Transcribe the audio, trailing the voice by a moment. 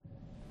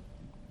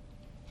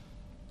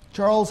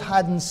Charles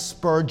Haddon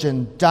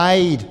Spurgeon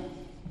died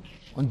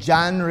on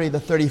January the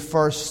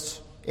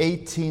 31st,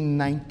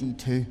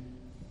 1892.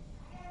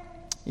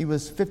 He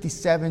was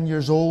 57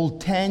 years old,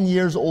 10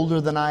 years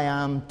older than I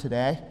am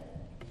today.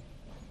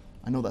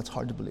 I know that's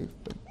hard to believe,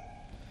 but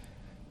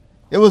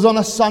it was on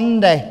a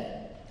Sunday.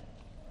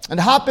 And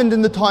it happened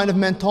in the town of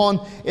Menton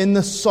in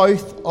the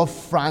south of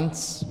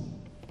France.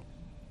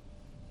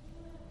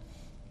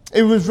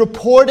 It was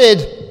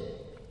reported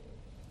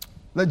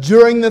that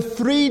during the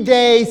 3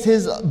 days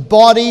his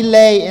body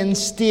lay in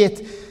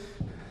state,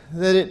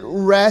 that it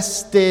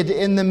rested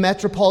in the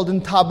Metropolitan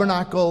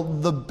Tabernacle,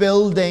 the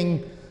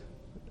building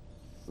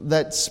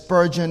that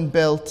Spurgeon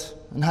built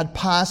and had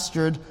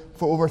pastored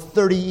for over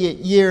 38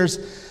 years,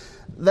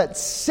 that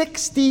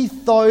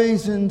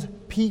 60,000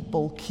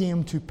 people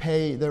came to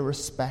pay their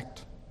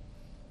respect.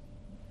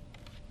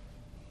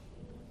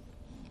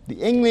 The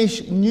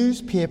English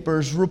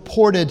newspapers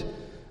reported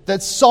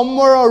that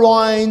somewhere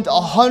around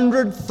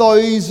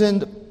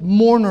 100,000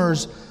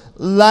 mourners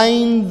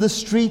lined the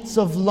streets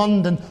of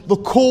London, the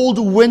cold,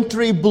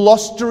 wintry,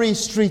 blustery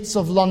streets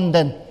of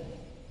London,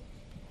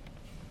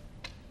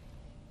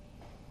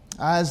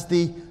 as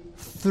the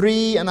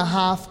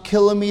 3.5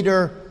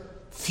 kilometre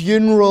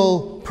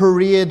funeral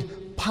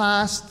parade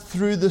passed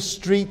through the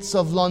streets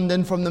of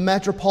London from the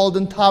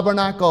Metropolitan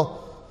Tabernacle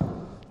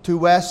to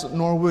West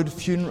Norwood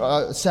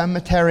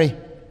Cemetery.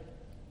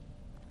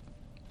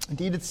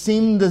 Indeed, it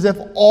seemed as if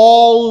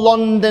all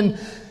London,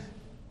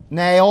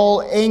 nay,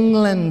 all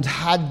England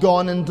had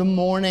gone into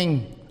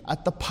mourning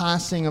at the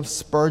passing of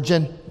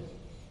Spurgeon.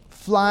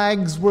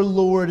 Flags were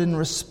lowered in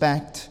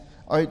respect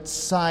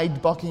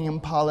outside Buckingham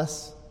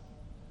Palace.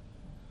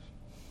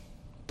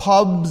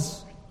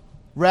 Pubs,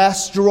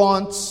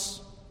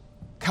 restaurants,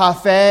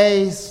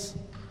 cafes,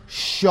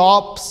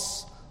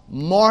 shops,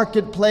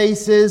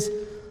 marketplaces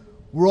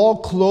were all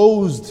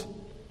closed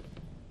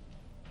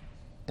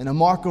in a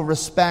mark of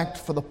respect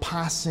for the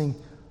passing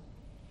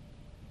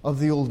of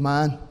the old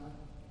man.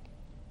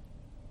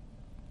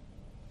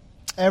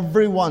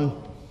 Everyone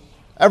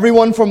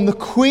from the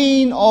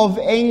Queen of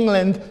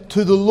England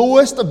to the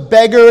lowest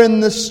beggar in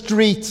the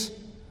street,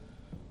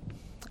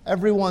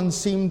 everyone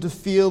seemed to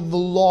feel the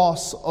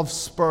loss of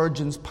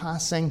Spurgeon's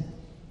passing.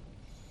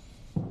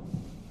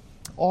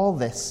 All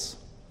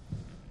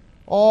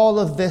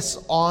of this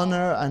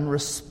honor and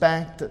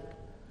respect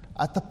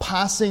at the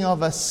passing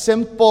of a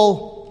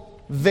simple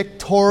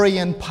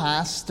Victorian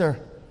pastor,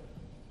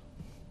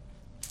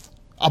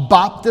 a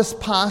Baptist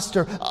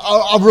pastor,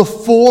 a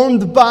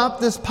Reformed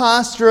Baptist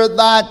pastor at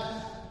that,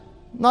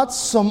 not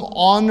some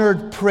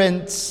honored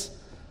prince,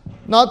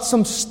 not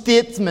some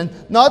statesman,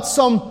 not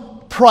some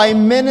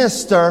prime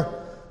minister,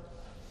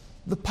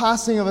 the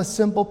passing of a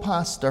simple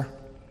pastor.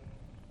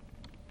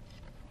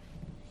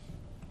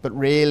 But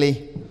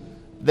really,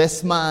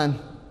 this man,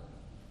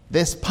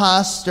 this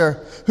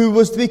pastor, who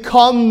was to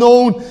become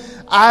known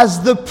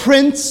as the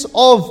Prince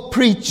of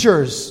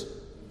Preachers,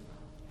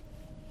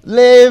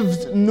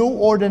 lived no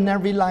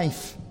ordinary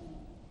life.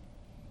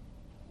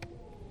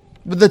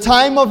 By the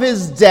time of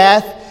his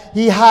death,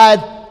 he had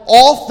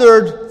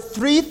authored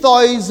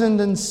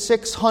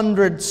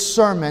 3,600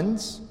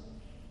 sermons.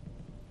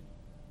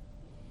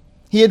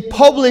 He had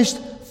published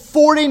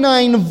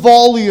 49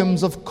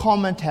 volumes of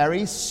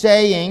commentaries,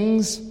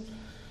 sayings,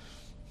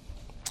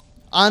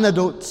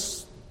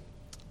 anecdotes,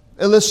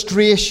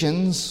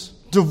 illustrations,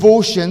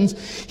 devotions.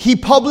 He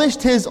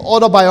published his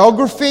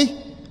autobiography,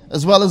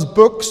 as well as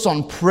books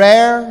on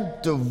prayer,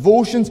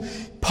 devotions,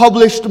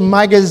 published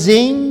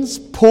magazines,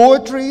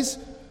 poetries,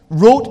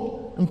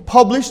 wrote and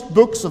published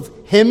books of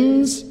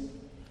hymns.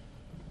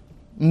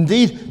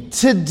 Indeed,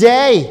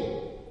 today,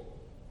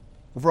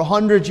 over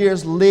 100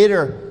 years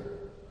later,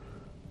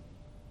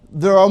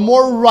 there are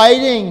more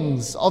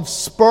writings of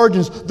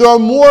Spurgeon's, there are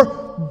more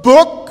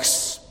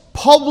books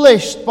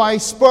published by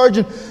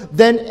Spurgeon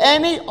than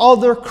any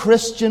other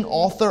Christian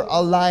author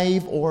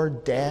alive or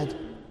dead.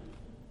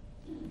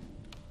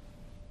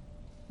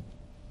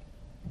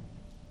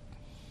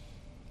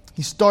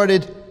 He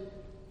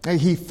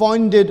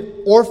founded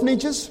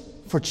orphanages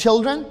for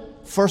children,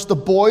 first a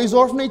boys'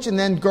 orphanage and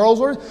then girls'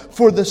 orphanage,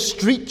 for the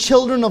street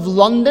children of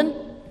London.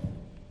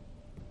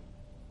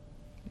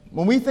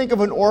 When we think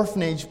of an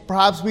orphanage,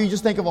 perhaps we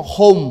just think of a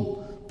home,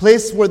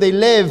 place where they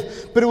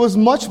live, but it was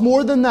much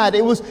more than that.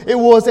 It was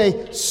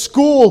a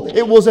school,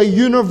 it was a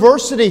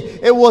university,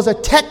 it was a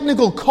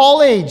technical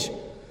college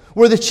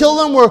where the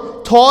children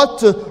were taught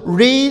to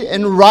read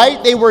and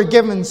write. They were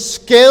given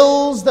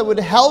skills that would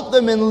help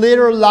them in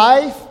later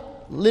life.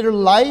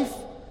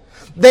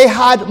 They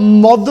had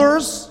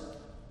mothers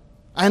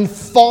and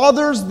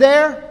fathers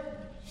there.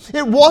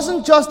 It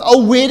wasn't just a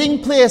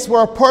waiting place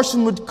where a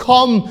person would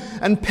come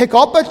and pick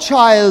up a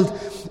child.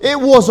 It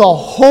was a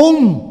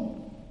home.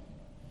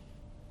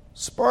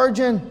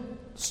 Spurgeon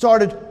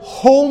started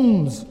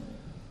homes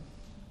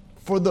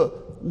for the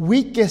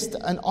weakest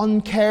and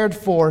uncared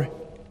for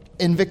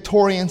in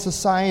Victorian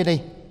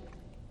society.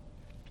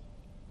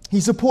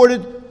 He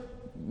supported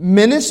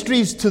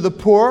ministries to the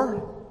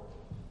poor.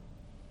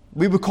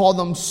 We would call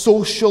them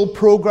social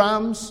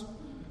programs.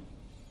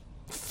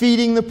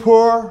 Feeding the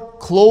poor,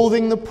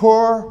 clothing the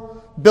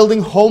poor,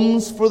 building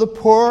homes for the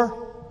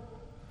poor,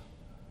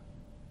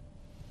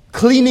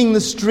 cleaning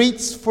the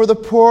streets for the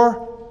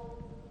poor.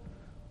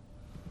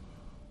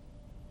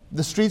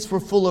 The streets were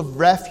full of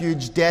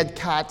refuge, dead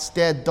cats,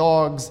 dead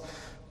dogs,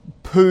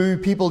 poo.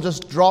 People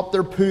just dropped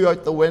their poo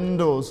out the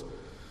windows.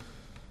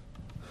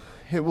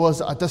 It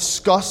was a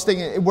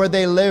disgusting, where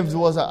they lived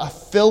was a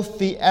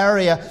filthy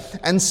area.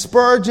 And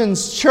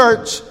Spurgeon's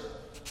church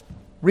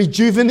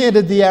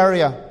rejuvenated the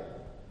area.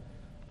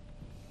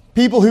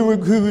 People who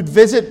would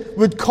visit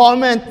would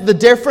comment the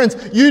difference.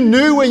 You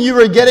knew when you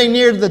were getting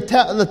near the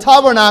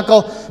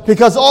tabernacle,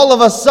 because all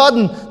of a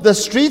sudden the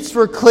streets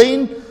were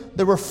clean,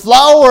 there were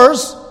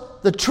flowers,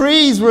 the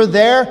trees were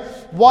there.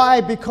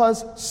 Why?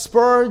 Because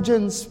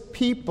Spurgeon's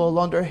people,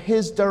 under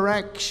his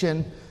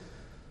direction,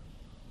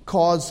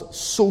 caused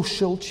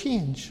social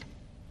change.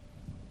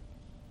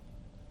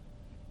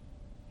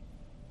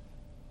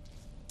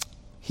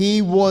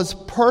 He was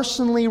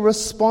personally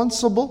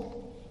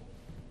responsible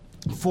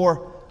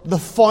for the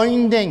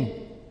founding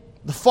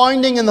and the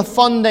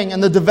funding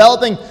and the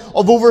developing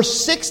of over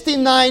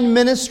 69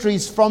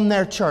 ministries from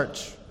their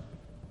church.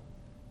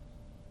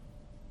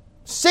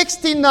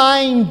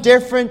 69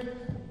 different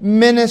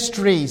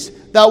ministries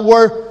that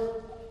were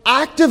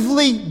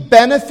actively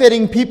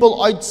benefiting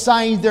people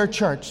outside their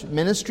church.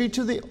 Ministry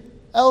to the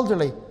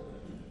elderly,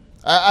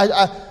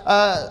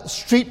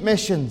 street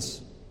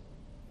missions,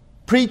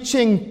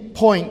 preaching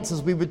points,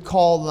 as we would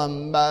call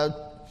them,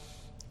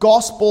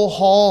 gospel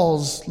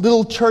halls,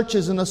 little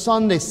churches on a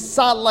Sunday,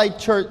 satellite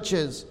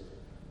churches,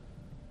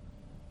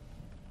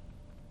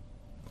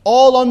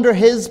 all under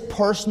his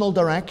personal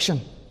direction.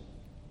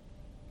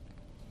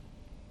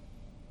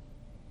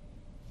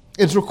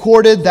 It's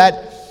recorded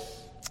that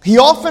he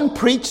often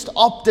preached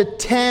up to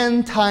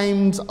 10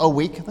 times a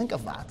week. Think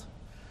of that.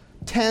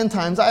 10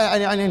 times. I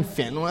didn't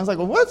faint. I was like,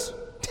 well,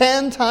 what?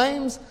 10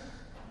 times?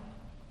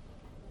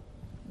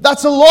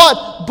 That's a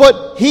lot.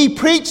 But he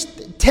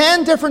preached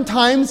 10 different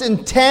times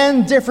in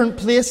 10 different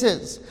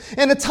places.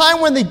 In a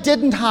time when they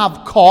didn't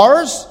have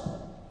cars,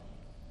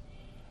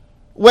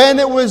 when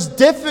it was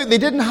difficult, they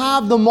didn't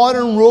have the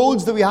modern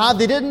roads that we had,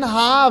 they didn't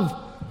have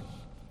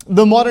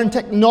the modern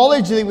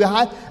technology that we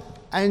had,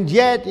 and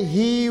yet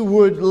he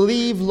would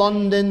leave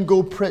London,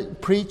 go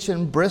preach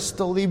in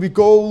Bristol. He would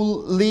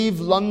leave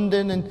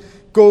London and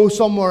go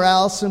somewhere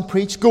else and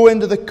preach, go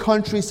into the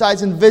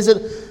countrysides and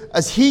visit,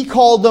 as he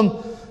called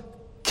them,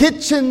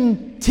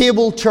 kitchen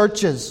table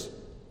churches.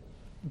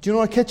 Do you know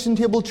what a kitchen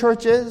table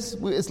church is?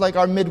 It's like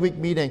our midweek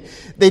meeting.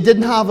 They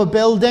didn't have a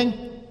building.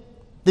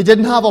 They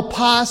didn't have a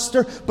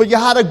pastor. But you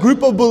had a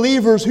group of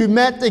believers who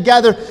met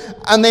together,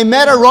 and they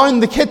met around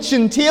the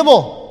kitchen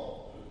table.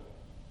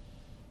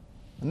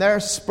 And there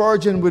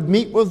Spurgeon would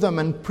meet with them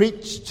and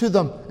preach to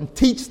them and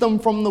teach them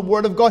from the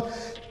Word of God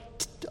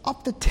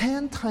up to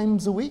 10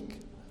 times a week.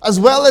 As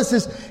well as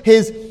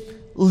his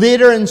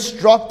later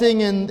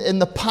instructing in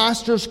the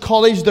pastor's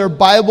college, their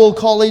Bible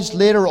college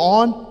later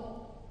on.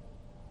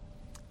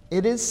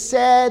 It is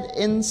said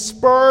in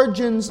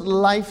Spurgeon's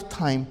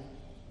lifetime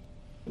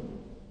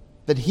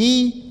that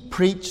he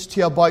preached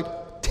to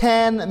about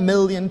 10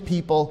 million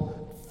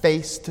people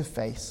face to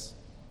face.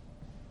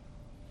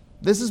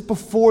 This is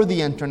before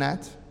the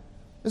internet.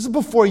 This is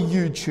before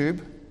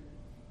YouTube.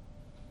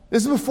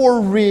 This is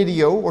before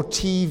radio or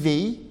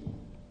TV.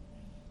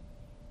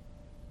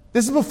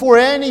 This is before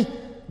any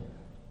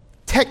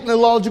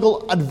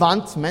technological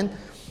advancement.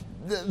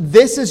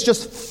 This is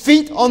just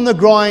feet on the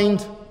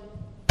ground,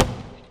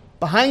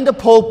 behind a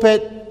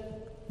pulpit,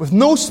 with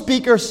no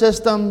speaker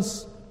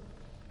systems,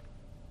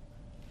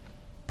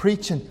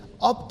 preaching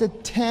up to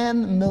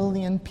 10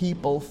 million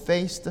people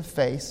face to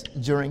face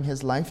during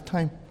his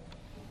lifetime.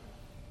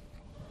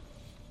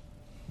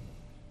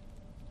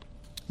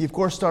 He, of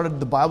course, started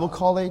the Bible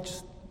college,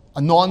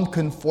 a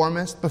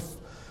nonconformist.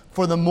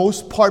 For the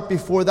most part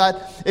before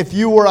that, if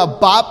you were a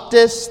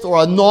Baptist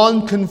or a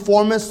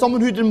nonconformist,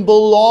 someone who didn't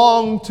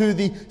belong to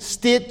the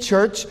state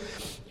church,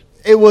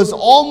 it was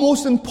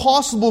almost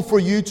impossible for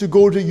you to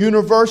go to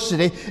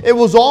university. It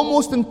was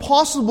almost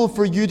impossible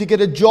for you to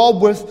get a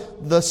job with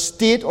the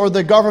state or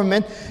the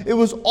government. It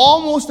was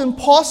almost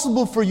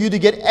impossible for you to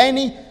get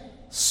any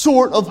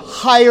sort of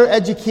higher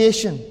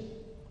education.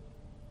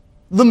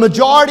 The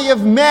majority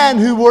of men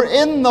who were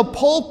in the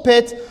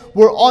pulpit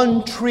were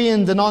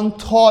untrained and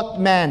untaught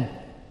men.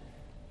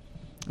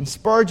 And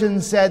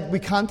Spurgeon said, we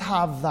can't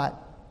have that.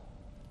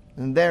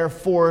 And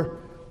therefore,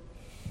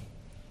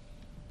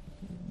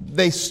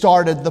 they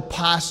started the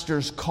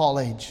pastor's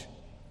college,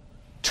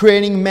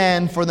 training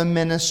men for the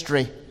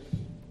ministry,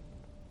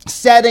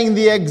 setting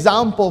the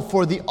example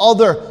for the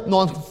other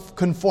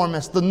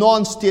nonconformists, the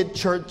non-state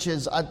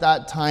churches at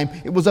that time.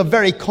 It was a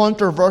very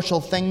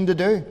controversial thing to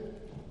do.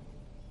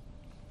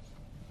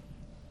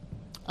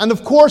 And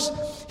of course,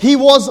 he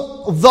was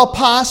the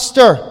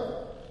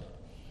pastor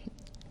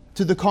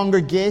to the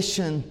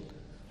congregation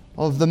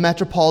of the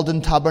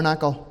Metropolitan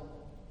Tabernacle,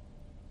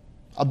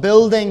 a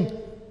building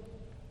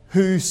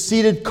who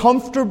seated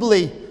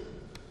comfortably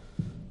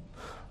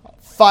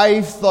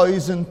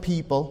 5,000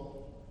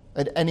 people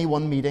at any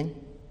one meeting.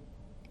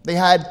 They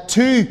had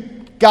 2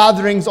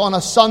 gatherings on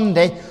a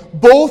Sunday.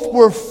 Both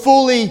were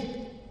fully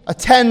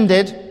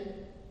attended.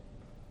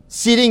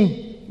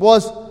 Seating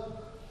was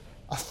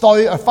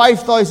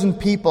 5,000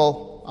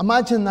 people.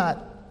 Imagine that.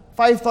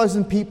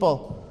 5,000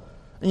 people.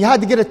 And you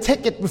had to get a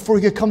ticket before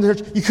you could come to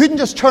church. You couldn't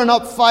just turn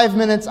up 5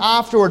 minutes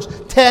afterwards,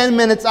 10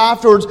 minutes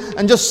afterwards,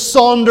 and just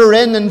saunter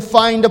in and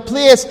find a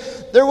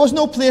place. There was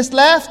no place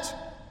left.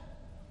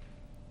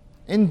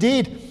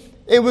 Indeed,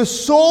 it was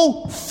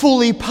so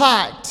fully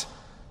packed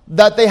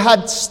that they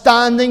had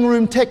standing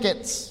room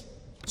tickets.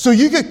 So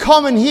you could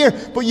come in here,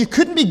 but you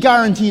couldn't be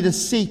guaranteed a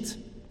seat.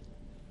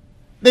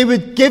 They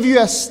would give you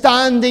a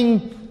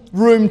standing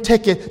room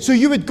ticket. So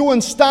you would go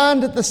and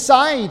stand at the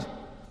side.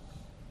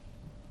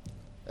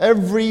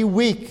 Every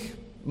week,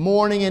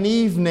 morning and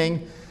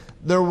evening,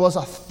 there was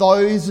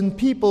 1,000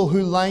 people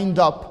who lined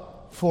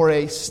up for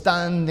a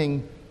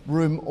standing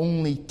room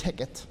only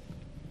ticket.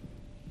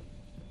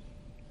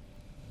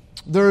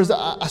 There's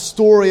a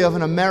story of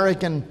an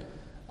American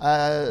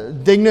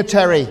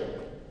dignitary,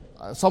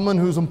 someone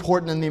who's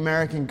important in the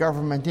American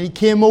government. And he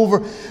came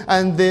over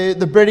and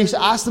the British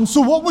asked him,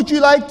 "So what would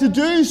you like to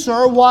do,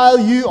 sir, while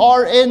you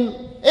are in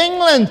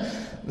England?"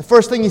 The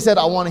first thing he said,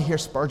 "I want to hear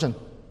Spurgeon.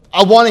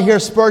 I want to hear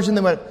Spurgeon."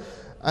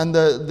 And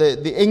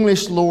the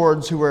English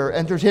lords who were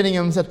entertaining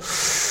him said,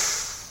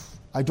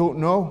 "I don't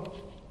know.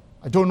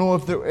 I don't know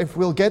if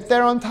we'll get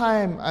there on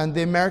time." And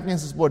the American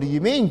says, "What do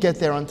you mean, get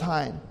there on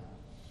time?"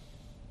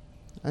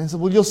 And he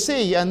said, "Well, you'll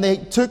see." And they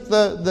took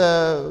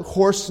the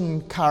horse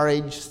and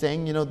carriage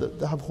thing,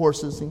 they have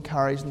horses and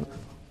carriage and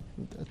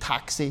a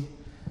taxi.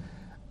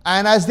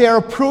 And as they're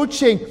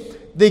approaching,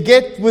 they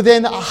get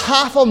within a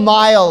half a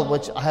mile,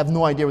 which I have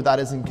no idea what that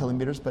is in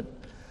kilometers, but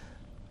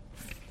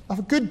of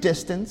a good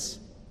distance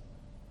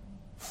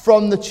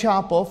from the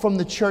chapel, from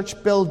the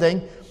church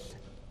building,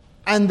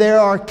 and there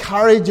are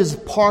carriages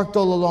parked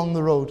all along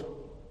the road.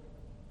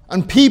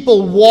 And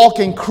people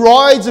walking,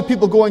 crowds of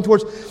people going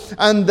towards,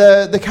 and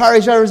the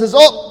carriage driver says,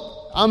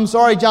 "Oh, I'm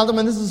sorry,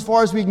 gentlemen, this is as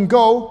far as we can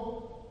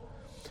go."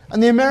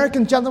 And the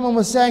American gentleman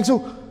was saying,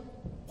 "So,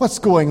 what's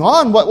going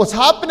on? What's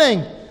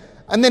happening?"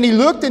 And then he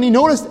looked and he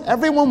noticed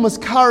everyone was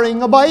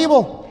carrying a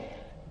Bible.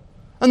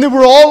 And they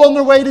were all on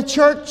their way to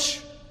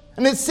church.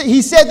 And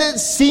he said that it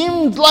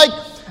seemed like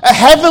a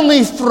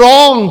heavenly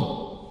throng.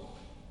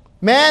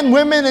 Men,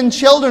 women, and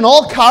children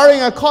all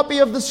carrying a copy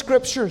of the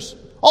Scriptures.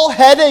 All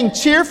heading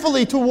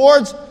cheerfully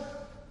towards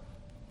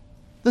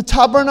the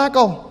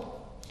tabernacle.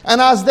 And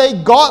as they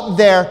got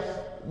there,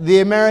 the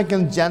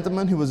American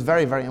gentleman, who was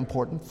very, very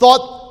important,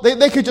 thought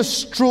they could just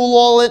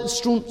stroll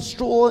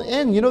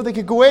in. They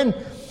could go in.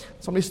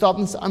 Somebody stopped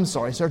and said, "I'm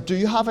sorry, sir, do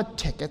you have a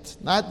ticket?"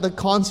 The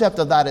concept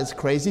of that is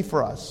crazy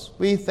for us.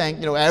 We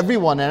think,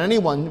 everyone and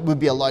anyone would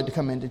be allowed to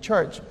come into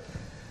church.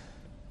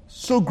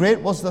 So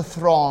great was the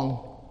throng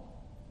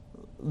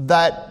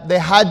that they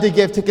had to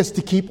give tickets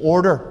to keep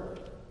order,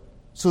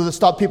 so to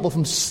stop people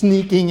from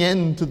sneaking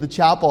into the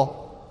chapel.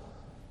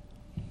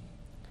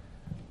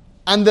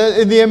 And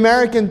the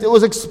American, it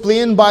was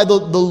explained by the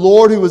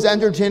Lord who was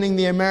entertaining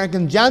the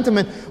American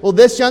gentleman. Well,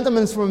 this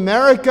gentleman's from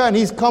America, and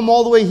he's come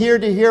all the way here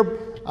to hear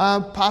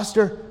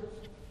Pastor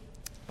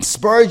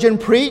Spurgeon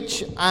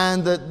preach.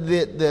 And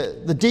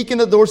the deacon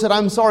at the door said,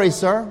 "I'm sorry,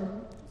 sir.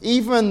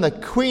 Even the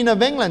Queen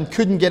of England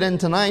couldn't get in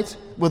tonight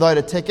without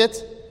a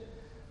ticket."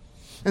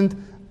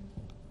 And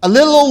a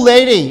little old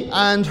lady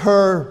and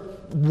her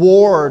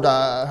ward,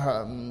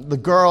 the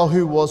girl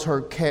who was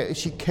who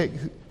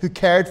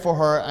cared for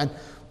her and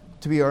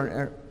to be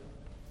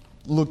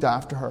looked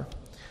after her,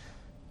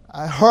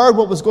 heard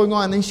what was going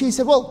on, and she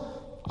said, "Well,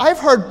 I've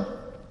heard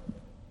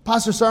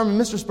Pastor Sermon,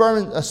 Mr.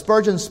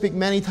 Spurgeon speak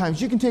many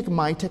times. You can take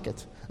my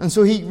ticket." And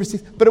so he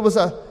received, but it was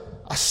a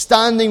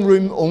standing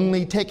room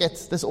only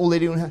ticket. This old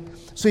lady had.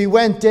 So he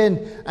went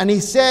in, and he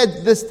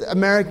said, this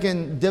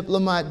American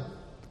diplomat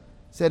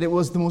said it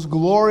was the most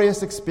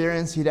glorious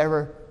experience he'd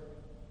ever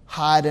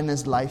had in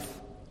his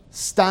life,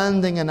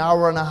 standing an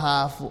hour and a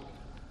half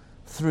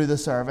through the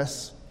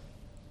service.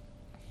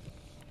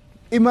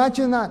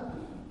 Imagine that.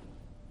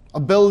 A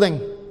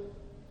building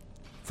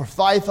for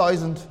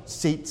 5,000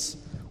 seats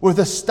with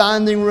a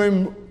standing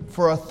room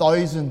for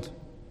 1,000,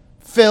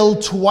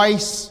 filled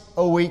twice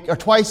a week or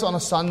twice on a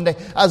Sunday,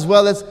 as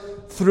well as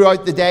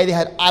throughout the day. They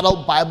had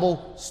adult Bible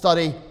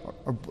study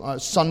or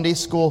Sunday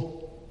school.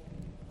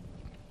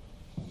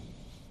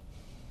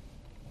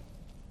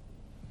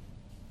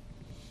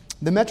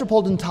 The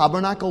Metropolitan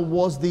Tabernacle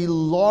was the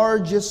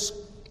largest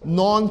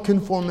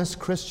non-conformist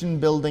Christian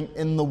building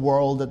in the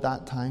world at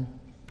that time.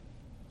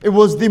 It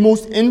was the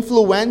most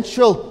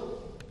influential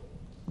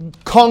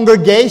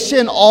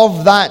congregation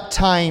of that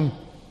time.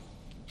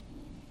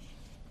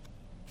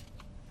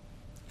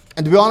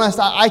 And to be honest,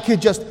 I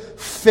could just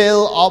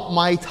fill up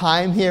my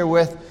time here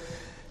with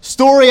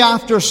story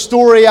after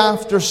story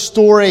after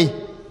story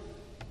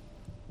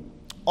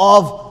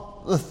of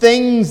the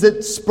things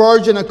that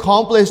Spurgeon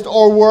accomplished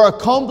or were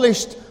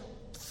accomplished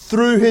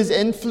through his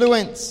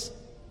influence.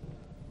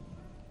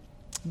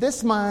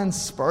 This man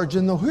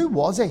Spurgeon, though, who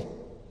was he?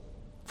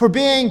 For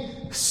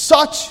being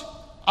such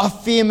a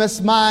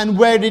famous man,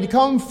 where did he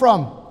come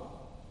from?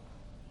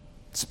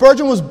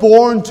 Spurgeon was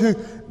born to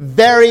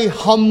very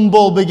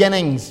humble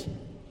beginnings.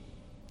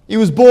 He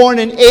was born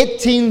in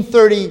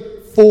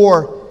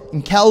 1834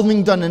 in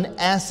Kelvington in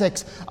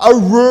Essex, a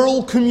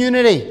rural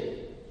community.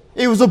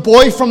 He was a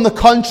boy from the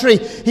country.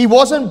 He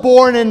wasn't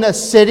born in a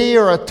city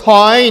or a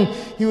town.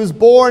 He was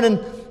born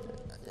in...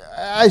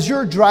 As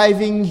you're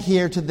driving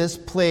here to this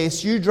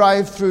place, you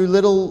drive through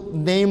little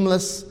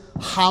nameless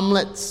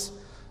hamlets.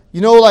 You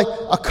know, like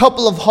a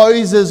couple of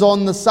houses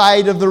on the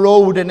side of the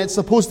road, and it's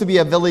supposed to be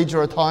a village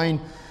or a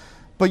town.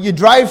 But you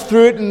drive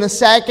through it in a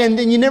second,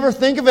 and you never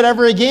think of it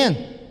ever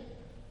again.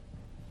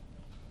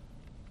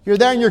 You're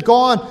there and you're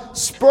gone.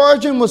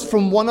 Spurgeon was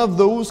from one of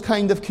those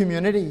kind of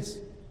communities.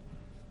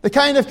 The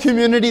kind of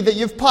community that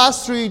you've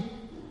passed through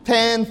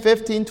 10,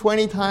 15,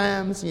 20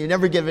 times, and you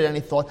never give it any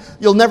thought.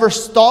 You'll never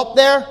stop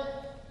there.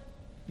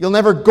 You'll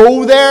never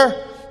go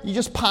there. You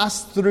just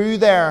pass through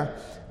there.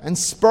 And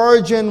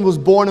Spurgeon was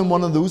born in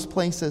one of those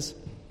places.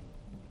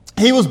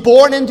 He was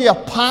born into a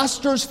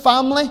pastor's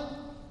family.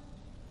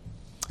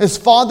 His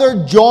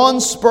father, John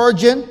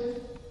Spurgeon,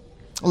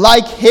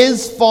 like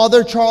his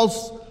father,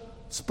 Charles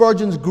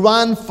Spurgeon's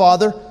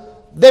grandfather,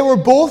 they were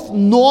both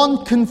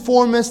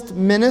nonconformist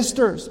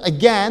ministers.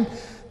 Again,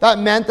 that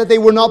meant that they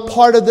were not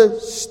part of the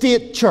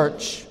state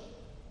church.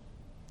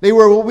 They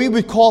were what we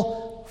would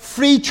call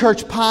free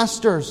church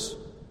pastors.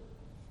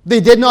 They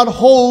did not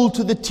hold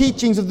to the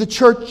teachings of the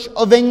Church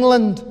of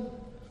England.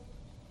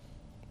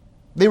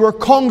 They were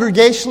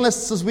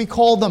Congregationalists, as we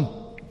call them.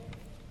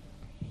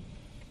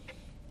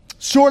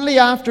 Shortly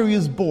after he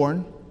was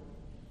born,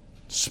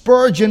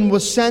 Spurgeon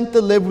was sent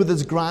to live with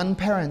his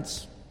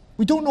grandparents.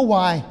 We don't know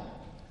why.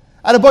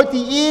 At about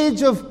the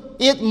age of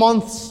 8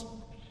 months,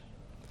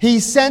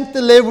 he's sent to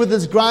live with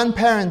his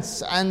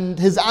grandparents and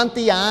his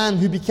Auntie Anne,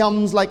 who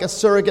becomes like a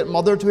surrogate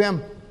mother to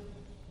him.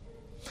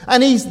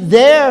 And he's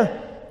there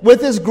with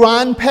his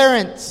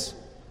grandparents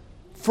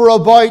for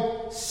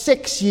about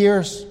 6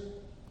 years.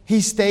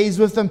 He stays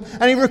with them.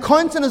 And he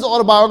recounts in his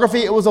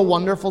autobiography, it was a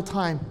wonderful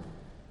time.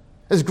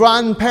 His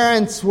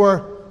grandparents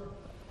were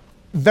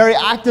very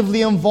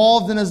actively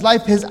involved in his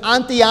life. His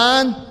Auntie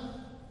Anne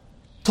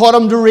taught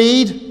him to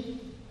read.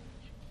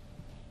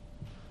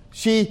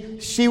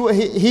 He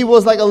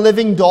was like a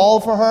living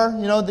doll for her.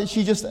 You know, that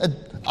she just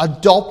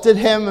adopted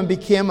him and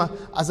became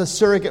as a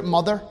surrogate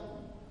mother.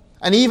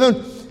 And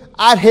even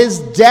at his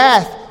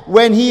death,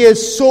 when he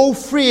is so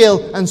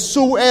frail and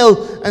so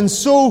ill and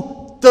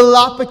so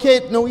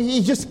dilapidated,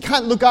 he just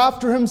can't look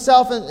after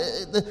himself,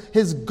 and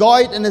his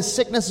gout and his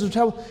sickness is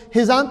terrible.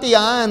 His Auntie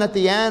Anne at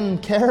the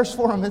end cares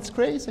for him. It's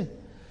crazy.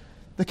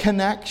 The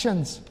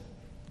connections.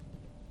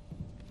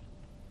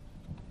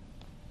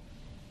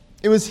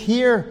 It was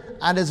here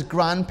at his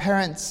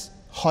grandparents'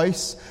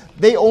 house.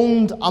 They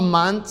owned a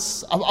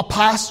manse, a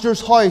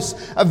pastor's house,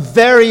 a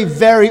very,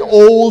 very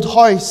old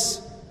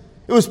house.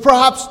 It was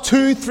perhaps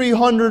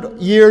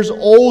 200-300 years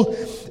old.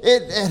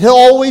 It had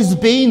always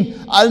been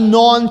a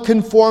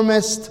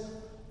non-conformist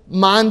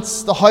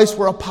manse, the house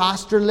where a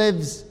pastor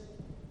lives.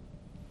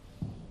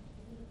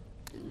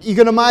 You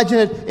can imagine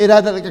it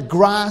had like a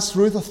grass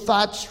roof, a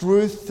thatched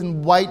roof,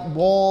 and white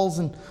walls,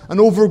 and an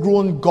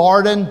overgrown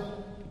garden.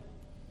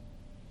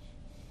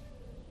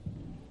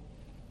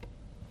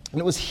 And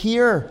it was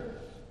here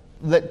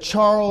that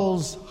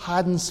Charles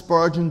Haddon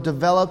Spurgeon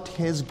developed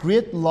his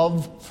great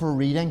love for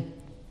reading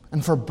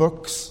and for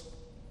books,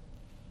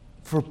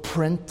 for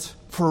print,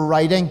 for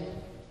writing.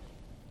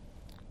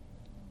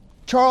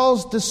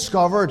 Charles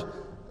discovered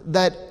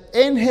that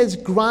in his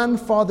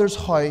grandfather's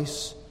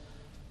house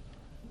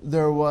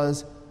there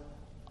was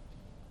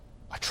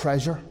a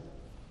treasure.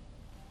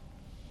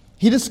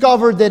 He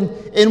discovered that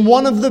in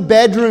one of the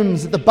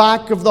bedrooms at the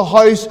back of the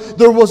house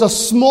there was a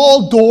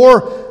small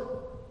door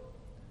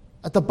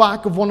at the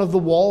back of one of the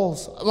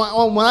walls.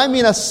 When I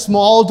mean a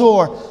small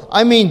door,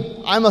 I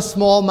mean I'm a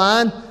small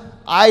man.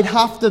 I'd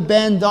have to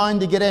bend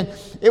down to get in.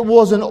 It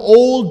was an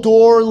old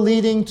door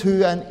leading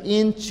to an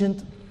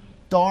ancient,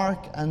 dark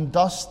and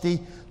dusty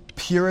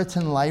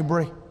Puritan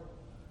library.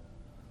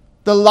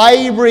 The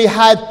library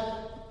had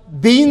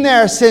been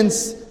there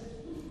since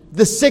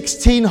the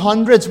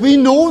 1600s. We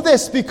know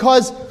this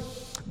because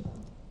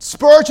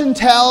Spurgeon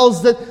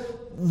tells that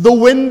the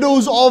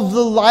windows of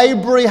the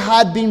library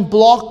had been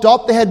blocked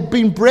up. They had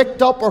been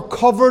bricked up or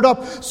covered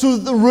up. So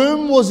the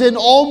room was in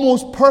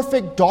almost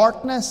perfect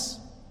darkness.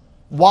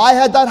 Why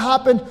had that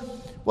happened?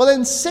 Well, in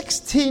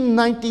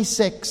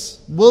 1696,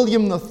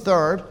 William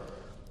III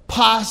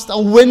passed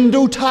a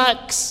window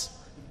tax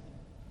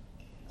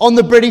on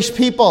the British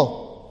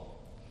people.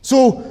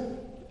 So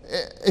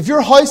if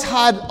your house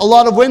had a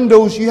lot of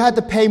windows, you had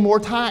to pay more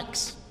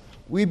tax.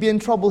 We'd be in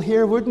trouble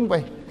here, wouldn't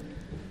we?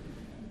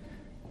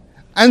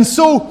 And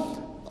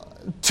so,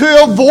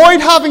 to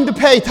avoid having to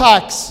pay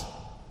tax,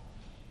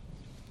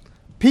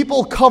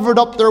 people covered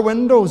up their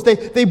windows.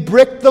 They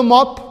bricked them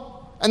up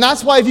And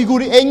that's why if you go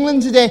to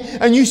England today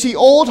and you see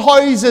old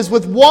houses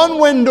with one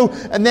window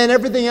and then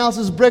everything else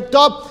is bricked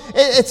up,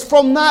 it's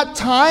from that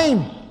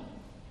time.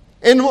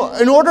 In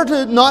order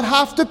to not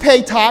have to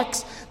pay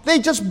tax, they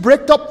just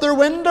bricked up their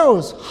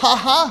windows. Ha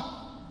ha.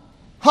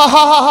 Ha ha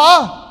ha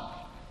ha.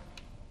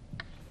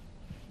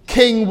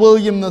 King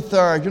William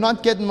III, you're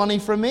not getting money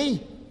from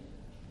me.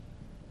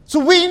 So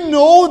we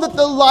know that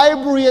the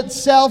library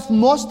itself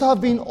must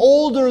have been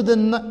older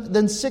than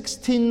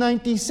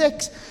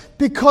 1696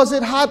 because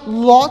it had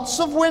lots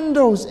of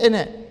windows in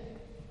it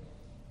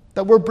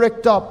that were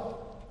bricked up.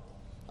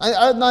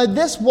 Now,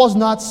 this was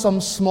not some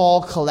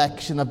small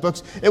collection of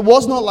books. It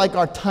was not like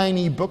our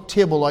tiny book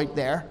table out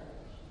there.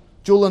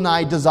 Joel and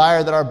I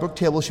desire that our book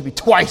table should be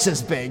twice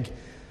as big.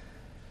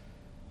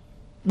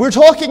 We're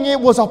talking it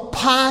was a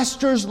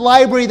pastor's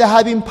library that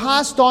had been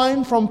passed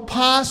down from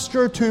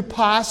pastor to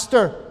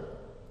pastor.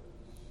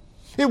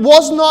 It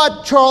was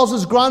not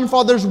Charles's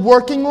grandfather's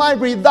working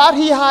library that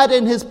he had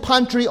in his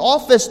pantry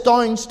office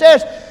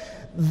downstairs.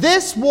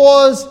 This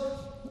was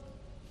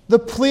the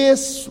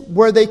place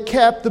where they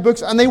kept the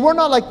books. And they were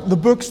not like the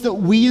books that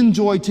we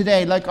enjoy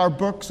today, like our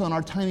books on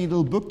our tiny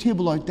little book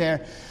table out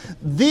there.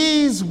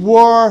 These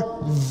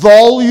were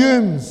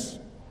volumes.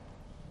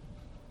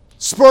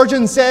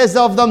 Spurgeon says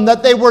of them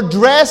that they were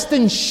dressed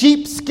in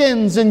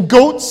sheepskins and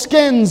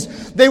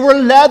goatskins. They were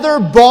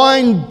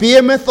leather-bound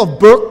behemoth of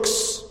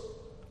books.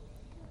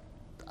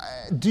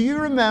 Do you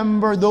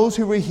remember, those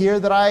who were here,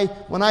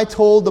 that when I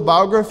told the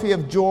biography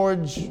of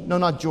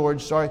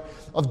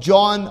of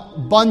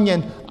John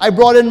Bunyan, I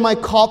brought in my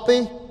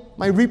copy,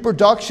 my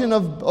reproduction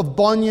of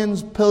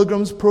Bunyan's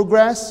Pilgrim's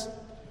Progress.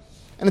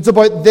 And it's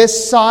about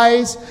this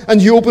size, and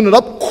you open it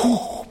up,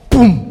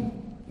 boom!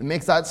 It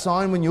makes that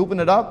sound when you open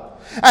it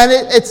up. And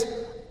it's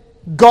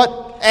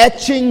got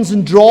etchings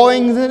and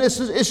drawings in it.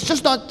 It's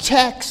just not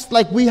text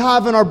like we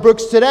have in our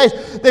books today.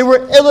 They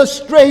were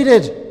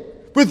illustrated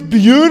with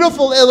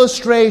beautiful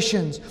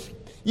illustrations.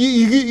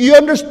 You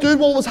understood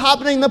what was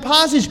happening in the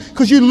passage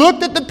because you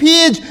looked at the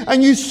page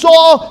and you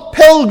saw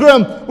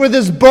Pilgrim with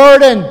his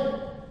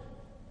burden.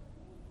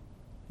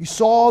 You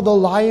saw the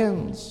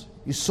lions.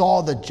 You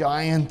saw the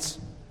giants.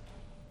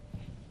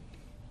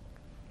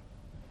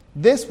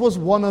 This was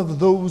one of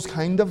those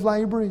kind of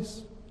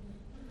libraries.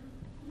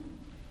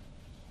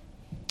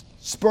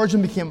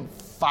 Spurgeon became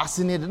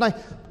fascinated. Now,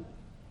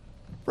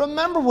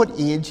 remember what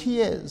age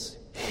he is.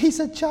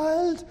 He's a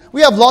child.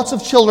 We have lots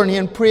of children here,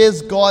 and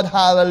praise God,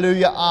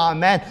 hallelujah,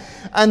 amen.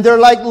 And they're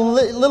like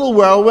little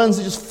whirlwinds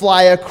that just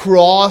fly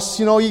across.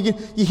 You know, you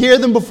hear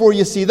them before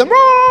you see them.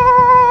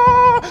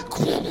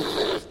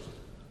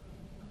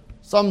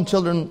 Some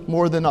children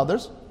more than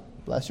others.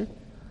 Bless you.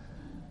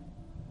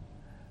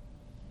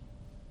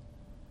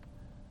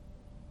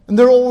 And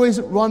they're always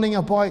running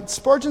about.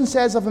 Spurgeon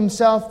says of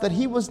himself that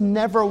he was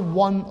never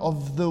one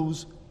of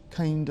those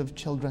kind of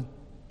children.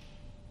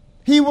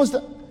 He was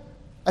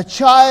a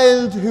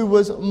child who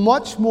was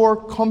much more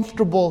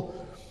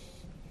comfortable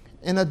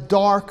in a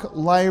dark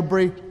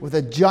library with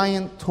a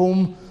giant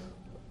tome.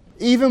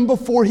 Even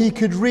before he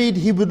could read,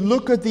 he would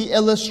look at the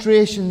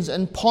illustrations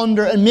and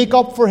ponder and make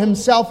up for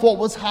himself what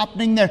was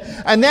happening there.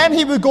 And then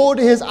he would go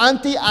to his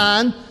Auntie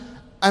Anne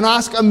and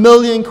ask a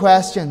million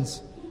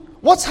questions.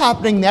 What's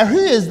happening there? Who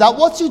is that?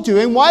 What's he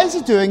doing? Why is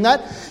he doing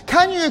that?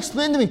 Can you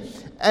explain to me?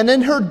 And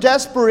in her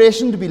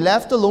desperation to be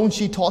left alone,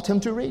 she taught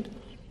him to read.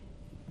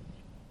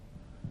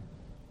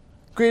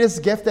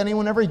 Greatest gift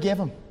anyone ever gave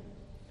him.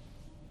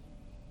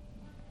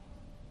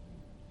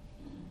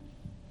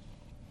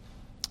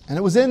 And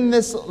it was in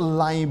this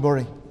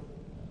library,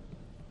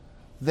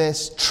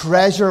 this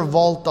treasure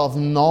vault of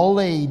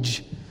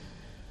knowledge,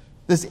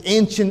 this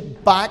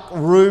ancient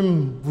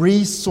backroom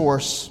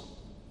resource,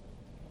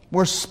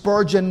 where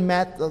Spurgeon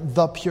met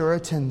the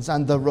Puritans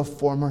and the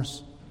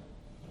Reformers.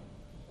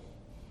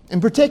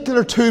 In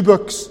particular, two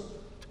books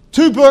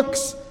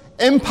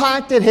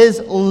impacted his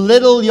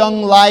little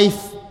young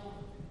life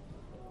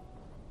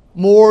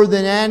more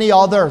than any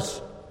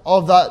others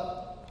of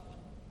that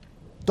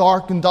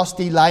dark and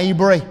dusty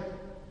library.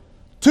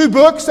 Two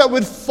books that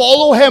would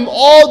follow him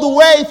all the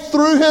way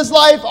through his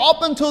life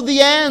up until the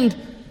end.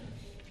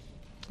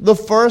 The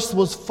first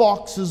was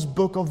Fox's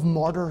Book of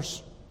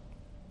Martyrs.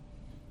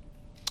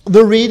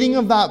 The reading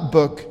of that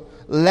book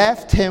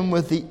left him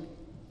with the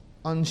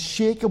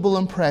unshakable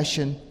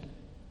impression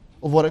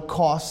of what it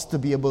costs to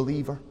be a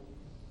believer.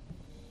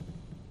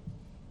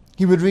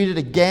 He would read it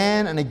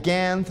again and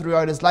again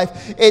throughout his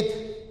life.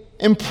 It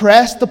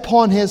impressed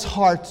upon his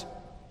heart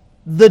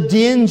the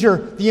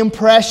danger, the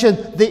impression,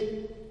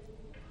 the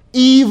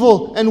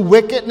evil and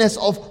wickedness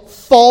of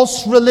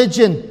false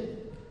religion,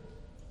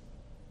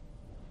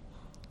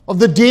 of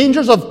the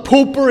dangers of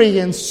popery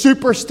and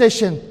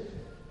superstition.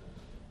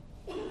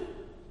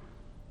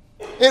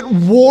 It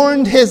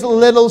warned his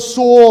little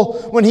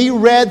soul when he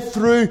read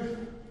through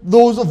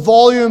those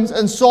volumes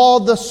and saw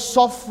the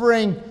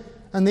suffering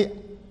and the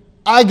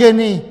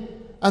agony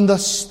and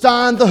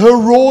the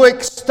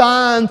heroic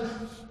stand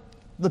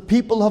the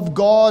people of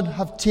God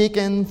have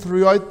taken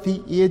throughout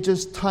the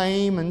ages,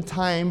 time and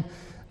time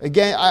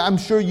Again, I'm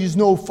sure you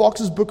know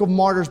Fox's Book of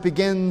Martyrs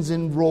begins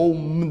in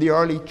Rome, in the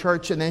early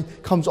church, and then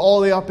comes all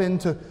the way up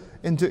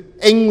into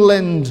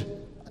England.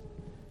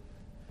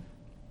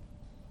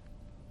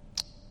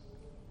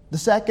 The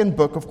second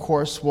book, of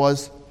course,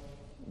 was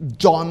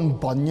John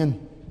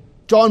Bunyan.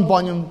 John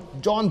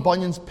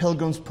Bunyan's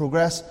Pilgrim's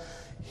Progress.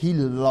 He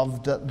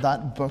loved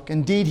that book.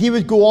 Indeed, he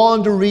would go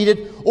on to read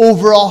it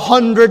over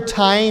 100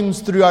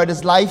 times throughout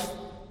his life.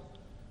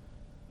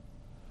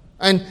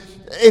 And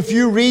if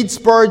you read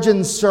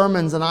Spurgeon's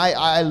sermons, and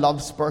I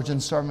love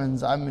Spurgeon's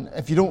sermons. I mean,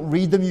 if you don't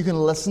read them, you can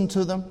listen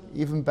to them,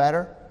 even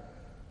better.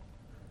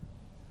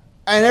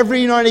 And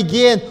every now and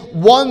again,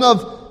 one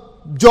of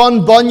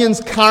John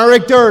Bunyan's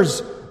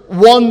characters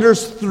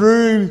wanders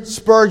through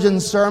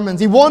Spurgeon's sermons.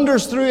 He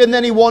wanders through and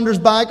then he wanders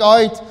back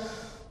out.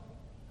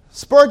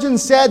 Spurgeon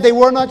said they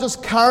were not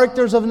just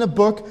characters in a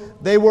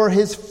book, they were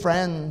his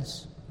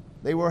friends.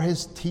 They were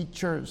his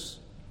teachers.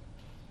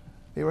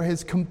 They were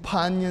his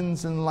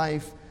companions in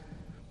life.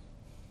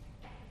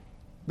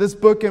 This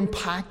book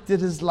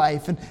impacted his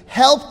life and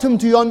helped him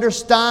to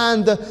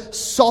understand the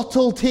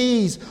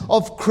subtleties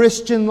of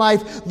Christian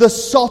life, the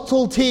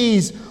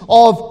subtleties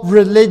of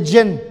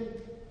religion.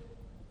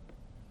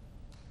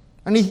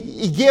 And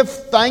he gave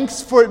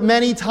thanks for it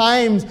many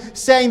times,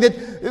 saying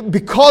that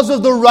because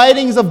of the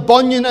writings of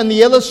Bunyan and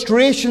the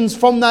illustrations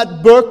from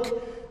that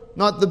book,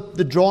 not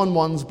the drawn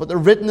ones, but the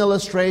written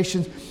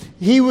illustrations,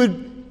 he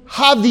would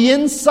have the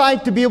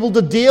insight to be able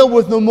to deal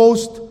with the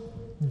most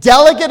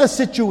delicate of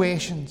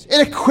situations.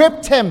 It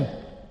equipped him.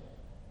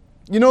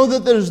 You know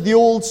that there's the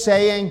old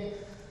saying,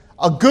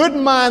 a good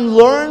man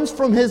learns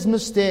from his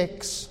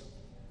mistakes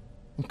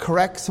and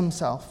corrects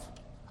himself.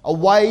 A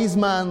wise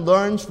man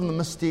learns from the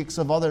mistakes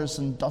of others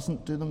and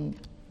doesn't do them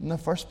in the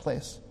first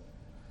place.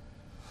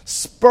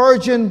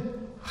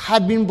 Spurgeon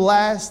had been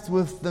blessed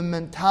with the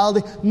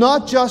mentality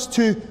not just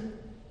to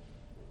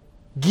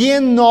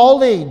gain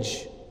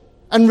knowledge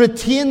and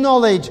retain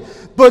knowledge,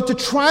 but to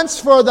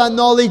transfer that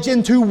knowledge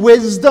into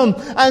wisdom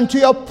and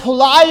to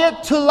apply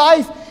it to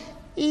life,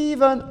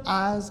 even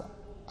as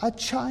a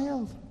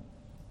child.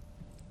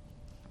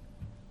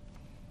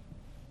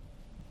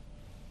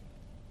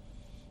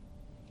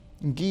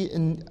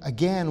 And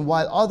again,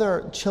 while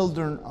other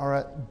children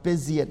are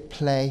busy at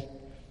play,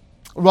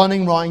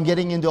 running around,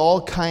 getting into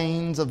all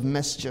kinds of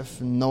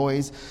mischief and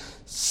noise,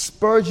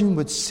 Spurgeon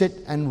would sit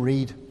and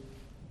read.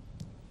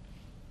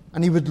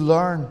 And he would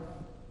learn.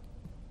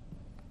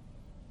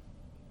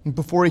 And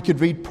before he could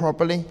read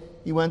properly,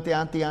 he went to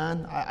Auntie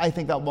Anne. I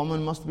think that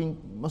woman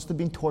must have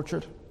been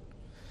tortured.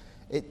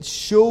 It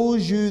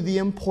shows you the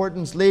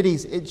importance,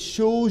 ladies, it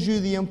shows you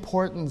the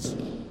importance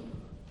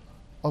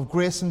of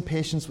grace and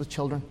patience with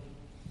children.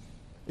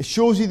 It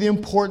shows you the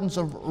importance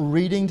of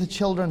reading to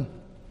children.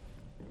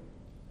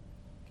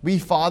 We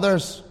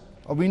fathers,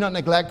 are we not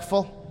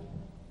neglectful?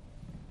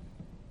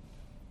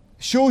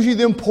 It shows you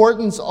the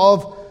importance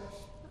of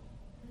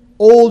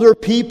older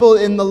people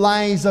in the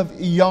lives of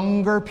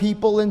younger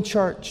people in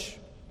church.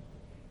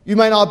 You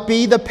might not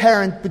be the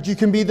parent, but you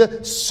can be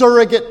the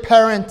surrogate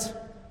parent.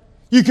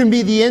 You can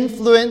be the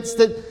influence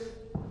that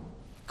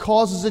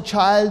causes a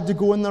child to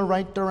go in the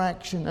right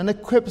direction and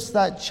equips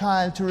that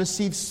child to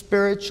receive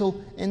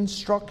spiritual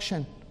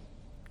instruction,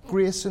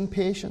 grace and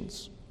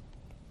patience.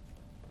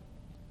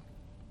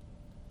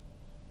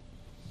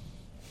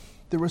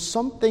 There was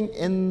something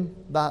in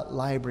that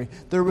library.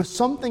 There was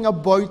something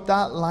about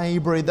that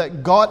library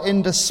that got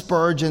into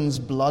Spurgeon's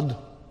blood.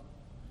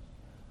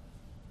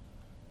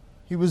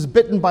 He was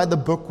bitten by the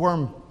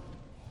bookworm.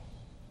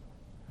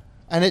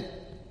 And it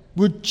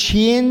would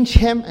change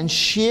him and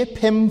shape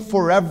him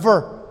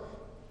forever.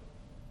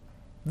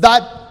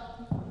 That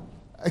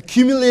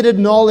accumulated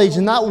knowledge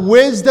and that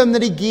wisdom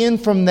that he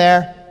gained from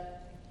there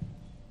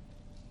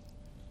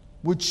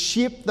would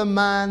shape the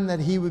man that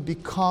he would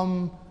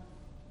become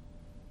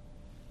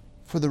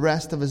for the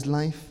rest of his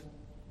life.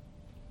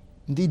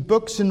 Indeed,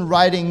 books and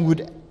writing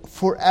would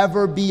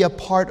forever be a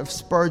part of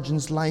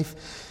Spurgeon's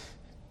life.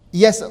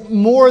 Yes,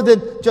 more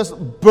than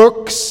just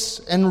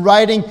books and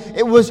writing,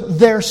 it was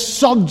their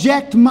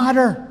subject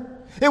matter.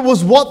 It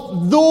was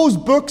what those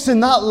books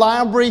in that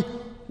library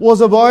was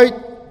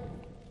about.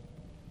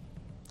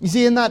 You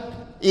see, in that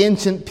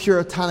ancient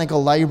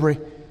puritanical library,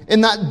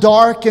 in that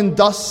dark and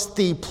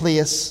dusty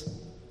place,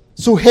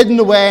 so hidden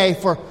away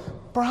for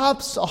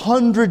perhaps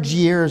 100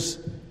 years,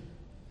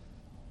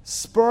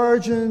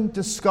 Spurgeon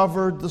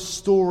discovered the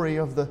story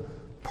of the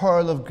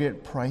pearl of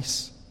great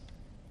price,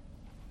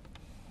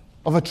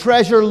 of a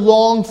treasure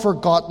long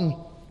forgotten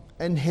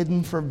and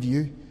hidden from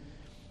view.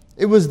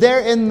 It was there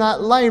in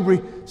that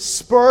library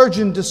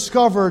Spurgeon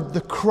discovered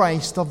the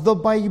Christ of the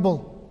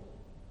Bible.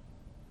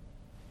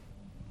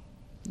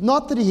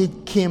 Not that he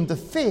came to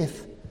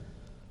faith,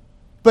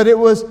 but it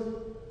was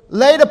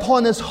laid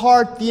upon his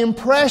heart the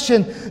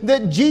impression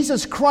that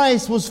Jesus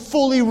Christ was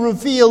fully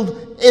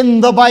revealed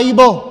in the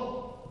Bible.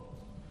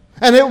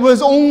 And it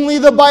was only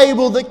the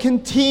Bible that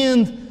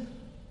contained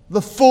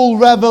the full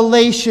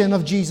revelation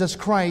of Jesus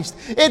Christ.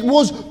 It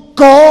was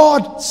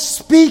God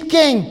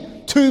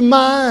speaking to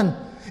man.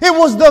 It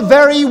was the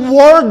very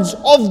words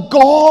of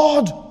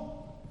God.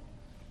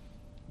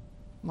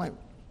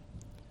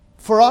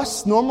 For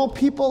us, normal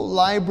people,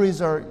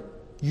 libraries are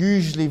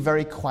usually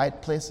very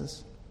quiet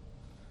places.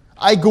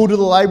 I go to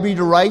the library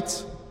to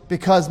write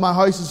because my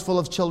house is full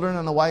of children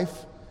and a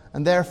wife,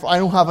 and therefore I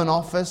don't have an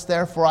office,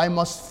 therefore I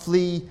must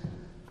flee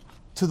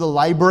to the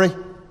library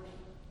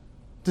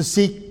to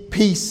seek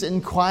peace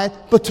and quiet.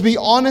 But to be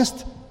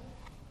honest,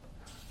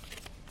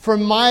 for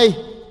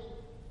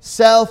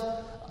myself,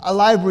 a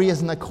library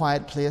isn't a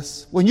quiet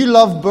place. When you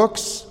love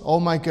books, oh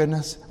my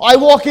goodness. I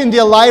walk into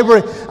a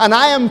library and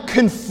I am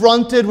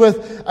confronted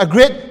with a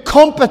great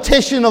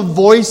competition of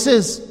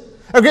voices,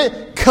 a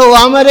great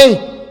calamity.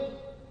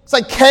 It's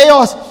like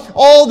chaos.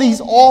 All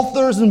these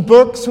authors and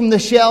books from the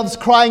shelves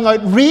crying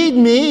out, read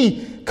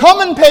me,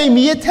 come and pay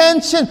me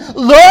attention,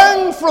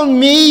 learn from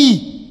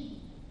me.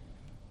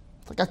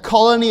 It's like a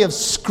colony of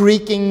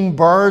squeaking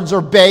birds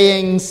or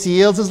baying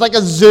seals. It's like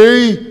a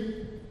zoo.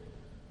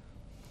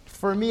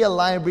 For me, a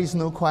library is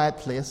no quiet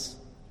place.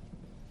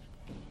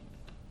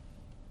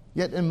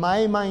 Yet in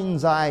my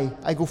mind's eye,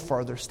 I go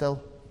further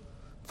still.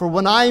 For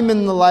when I'm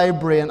in the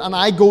library and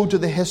I go to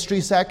the history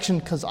section,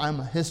 because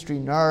I'm a history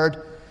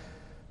nerd,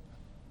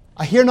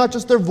 I hear not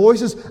just their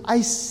voices,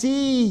 I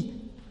see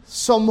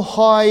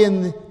somehow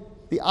in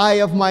the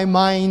eye of my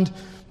mind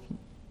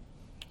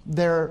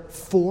their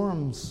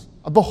forms.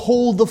 I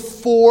behold the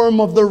form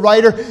of the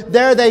writer.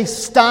 There they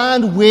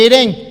stand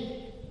waiting,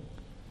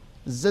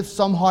 as if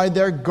somehow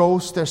their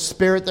ghost, their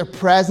spirit, their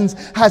presence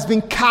has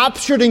been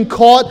captured and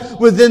caught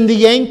within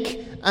the ink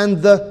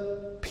and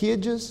the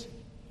pages.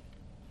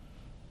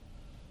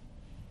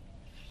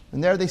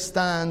 And there they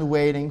stand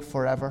waiting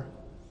forever.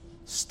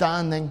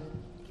 Standing,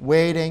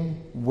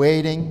 waiting,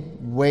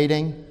 waiting,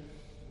 waiting.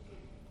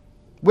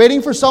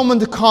 Waiting for someone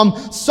to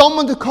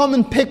come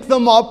and pick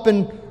them up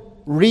and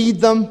read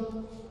them,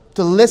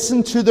 to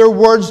listen to their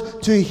words,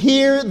 to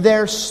hear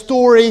their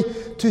story,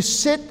 to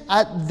sit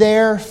at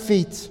their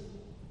feet.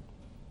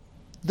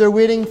 They're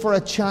waiting for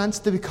a chance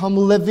to become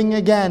living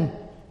again.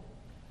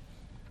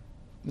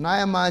 And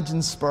I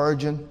imagine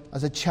Spurgeon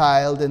as a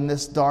child in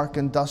this dark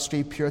and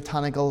dusty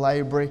puritanical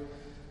library.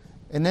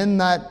 And in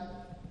that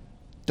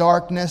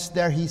darkness,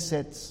 there he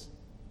sits.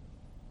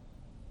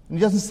 And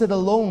he doesn't sit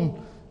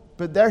alone,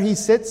 but there he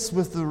sits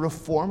with the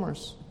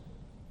Reformers.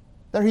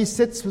 There he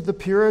sits with the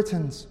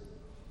Puritans.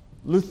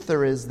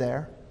 Luther is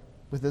there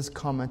with his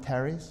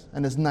commentaries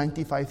and his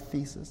 95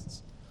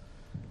 theses.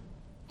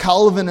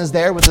 Calvin is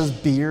there with his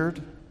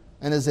beard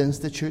and his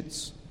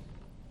institutes.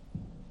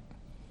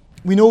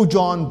 We know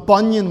John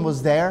Bunyan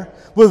was there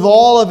with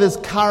all of his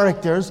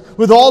characters,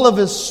 with all of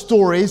his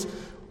stories,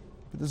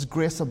 with his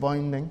grace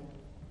abounding.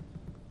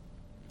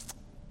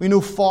 We know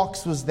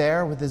Fox was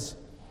there with his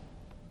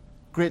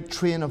great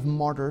train of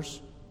martyrs,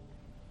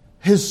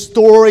 his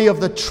story of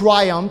the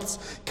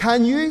triumphs.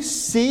 Can you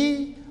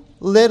see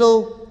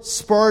little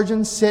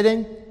Spurgeon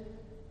sitting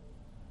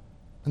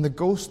and the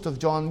ghost of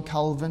John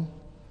Calvin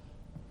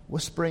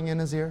whispering in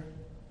his ear?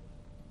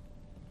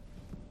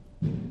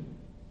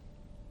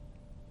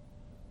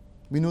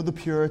 We know the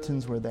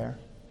Puritans were there.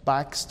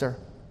 Baxter.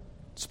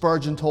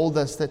 Spurgeon told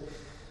us that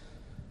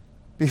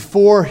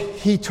before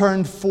he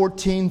turned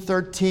 14,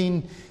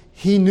 13,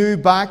 he knew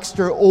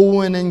Baxter,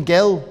 Owen, and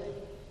Gill.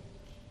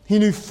 He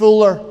knew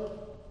Fuller.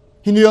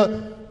 He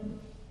knew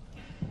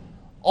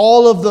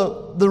all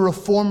of the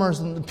Reformers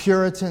and the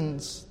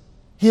Puritans.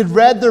 He had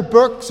read their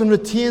books and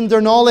retained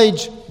their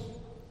knowledge.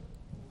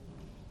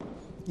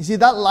 You see,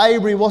 that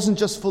library wasn't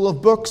just full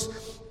of books.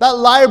 That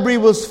library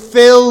was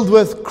filled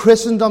with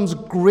Christendom's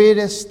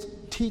greatest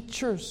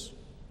teachers.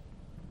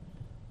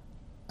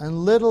 And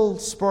little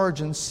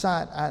Spurgeon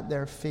sat at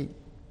their feet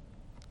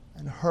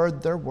and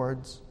heard their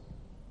words,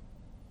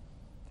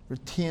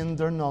 retained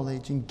their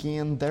knowledge, and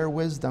gained their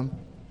wisdom.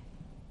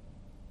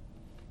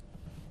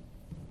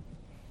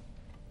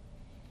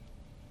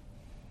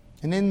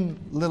 And in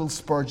little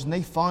Spurgeon,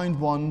 they found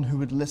one who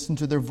would listen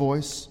to their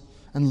voice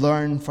and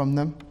learn from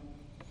them.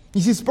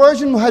 You see,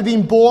 Spurgeon had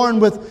been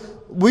born with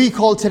we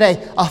call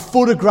today a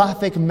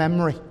photographic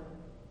memory.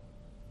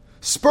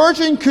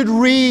 Spurgeon could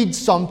read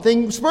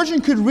something,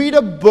 Spurgeon could read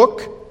a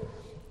book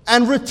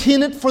and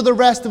retain it for the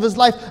rest of his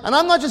life. And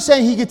I'm not just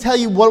saying he could tell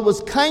you what it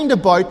was kind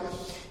about,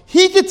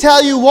 he could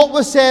tell you what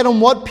was said on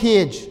what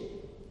page,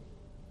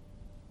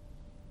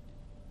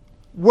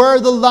 where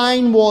the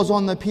line was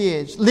on the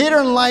page. Later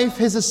in life,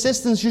 his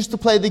assistants used to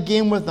play the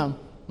game with him.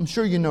 I'm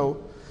sure you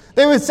know.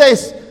 They would throw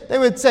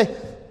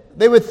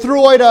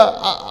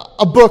out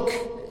a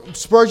book.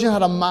 Spurgeon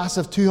had a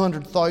massive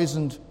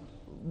 200,000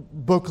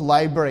 book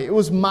library. It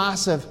was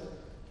massive.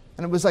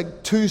 And it was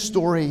like 2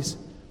 stories.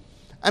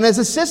 And his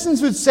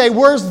assistants would say,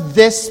 "Where's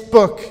this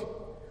book?"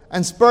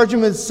 And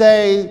Spurgeon would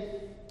say,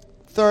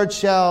 "Third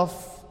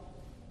shelf,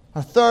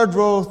 or third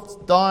row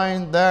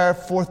down there,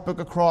 4th book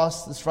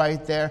across, it's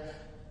right there."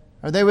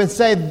 Or they would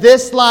say,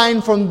 "This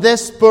line from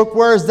this book,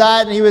 where's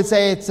that?" And he would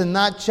say, "It's in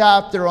that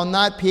chapter, on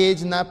that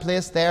page, in that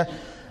place there."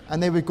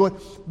 And they would go.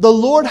 The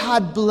Lord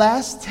had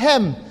blessed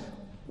him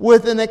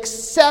with an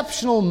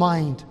exceptional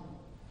mind.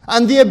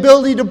 and the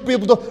ability to be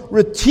able to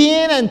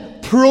retain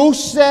and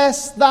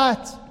process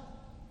that.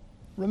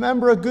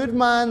 Remember, a good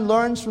man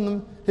learns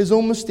from his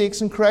own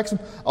mistakes and corrects them.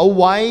 A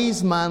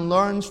wise man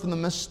learns from the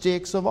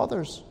mistakes of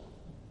others.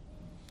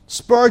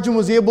 Spurgeon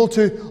was able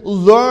to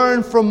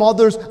learn from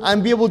others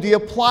and be able to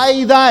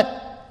apply that.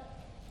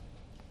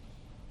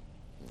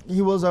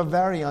 He was a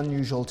very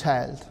unusual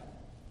child.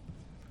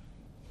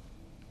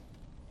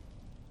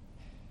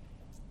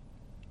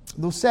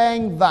 Though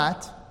saying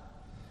that,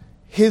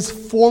 his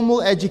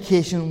formal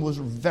education was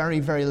very,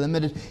 very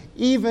limited.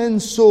 Even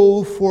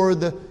so, for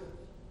the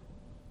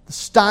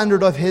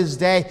standard of his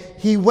day,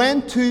 he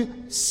went to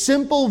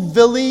simple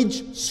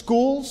village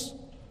schools.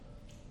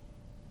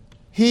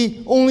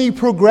 He only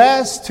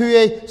progressed to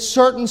a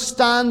certain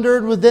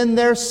standard within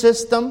their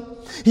system.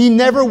 He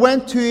never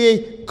went to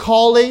a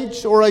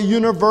college or a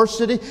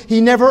university.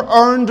 He never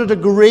earned a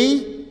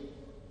degree.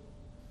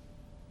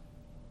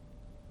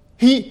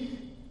 He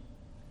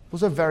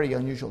was a very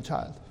unusual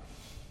child.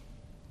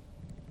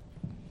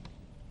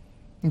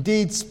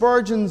 Indeed,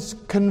 Spurgeon's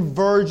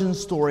conversion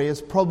story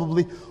is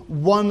probably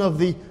one of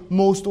the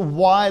most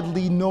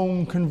widely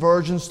known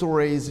conversion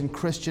stories in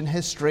Christian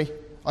history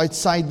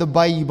outside the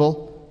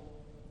Bible.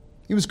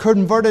 He was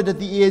converted at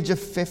the age of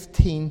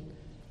 15. And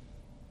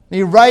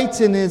he writes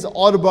in his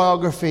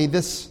autobiography,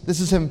 this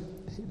is him,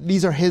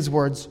 these are his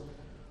words,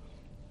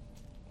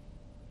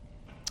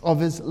 of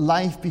his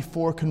life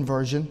before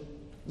conversion.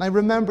 And I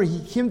remember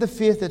he came to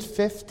faith at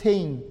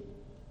 15.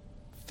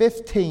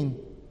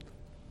 15.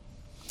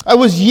 I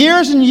was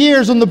years and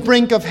years on the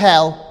brink of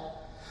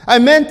hell. I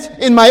meant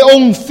in my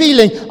own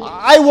feeling,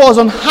 I was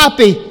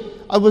unhappy.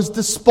 I was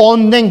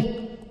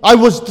desponding. I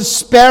was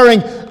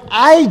despairing.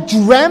 I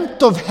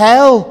dreamt of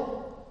hell.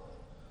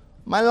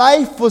 My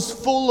life was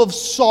full of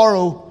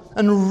sorrow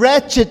and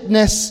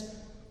wretchedness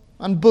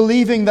and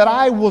believing that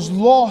I was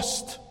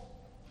lost.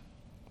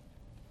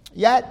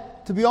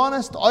 Yet, to be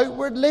honest,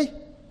 outwardly,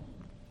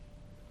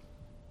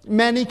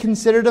 many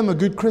considered him a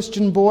good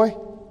Christian boy.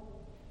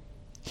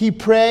 He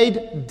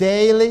prayed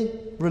daily,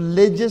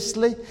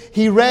 religiously.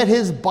 He read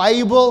his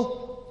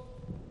Bible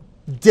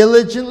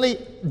diligently,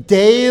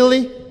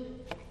 daily.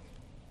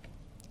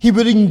 He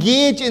would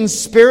engage in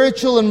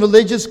spiritual and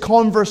religious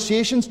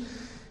conversations.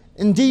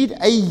 Indeed,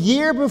 a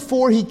year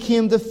before he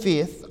came to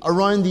faith,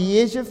 around the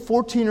age of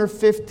 14 or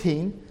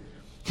 15,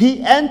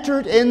 he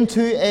entered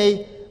into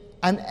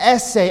an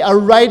essay, a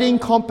writing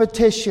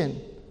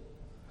competition.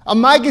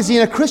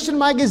 A Christian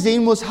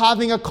magazine was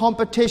having a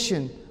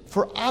competition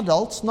for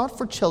adults, not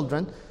for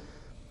children.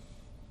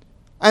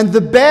 And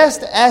the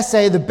best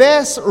essay, the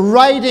best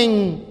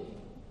writing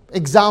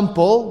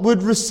example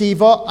would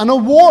receive an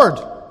award.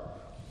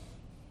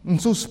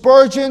 And so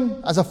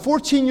Spurgeon, as a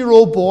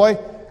 14-year-old boy,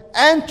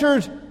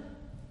 entered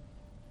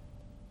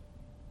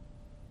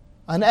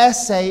an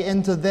essay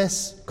into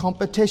this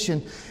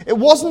competition. It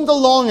wasn't a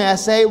long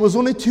essay. It was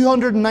only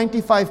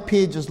 295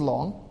 pages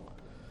long.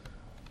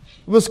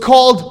 It was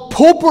called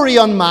Popery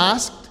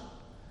Unmasked,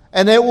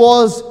 and it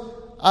was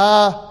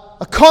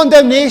a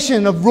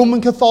condemnation of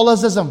Roman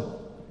Catholicism.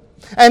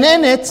 And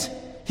in it,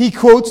 he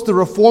quotes the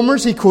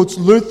Reformers, he quotes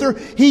Luther,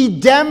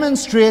 he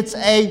demonstrates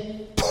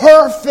a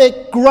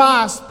perfect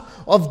grasp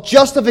of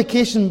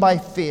justification by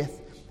faith.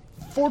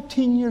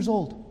 14 years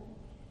old.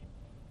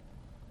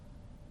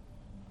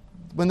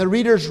 When the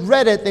readers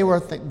read it, they were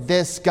thinking,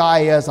 this guy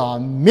is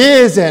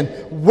amazing.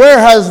 Where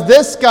has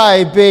this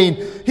guy been?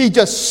 He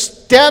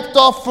just stepped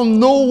off from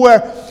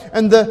nowhere.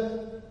 And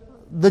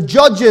the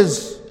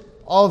judges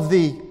of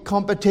the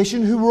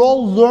competition, who were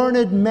all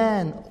learned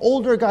men,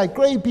 older guy,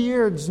 grey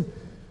beards,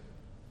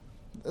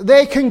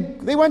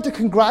 they went to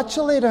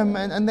congratulate him,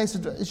 and they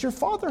said, is your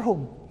father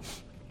home?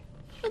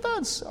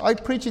 I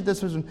preached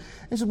this.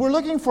 He said, we're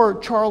looking for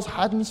Charles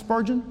Haddon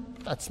Spurgeon.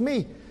 That's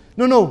me.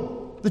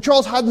 No. The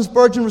Charles Haddon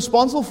Spurgeon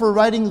responsible for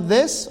writing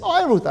this? Oh,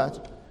 I wrote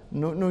that.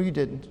 No, you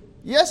didn't.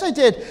 Yes, I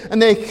did. And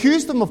they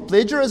accused him of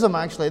plagiarism,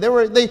 actually.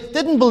 They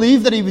didn't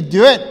believe that he would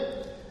do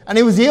it. And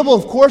he was able,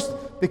 of course,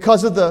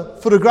 because of the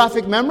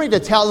photographic memory, to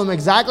tell them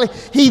exactly.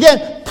 He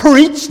then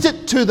preached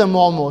it to them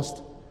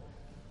almost.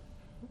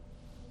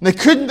 And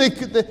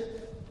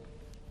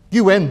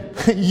you win.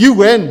 You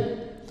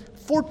win.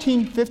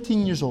 14,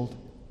 15 years old.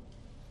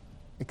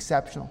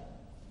 Exceptional.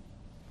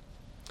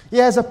 He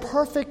has a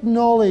perfect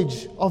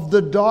knowledge of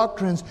the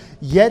doctrines,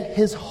 yet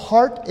his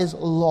heart is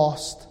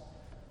lost.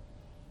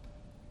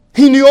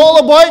 He knew all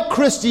about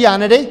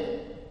Christianity.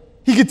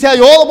 He could tell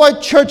you all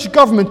about church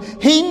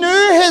government. He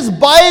knew his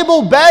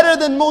Bible better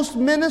than most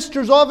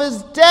ministers of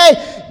his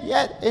day.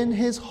 Yet in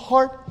his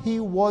heart he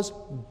was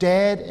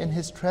dead in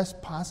his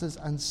trespasses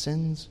and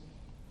sins.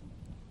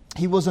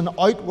 He was an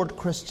outward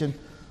Christian,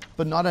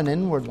 but not an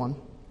inward one.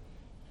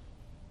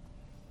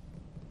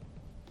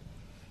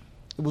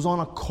 It was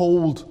on a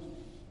cold,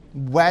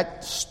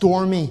 wet,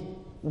 stormy,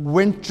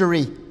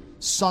 wintry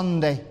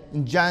Sunday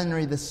in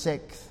January the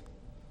 6th,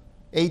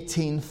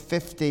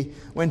 1850,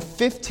 when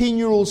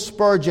 15-year-old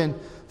Spurgeon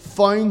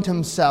found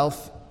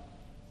himself,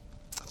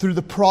 through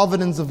the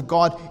providence of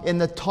God, in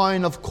the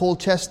town of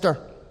Colchester.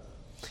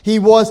 He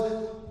was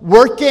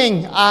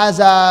working as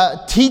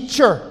a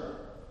teacher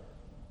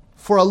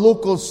for a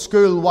local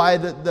school while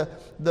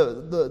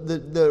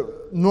the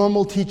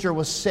normal teacher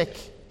was sick.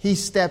 He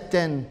stepped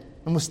in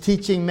and was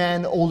teaching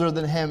men older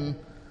than him.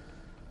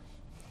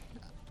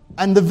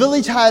 And the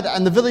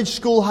village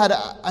school had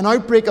an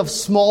outbreak of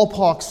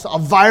smallpox. A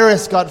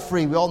virus got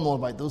free. We all know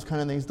about those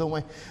kind of things, don't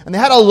we? And they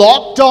had a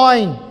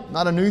lockdown.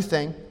 Not a new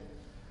thing.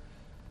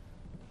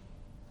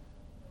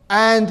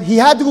 And he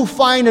had to go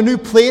find a new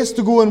place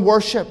to go and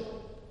worship.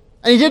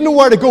 And he didn't know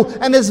where to go.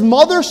 And his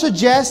mother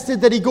suggested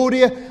that he go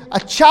to a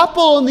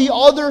chapel on the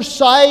other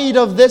side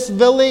of this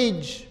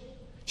village.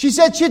 She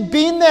said she'd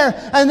been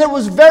there and it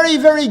was very,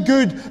 very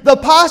good. The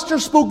pastor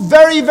spoke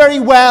very, very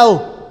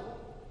well.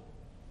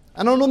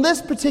 And on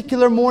this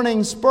particular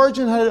morning,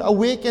 Spurgeon had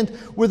awakened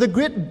with a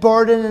great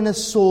burden in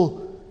his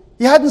soul.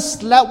 He hadn't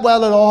slept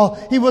well at all.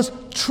 He was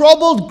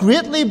troubled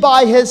greatly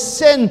by his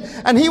sin.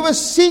 And he was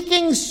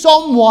seeking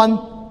someone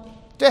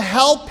to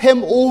help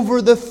him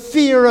over the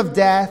fear of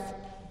death.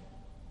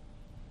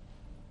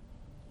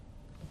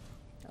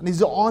 And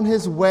he's on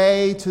his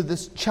way to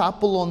this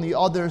chapel on the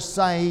other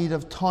side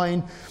of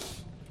town.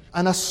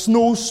 And a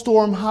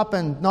snowstorm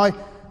happened. Now,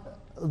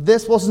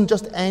 this wasn't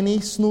just any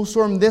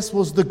snowstorm. This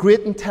was the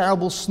great and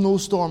terrible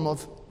snowstorm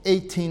of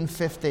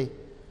 1850.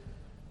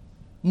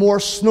 More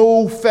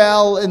snow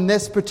fell in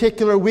this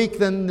particular week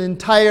than the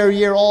entire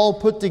year all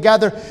put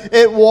together.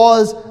 It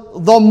was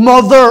the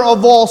mother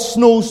of all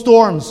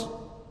snowstorms.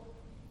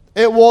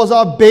 It was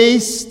a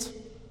beast.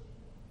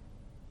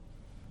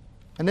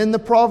 And in the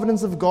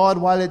providence of God,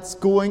 while it's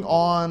going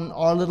on,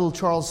 our little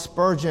Charles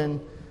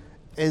Spurgeon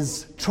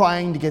is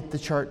trying to get to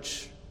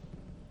church.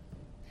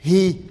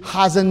 He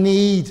has a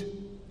need.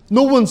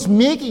 No one's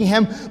making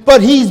him,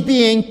 but he's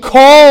being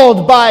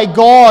called by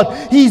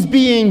God. He's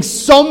being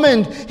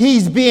summoned.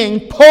 He's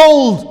being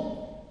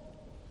pulled.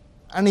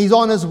 And he's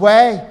on his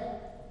way.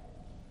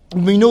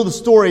 And we know the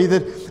story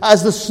that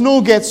as the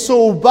snow gets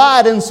so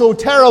bad and so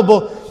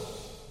terrible,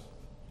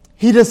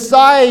 he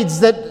decides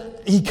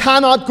that he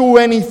cannot go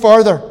any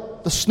further.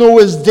 The snow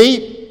is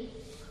deep.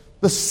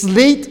 The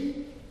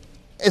sleet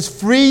is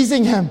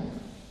freezing him.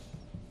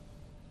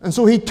 And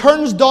so he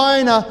turns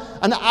down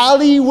an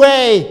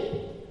alleyway.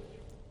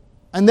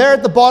 And there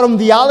at the bottom of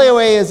the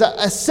alleyway is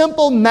a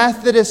simple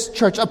Methodist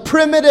church, a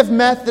primitive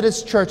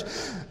Methodist church.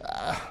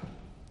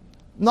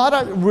 Not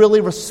a really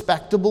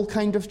respectable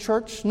kind of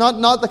church.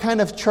 Not the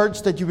kind of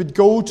church that you would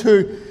go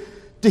to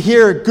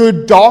hear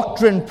good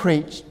doctrine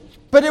preached.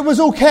 But it was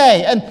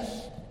okay. And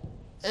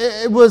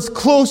it was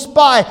close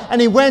by.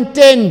 And he went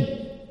in.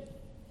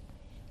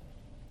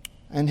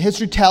 And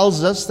history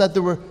tells us that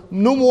there were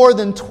no more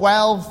than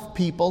 12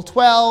 people,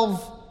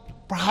 12,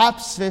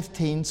 perhaps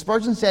 15.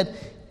 Spurgeon said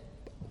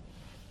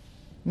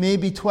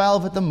maybe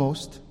 12 at the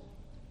most.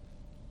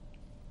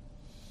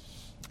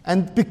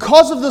 And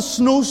because of the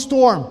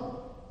snowstorm,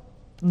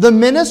 the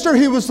minister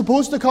who was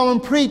supposed to come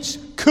and preach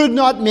could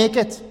not make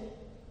it.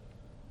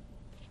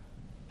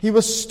 He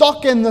was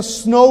stuck in the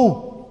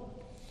snow.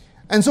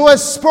 And so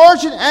as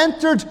Spurgeon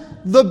entered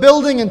the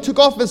building and took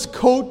off his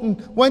coat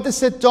and went to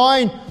sit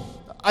down,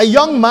 a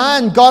young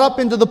man got up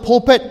into the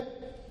pulpit.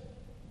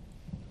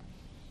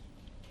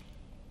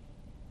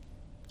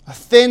 A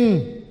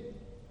thin,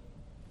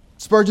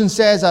 Spurgeon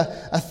says, a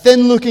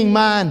thin-looking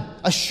man,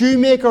 a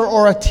shoemaker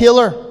or a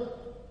tailor.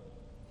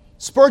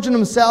 Spurgeon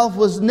himself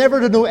was never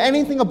to know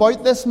anything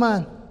about this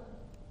man.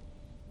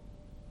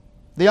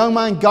 The young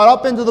man got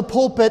up into the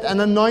pulpit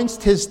and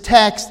announced his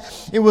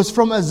text. It was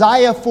from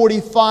Isaiah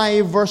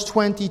 45, verse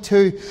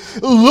 22.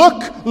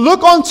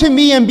 Look unto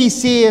me and be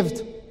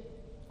saved,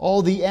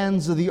 all the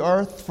ends of the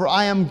earth, for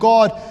I am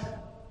God,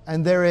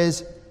 and there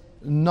is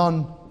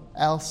none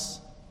else.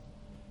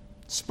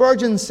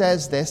 Spurgeon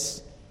says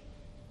this.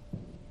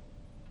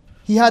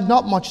 He had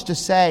not much to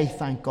say,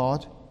 thank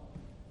God,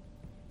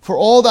 for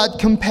all that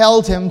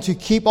compelled him to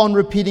keep on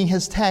repeating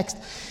his text.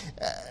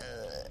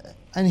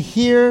 And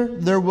here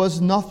there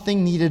was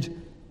nothing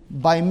needed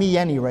by me,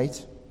 any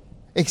rate,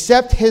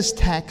 except his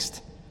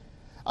text.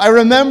 I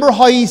remember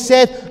how he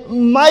said,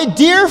 "My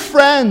dear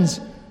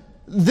friends,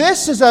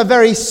 this is a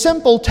very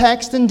simple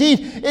text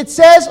indeed. It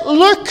says,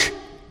 look."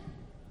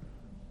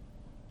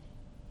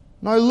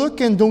 Now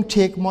looking don't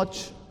take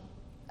much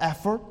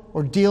effort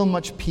or deal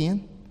much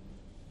pain.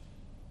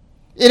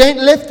 It ain't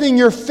lifting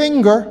your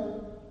finger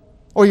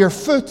or your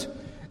foot.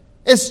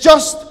 It's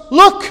just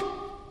look.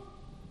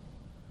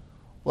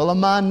 Well, a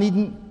man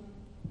needn't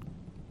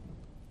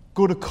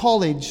go to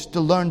college to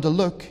learn to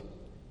look.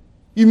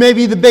 You may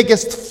be the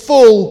biggest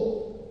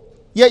fool,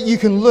 yet you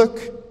can look.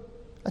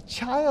 A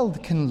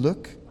child can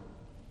look.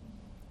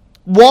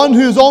 One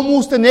who's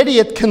almost an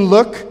idiot can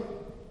look.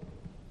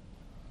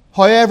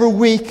 However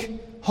weak,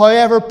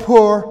 however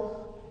poor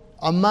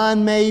a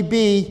man may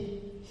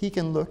be, he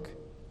can look.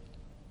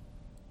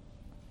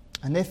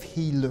 And if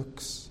he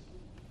looks,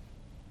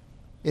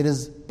 it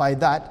is by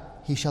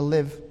that he shall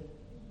live.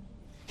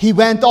 He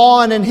went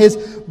on in his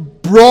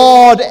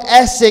broad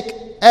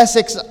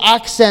Essex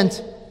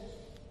accent.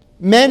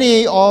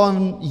 Many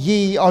on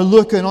ye are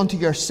looking unto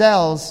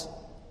yourselves.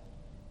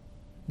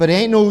 but it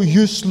ain't no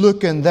use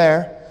looking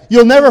there.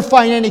 You'll never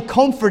find any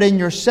comfort in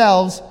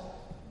yourselves.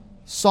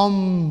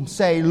 Some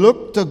say,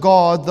 look to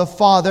God the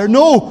Father.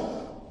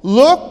 No,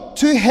 look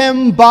to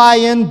Him by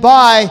and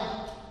by.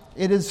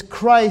 It is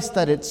Christ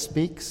that it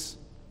speaks.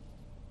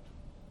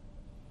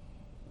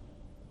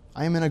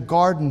 I am in a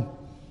garden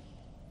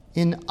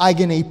in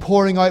agony,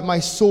 pouring out my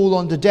soul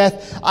unto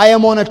death. I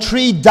am on a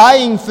tree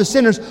dying for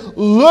sinners.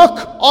 Look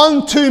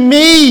unto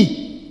me.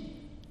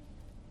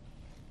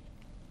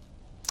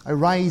 I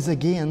rise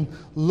again.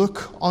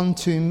 Look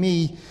unto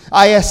me.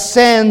 I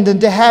ascend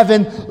into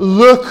heaven.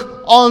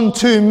 Look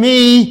unto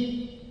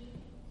me.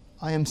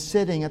 I am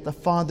sitting at the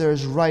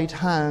Father's right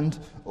hand.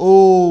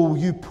 Oh,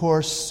 you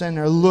poor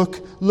sinner,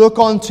 look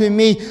unto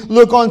me.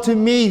 Look unto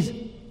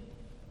me.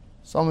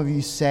 Some of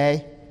you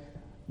say,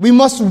 we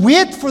must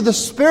wait for the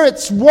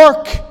Spirit's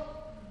work.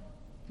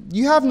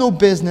 You have no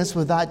business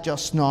with that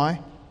just now.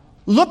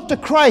 Look to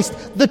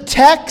Christ. The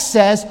text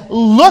says,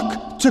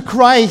 look to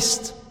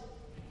Christ.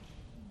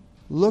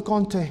 Look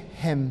unto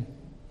Him.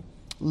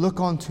 Look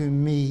unto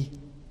me.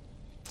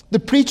 The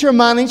preacher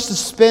managed to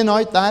spin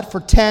out that for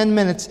 10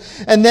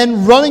 minutes, and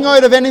then running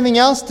out of anything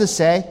else to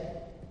say,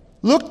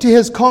 looked to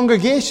his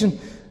congregation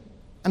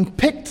and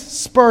picked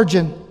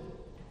Spurgeon.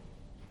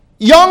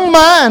 Young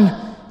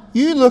man,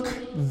 you look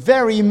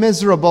very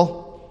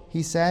miserable,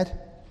 he said.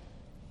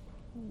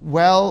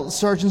 Well,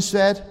 Spurgeon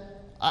said,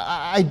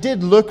 I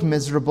did look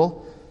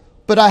miserable,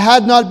 but I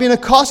had not been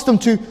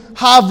accustomed to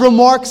have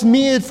remarks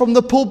made from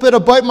the pulpit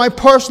about my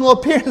personal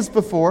appearance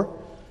before.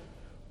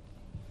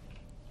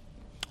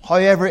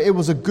 However, it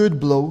was a good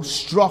blow,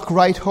 struck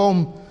right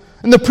home.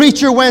 And the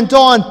preacher went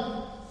on,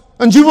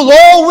 and you will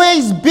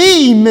always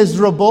be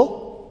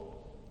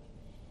miserable.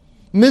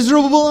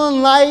 Miserable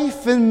in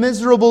life and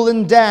miserable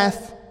in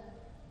death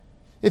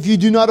if you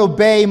do not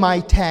obey my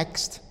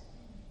text.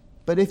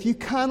 But if you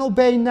can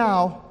obey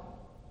now,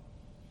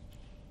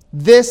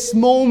 this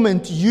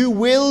moment you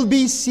will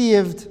be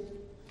saved.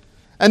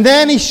 And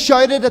then he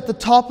shouted at the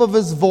top of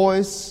his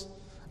voice,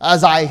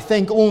 as I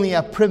think only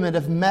a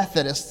primitive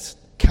Methodist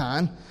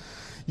can,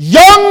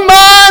 young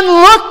man,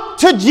 look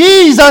to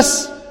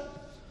Jesus.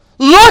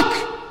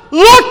 Look.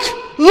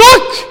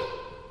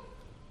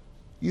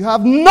 You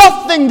have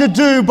nothing to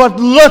do but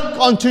look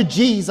unto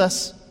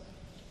Jesus.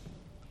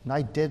 And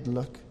I did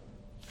look.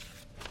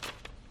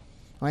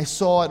 I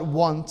saw at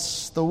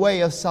once the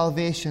way of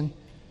salvation.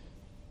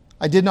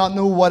 I did not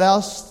know what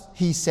else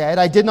he said.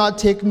 I did not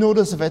take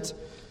notice of it.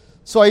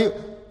 So I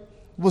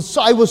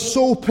was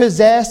so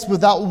possessed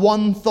with that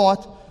one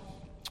thought,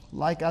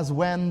 like as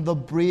when the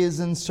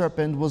brazen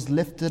serpent was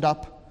lifted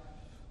up.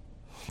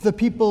 The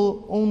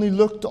people only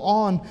looked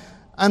on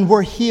and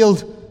were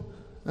healed,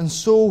 and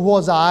so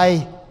was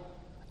I.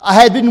 I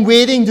had been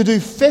waiting to do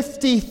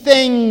 50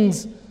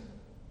 things,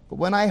 but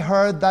when I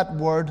heard that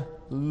word,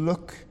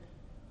 look,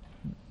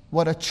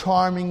 what a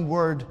charming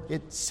word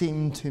it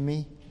seemed to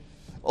me.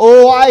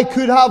 Oh, I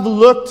could have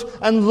looked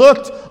and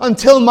looked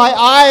until my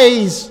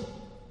eyes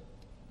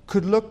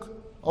could look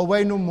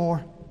away no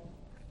more.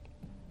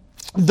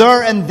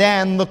 There and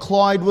then the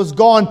cloud was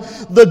gone.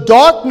 The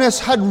darkness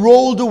had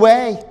rolled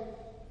away.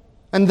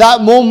 And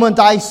that moment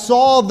I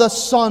saw the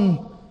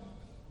sun.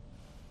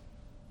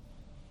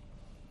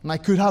 And I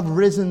could have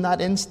risen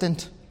that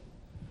instant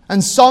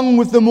and sung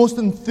with the most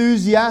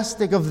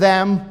enthusiastic of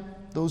them,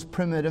 those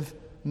primitive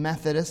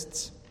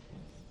Methodists,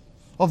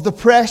 of the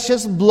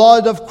precious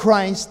blood of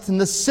Christ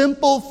and the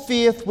simple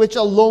faith which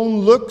alone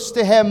looks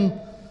to Him.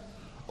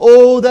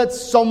 Oh, that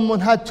someone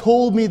had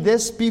told me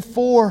this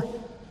before.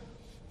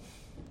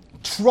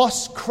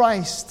 Trust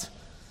Christ,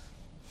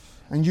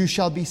 and you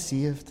shall be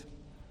saved.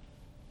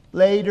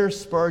 Later,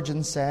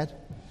 Spurgeon said,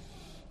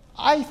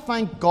 I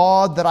thank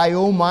God that I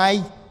owe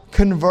my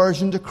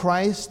conversion to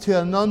Christ to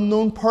an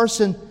unknown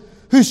person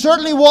who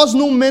certainly was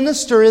no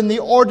minister in the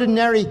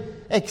ordinary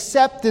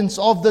acceptance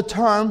of the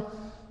term,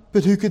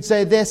 but who could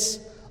say this,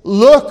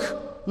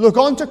 look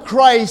unto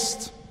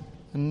Christ,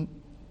 and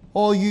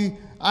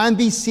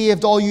be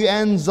saved, all you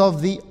ends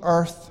of the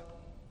earth.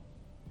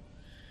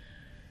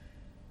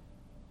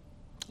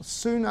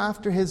 Soon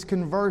after his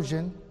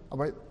conversion,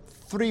 about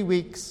 3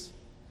 weeks,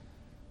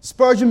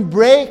 Spurgeon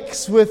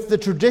breaks with the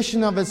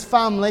tradition of his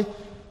family,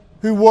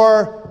 who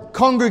were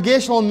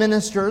congregational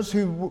ministers,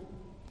 who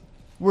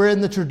were in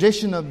the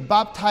tradition of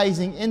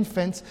baptizing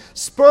infants.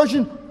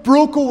 Spurgeon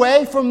broke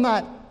away from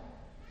that,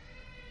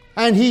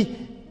 and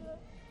he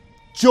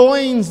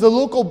joins the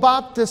local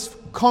Baptist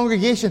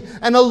congregation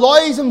and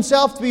allows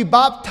himself to be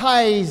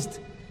baptized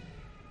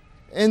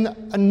in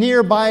a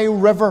nearby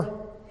river.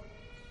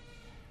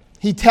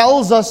 He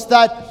tells us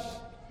that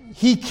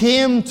he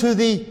came to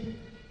the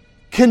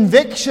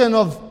conviction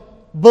of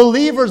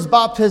believers'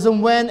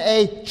 baptism when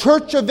a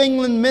Church of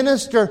England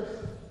minister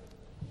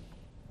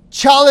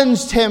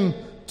challenged him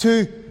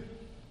to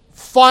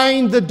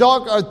find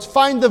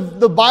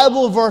the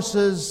Bible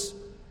verses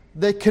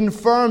that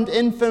confirmed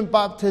infant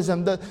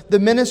baptism. The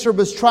minister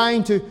was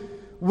trying to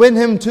win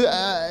him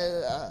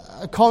to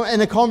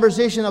in a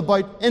conversation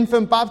about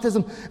infant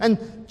baptism.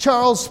 And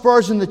Charles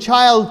Spurgeon, the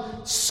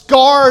child,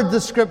 scoured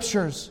the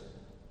Scriptures.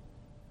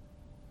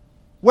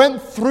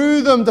 Went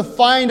through them to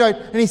find out.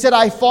 And he said,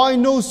 I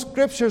found no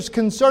Scriptures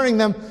concerning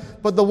them,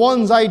 but the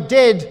ones I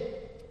did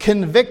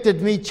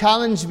convicted me,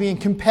 challenged me, and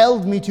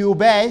compelled me to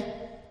obey.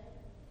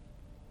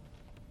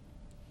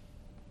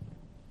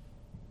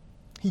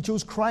 He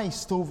chose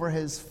Christ over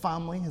his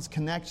family, his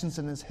connections,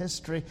 and his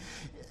history.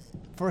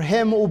 For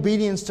him,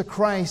 obedience to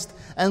Christ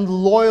and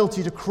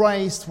loyalty to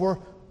Christ were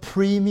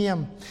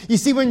premium. You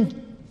see,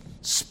 when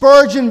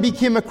Spurgeon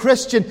became a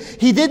Christian,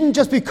 he didn't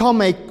just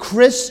become a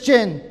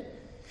Christian.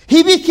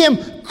 He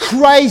became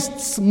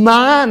Christ's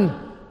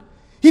man.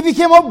 He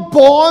became a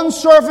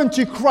bondservant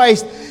to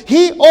Christ.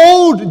 He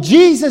owed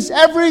Jesus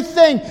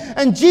everything,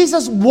 and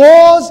Jesus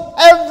was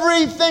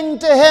everything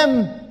to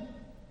him.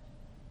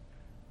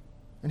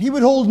 And he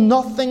would hold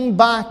nothing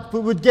back,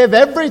 but would give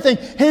everything,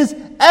 his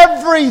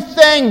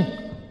everything,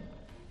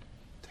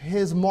 to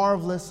his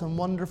marvelous and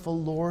wonderful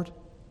Lord.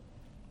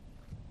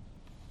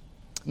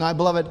 Now,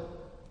 beloved,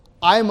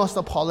 I must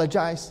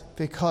apologize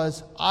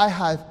because I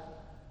had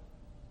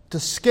to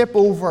skip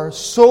over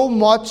so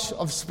much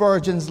of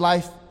Spurgeon's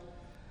life.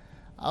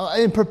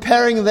 In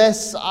preparing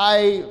this,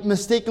 I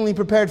mistakenly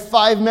prepared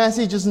 5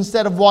 messages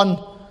instead of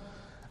 1.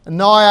 And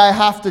now I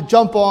have to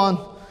jump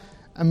on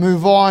and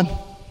move on.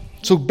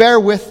 So bear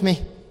with me.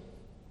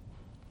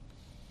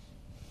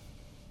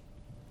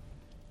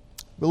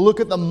 We'll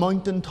look at the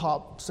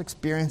mountaintops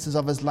experiences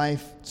of his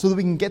life so that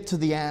we can get to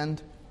the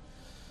end.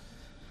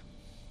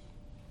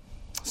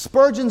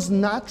 Spurgeon's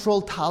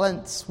natural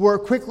talents were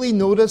quickly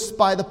noticed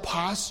by the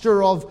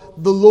pastor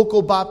of the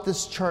local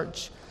Baptist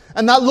church.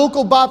 And that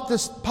local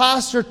Baptist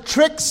pastor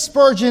tricked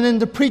Spurgeon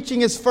into preaching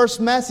his first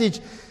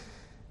message.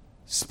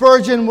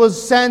 Spurgeon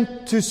was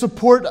sent to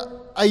support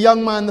a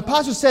young man. The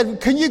pastor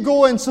said, can you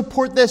go and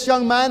support this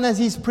young man as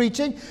he's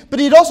preaching? But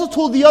he'd also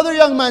told the other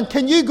young man,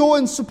 can you go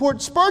and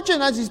support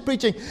Spurgeon as he's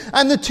preaching?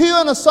 And the two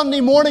on a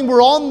Sunday morning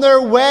were on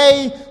their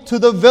way to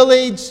the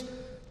village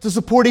to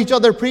support each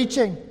other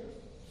preaching.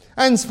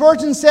 And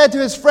Spurgeon said to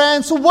his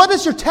friend, so what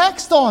is your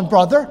text on,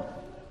 brother?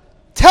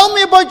 Tell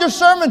me about your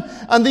sermon.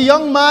 And the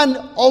young man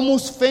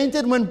almost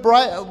fainted, went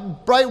bright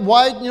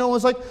white,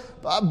 was like,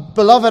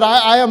 beloved,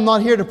 I am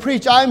not here to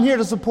preach. I am here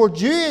to support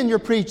you in your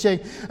preaching.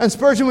 And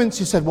Spurgeon went,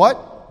 she said, what?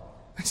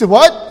 He said,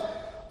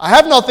 what? I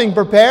have nothing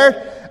prepared.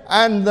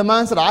 And the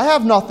man said, I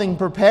have nothing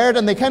prepared.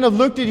 And they kind of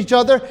looked at each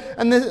other.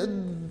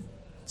 And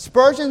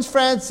Spurgeon's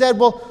friend said,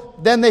 well,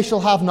 then they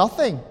shall have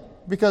nothing,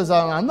 because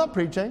I'm not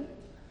preaching.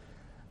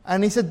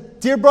 And he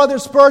said, dear brother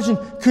Spurgeon,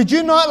 could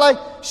you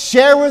not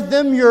share with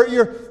them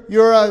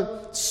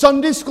your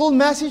Sunday school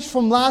message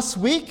from last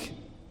week?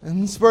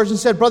 And Spurgeon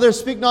said, brother,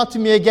 speak not to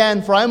me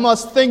again, for I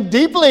must think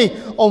deeply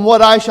on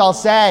what I shall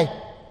say.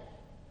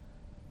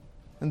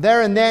 And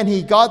there and then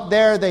he got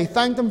there. They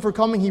thanked him for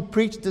coming. He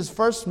preached his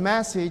first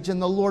message,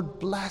 and the Lord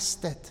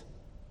blessed it.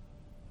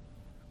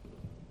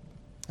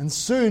 And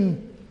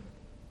soon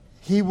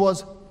he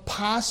was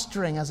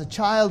pastoring as a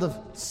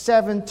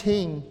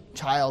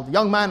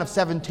young man of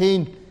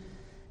 17.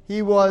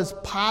 He was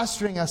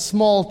pastoring a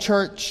small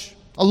church,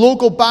 a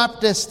local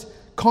Baptist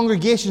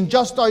congregation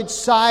just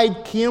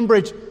outside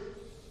Cambridge.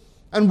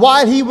 And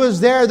while he was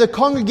there, the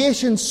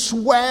congregation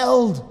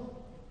swelled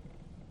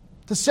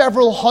to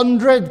several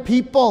hundred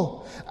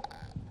people.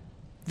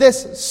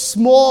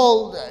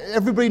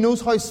 Everybody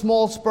knows how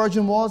small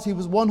Spurgeon was. He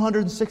was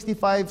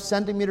 165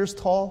 centimeters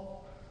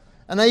tall.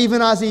 And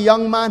even as a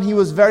young man, he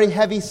was very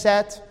heavy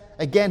set.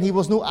 Again, he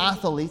was no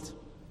athlete.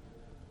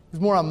 He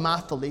was more a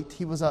mathlete.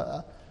 He was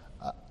a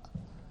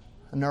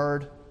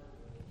nerd.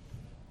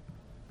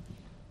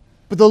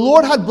 But the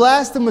Lord had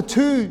blessed him with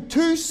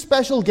two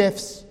special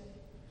gifts.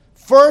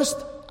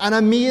 First, an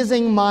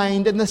amazing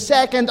mind, and the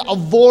second, a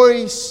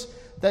voice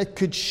that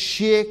could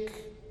shake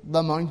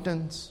the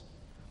mountains.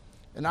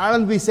 In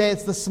Ireland, we say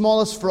it's the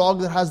smallest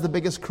frog that has the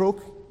biggest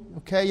croak.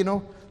 Okay,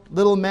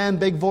 little men,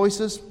 big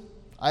voices.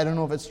 I don't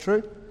know if it's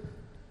true.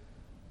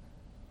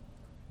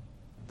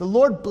 The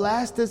Lord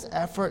blessed his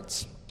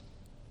efforts.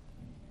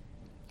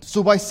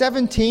 So by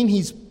 17,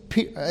 he's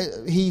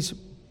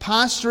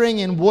pastoring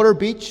in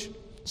Waterbeach,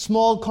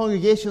 small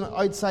congregation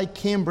outside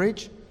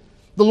Cambridge.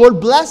 The Lord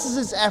blesses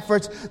his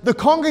efforts. The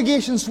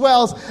congregation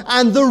swells,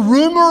 and the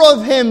rumor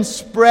of him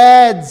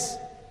spreads.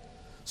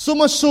 So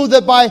much so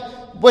that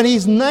when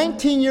he's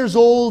 19 years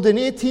old in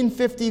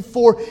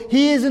 1854,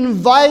 he is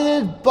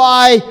invited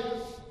by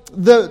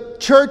the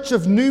Church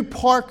of New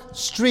Park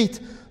Street,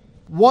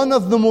 one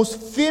of the most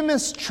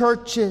famous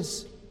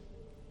churches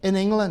in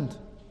England.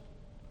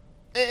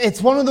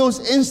 It's one of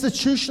those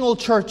institutional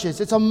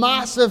churches. It's a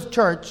massive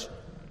church.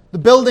 The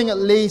building, at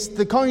least,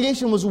 the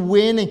congregation was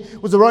waning.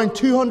 It was around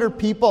 200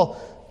 people,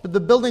 but the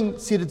building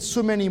seated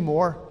so many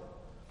more.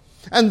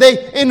 And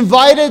they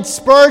invited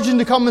Spurgeon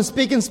to come and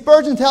speak, and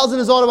Spurgeon tells in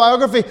his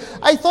autobiography,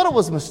 I thought it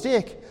was a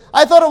mistake.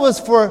 I thought it was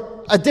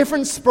for a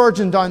different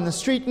Spurgeon down the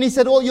street. And he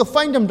said, well, you'll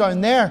find him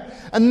down there.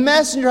 And the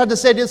messenger had to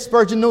say to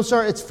Spurgeon, no,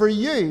 sir, it's for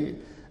you.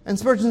 And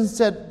Spurgeon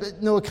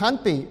said, no, it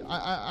can't be.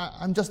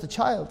 I'm just a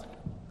child.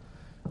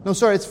 No,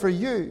 sorry, it's for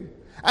you.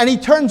 And he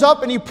turns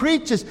up and he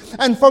preaches.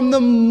 And from the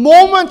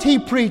moment he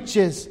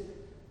preaches,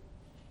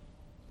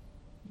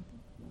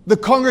 the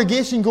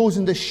congregation goes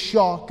into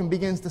shock and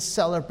begins to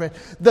celebrate.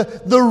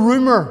 The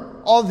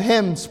rumor of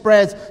him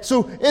spreads.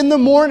 So in the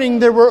morning,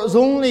 there was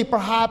only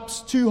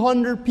perhaps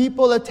 200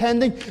 people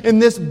attending in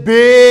this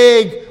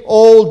big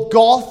old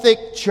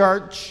Gothic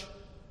church.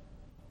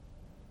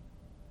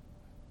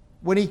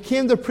 When he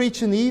came to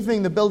preach in the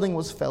evening, the building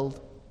was filled.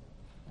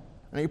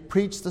 And he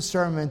preached the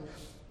sermon.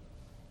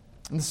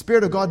 And the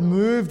Spirit of God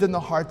moved in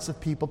the hearts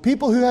of people.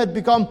 People who had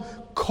become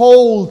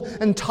cold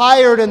and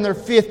tired in their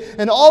faith.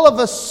 And all of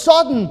a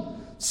sudden,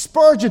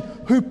 Spurgeon,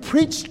 who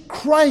preached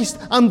Christ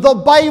and the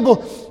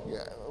Bible.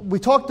 We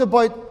talked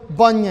about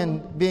Bunyan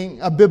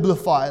being a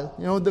bibliophile.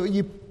 You know,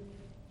 you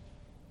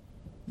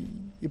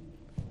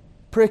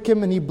prick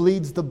him and he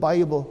bleeds the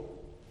Bible.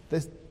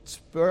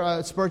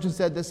 Spurgeon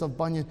said this of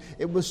Bunyan.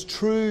 It was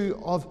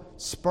true of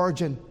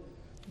Spurgeon.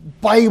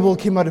 Bible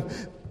came out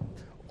of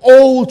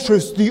old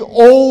truths, the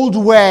old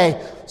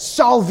way,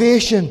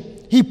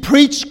 salvation. He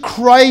preached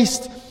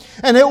Christ,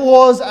 and it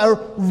was a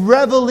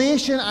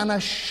revelation and a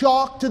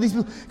shock to these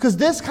people, because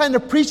this kind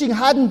of preaching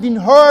hadn't been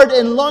heard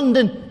in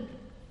London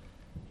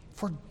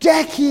for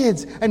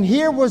decades. And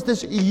here was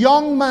this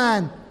young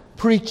man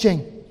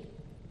preaching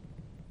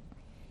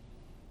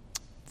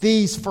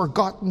these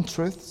forgotten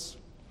truths.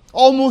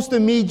 Almost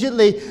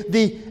immediately,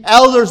 the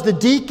elders, the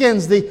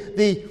deacons,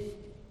 the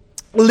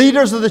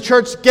leaders of the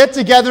church get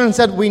together and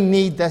said, we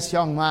need this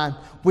young man.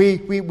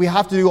 We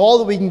have to do all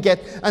that we can get.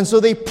 And so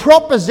they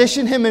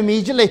proposition him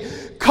immediately.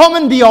 Come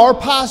and be our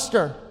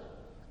pastor.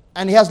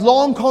 And he has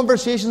long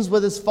conversations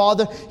with his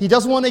father. He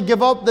doesn't want to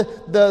give up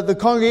the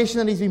congregation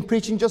that he's been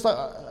preaching,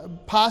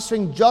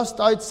 pastoring just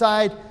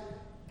outside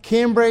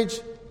Cambridge.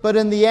 But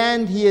in the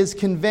end, he is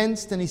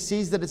convinced and he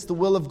sees that it's the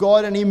will of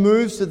God, and he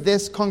moves to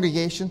this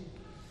congregation.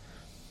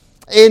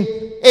 In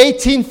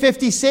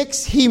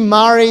 1856, he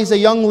marries a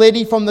young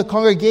lady from the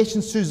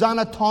congregation,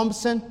 Susanna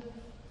Thompson.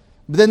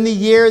 Within the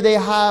year, they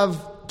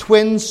have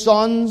twin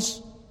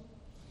sons,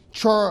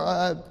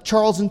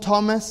 Charles and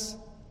Thomas.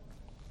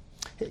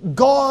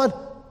 God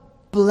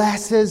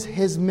blesses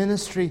his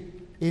ministry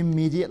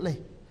immediately.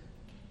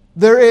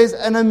 There is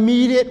an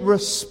immediate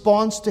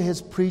response to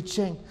his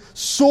preaching.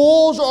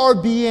 Souls are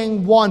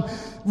being won.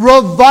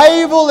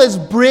 Revival is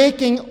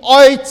breaking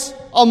out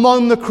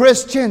among the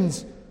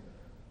Christians.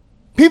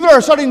 People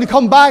are starting to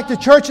come back to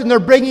church and they're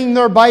bringing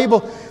their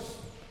Bible.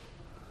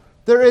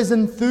 There is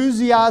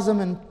enthusiasm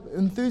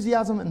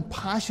and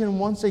passion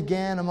once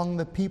again among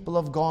the people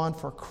of God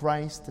for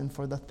Christ and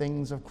for the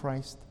things of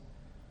Christ.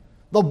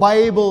 The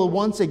Bible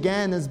once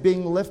again is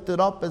being lifted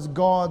up as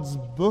God's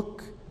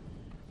book.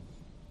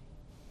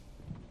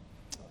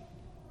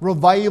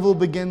 Revival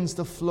begins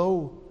to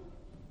flow.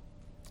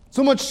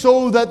 So much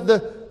so that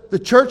the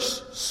church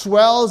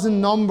swells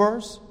in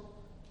numbers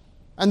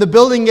and the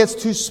building gets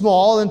too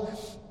small, and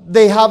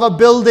they have a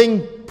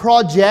building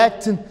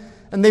project,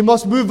 and they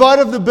must move out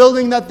of the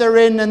building that they're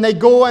in, and they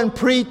go and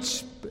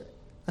preach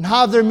and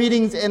have their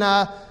meetings in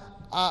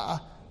the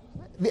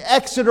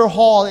Exeter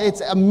Hall. It's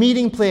a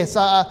meeting place,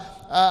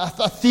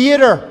 a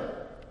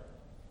theater.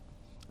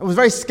 It was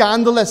very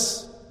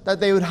scandalous that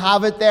they would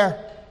have it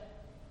there.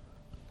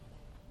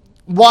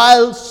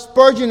 While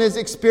Spurgeon is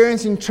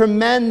experiencing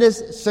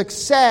tremendous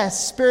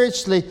success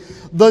spiritually,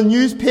 the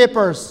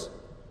newspapers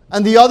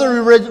and the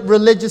other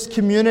religious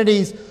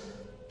communities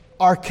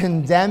are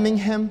condemning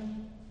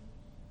him.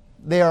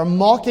 They are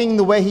mocking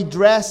the way he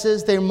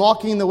dresses. They're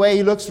mocking the way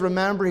he looks.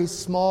 Remember, he's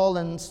small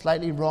and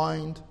slightly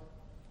round.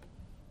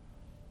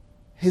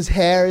 His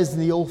hair is in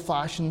the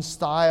old-fashioned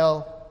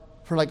style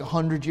from like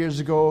 100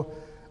 years ago.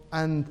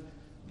 And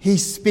he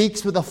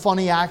speaks with a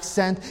funny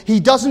accent.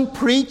 He doesn't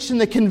preach in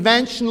the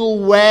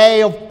conventional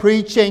way of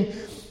preaching.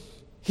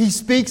 He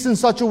speaks in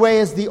such a way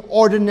as the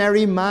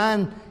ordinary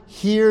man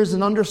hears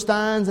and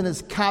understands and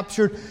is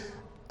captured,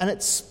 and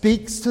it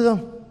speaks to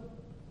them.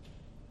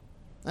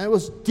 And it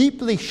was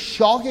deeply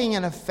shocking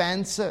and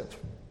offensive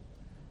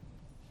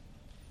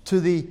to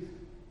the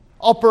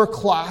upper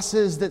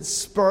classes that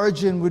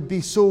Spurgeon would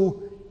be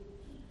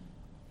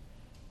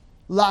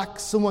lack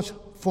so much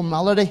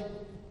formality.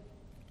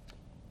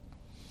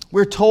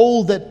 We're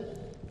told that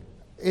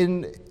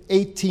in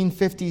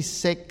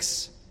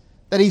 1856,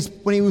 that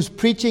when he was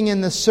preaching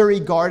in the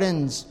Surrey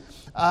Gardens,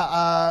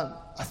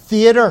 a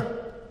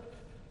theater,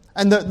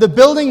 and the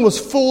building was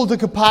full to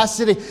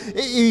capacity.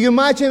 You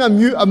imagine a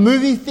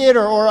movie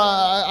theater or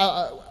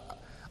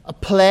a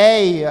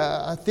play,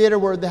 a theater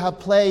where they have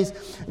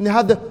plays, and they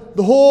have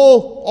the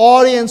whole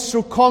audience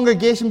through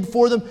congregation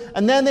before them,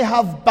 and then they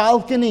have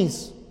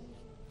balconies,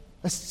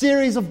 a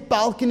series of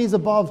balconies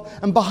above,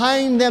 and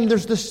behind them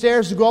there's the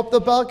stairs to go up the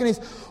balconies.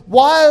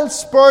 While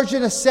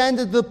Spurgeon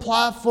ascended to the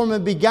platform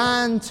and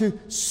began to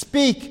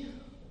speak,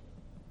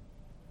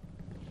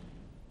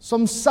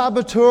 some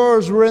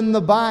saboteurs were in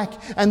the back,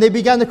 and they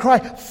began to cry,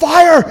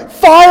 "Fire!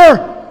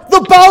 Fire!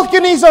 The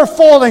balconies are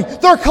falling.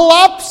 They're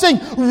collapsing.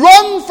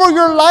 Run for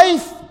your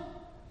life.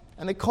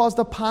 And it caused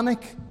a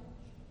panic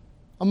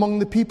among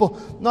the people.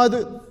 Now,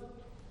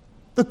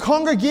 the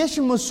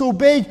congregation was so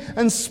big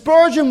and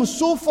Spurgeon was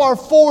so far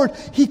forward,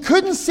 he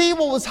couldn't see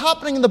what was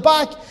happening in the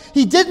back.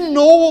 He didn't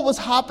know what was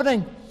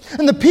happening.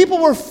 And the people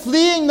were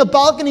fleeing the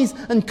balconies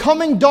and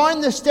coming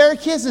down the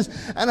staircases,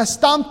 and a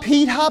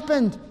stampede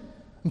happened.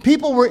 And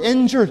people were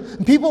injured,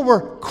 and people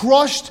were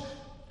crushed,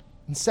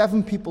 and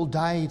 7 people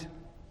died.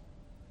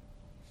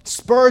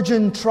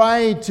 Spurgeon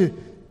tried to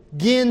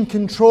gain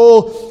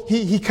control.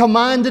 He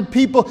commanded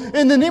people,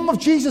 in the name of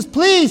Jesus,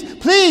 please,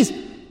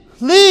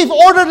 leave in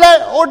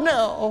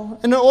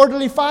an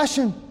orderly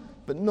fashion.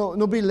 But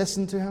nobody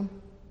listened to him.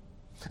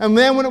 And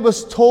then when it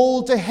was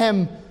told to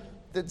him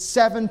that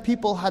 7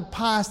 people had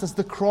passed as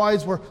the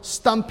crowds were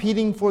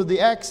stampeding for the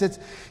exits,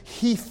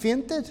 he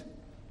fainted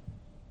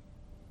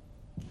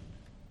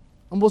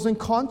and was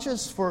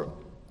unconscious for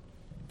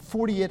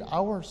 48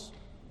 hours.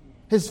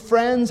 His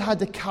friends had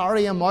to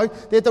carry him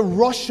out. They had to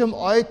rush him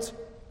out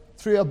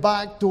through a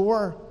back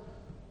door.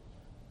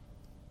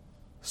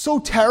 So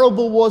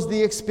terrible was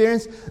the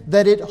experience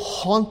that it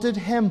haunted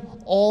him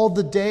all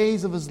the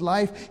days of his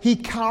life. He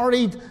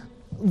carried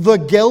the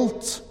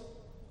guilt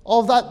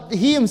of that.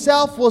 He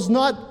himself was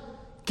not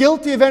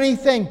guilty of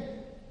anything,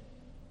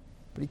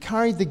 but he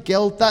carried the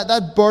guilt.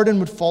 That burden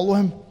would follow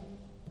him.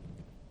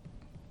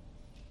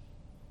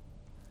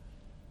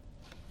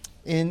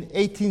 In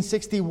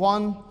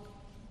 1861,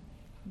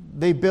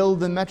 they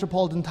built the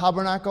Metropolitan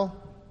Tabernacle.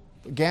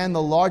 Again,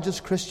 the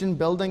largest Christian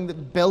building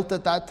built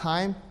at that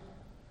time.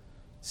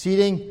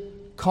 Seating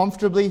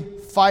comfortably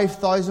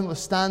 5,000 with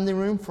standing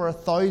room for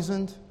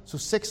 1,000. So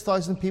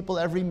 6,000 people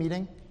every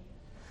meeting.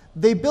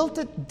 They built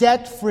it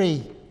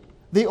debt-free.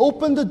 They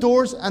opened the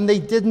doors and they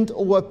didn't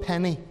owe a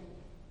penny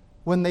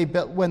when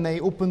they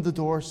opened the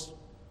doors.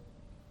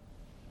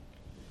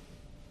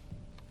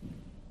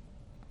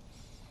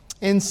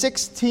 In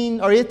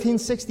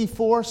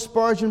 1864,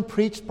 Spurgeon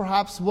preached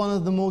perhaps one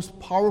of the most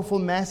powerful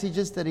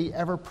messages that he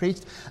ever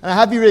preached. And I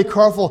have to be really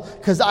careful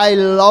because I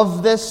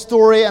love this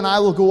story and I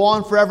will go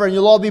on forever and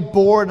you'll all be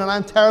bored and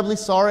I'm terribly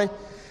sorry.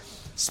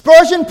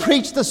 Spurgeon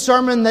preached a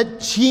sermon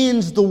that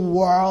changed the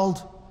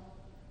world.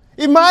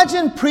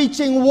 Imagine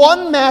preaching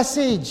one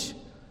message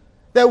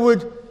that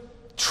would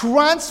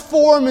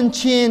transform and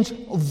change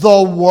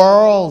the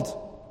world.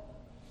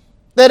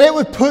 That it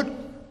would put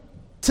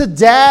to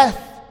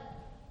death,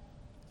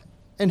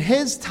 in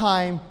his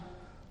time,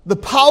 the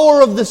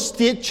power of the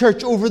state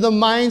church over the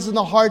minds and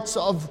the hearts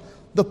of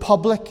the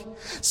public.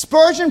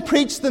 Spurgeon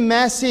preached the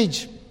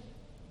message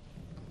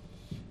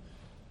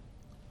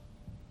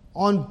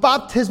on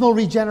baptismal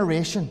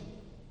regeneration,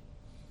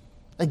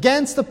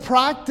 against the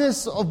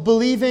practice of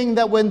believing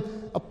that when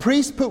a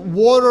priest put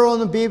water on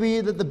a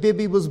baby, that the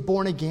baby was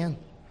born again.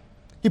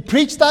 He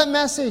preached that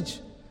message.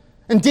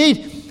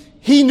 Indeed,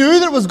 he knew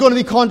that it was going to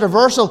be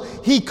controversial.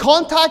 He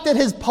contacted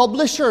his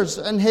publishers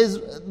and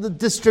the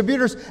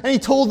distributors, and he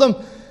told them,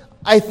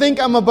 I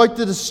think I'm about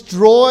to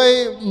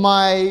destroy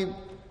my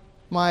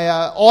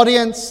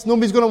audience.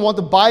 Nobody's going to want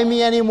to buy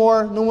me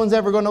anymore. No one's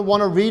ever going to want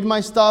to read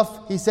my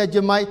stuff. He said,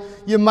 you might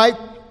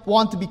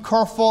want to be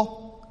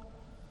careful.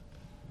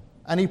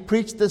 And he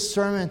preached this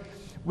sermon.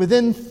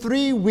 Within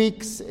 3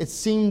 weeks, it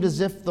seemed as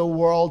if the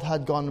world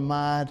had gone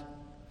mad.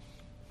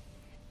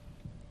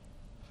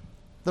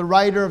 The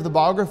writer of the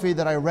biography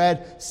that I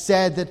read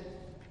said that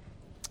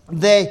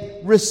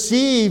they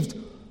received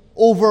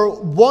over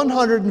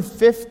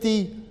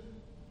 150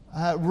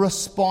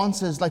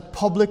 responses, like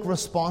public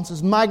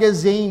responses,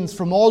 magazines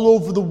from all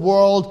over the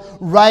world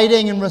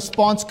writing in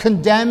response,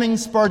 condemning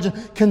Spurgeon,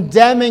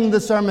 condemning the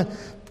sermon,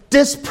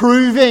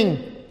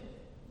 disproving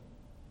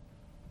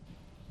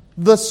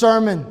the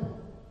sermon.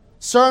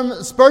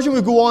 Spurgeon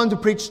would go on to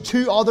preach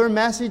 2 other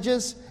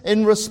messages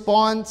in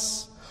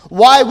response.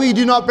 Why we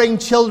do not bring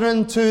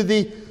children to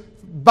the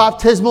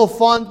baptismal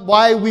font,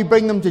 why we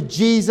bring them to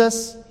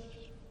Jesus.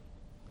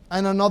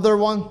 And another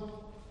one,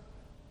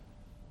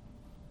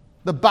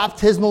 the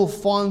baptismal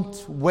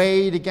font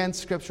weighed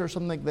against Scripture, or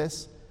something like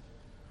this.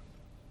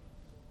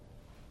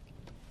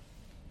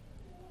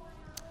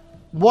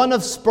 One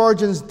of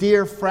Spurgeon's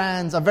dear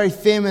friends, a very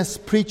famous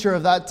preacher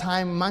of that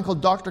time, a man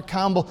called Dr.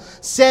 Campbell,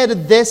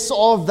 said this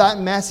of that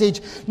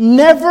message: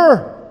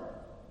 never,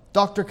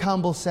 Dr.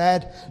 Campbell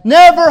said,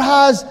 never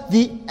has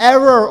the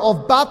error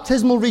of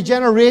baptismal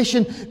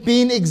regeneration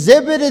been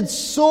exhibited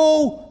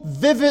so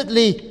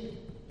vividly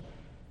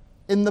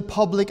in the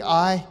public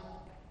eye.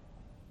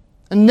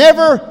 And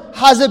never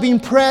has it been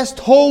pressed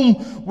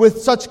home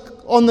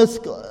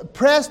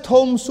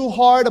so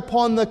hard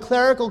upon the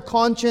clerical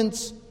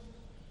conscience,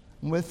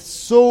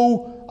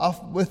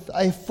 with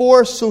a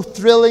force so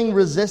thrilling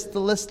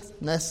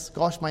resistlessness.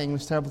 Gosh, my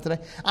English is terrible today.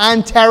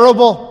 And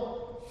terrible.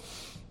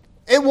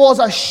 It was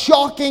a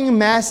shocking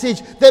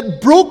message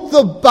that broke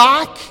the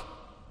back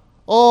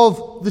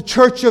of the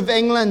Church of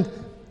England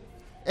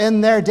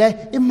in their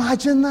day.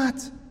 Imagine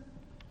that.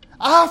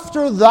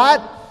 After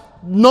that,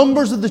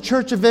 numbers of the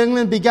Church of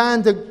England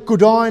began to go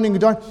down and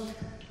go down.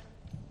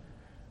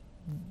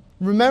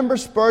 Remember,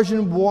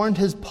 Spurgeon warned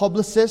his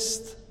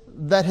publicist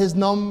that his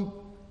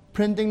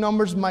printing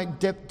numbers might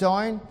dip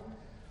down.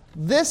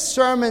 This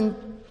sermon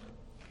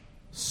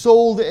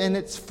sold in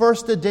its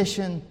first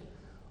edition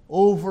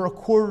over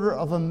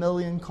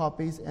 250,000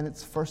 copies in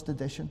its first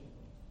edition.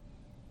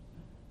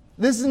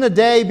 This isn't a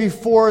day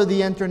before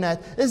the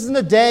internet. This isn't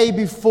a day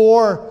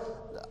before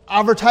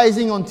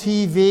advertising on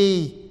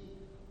TV.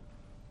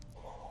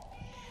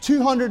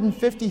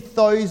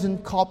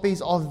 250,000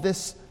 copies of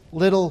this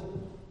little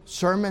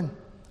sermon.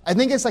 I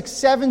think it's like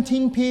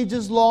 17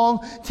 pages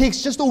long.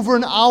 Takes just over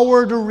an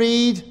hour to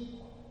read.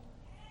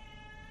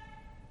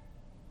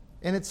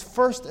 In its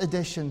first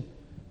edition,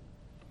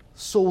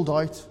 sold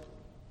out.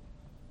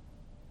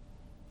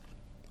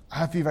 I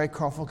have to be very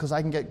careful because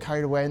I can get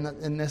carried away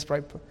in this,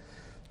 right?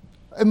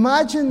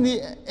 Imagine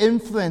the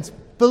influence.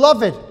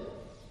 Beloved,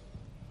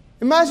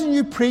 imagine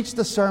you preached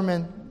a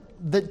sermon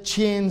that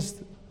changed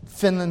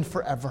Finland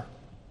forever.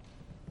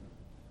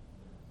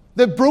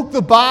 That broke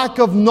the back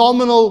of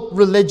nominal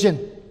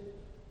religion.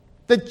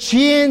 That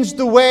changed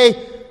the way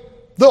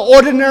the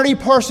ordinary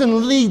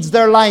person leads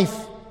their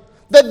life.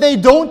 That they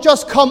don't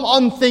just come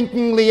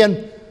unthinkingly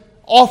and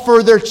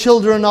offer their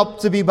children up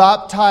to be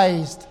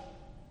baptized.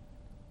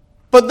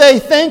 But they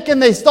think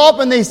and they stop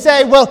and they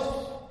say, well,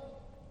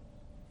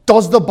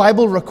 does the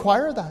Bible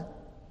require that?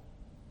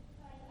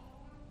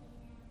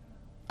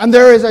 And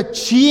there is a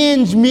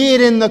change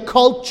made in the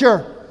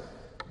culture.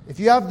 If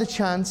you have the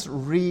chance,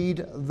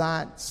 read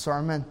that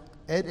sermon.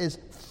 It is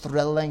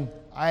thrilling.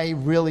 I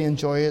really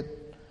enjoy it.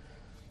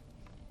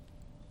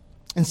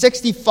 In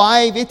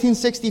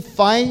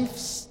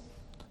 1865,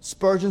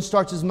 Spurgeon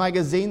starts his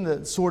magazine,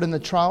 The Sword and the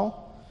Trowel.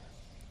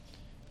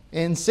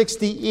 In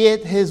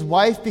 1968, his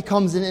wife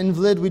becomes an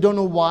invalid. We don't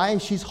know why.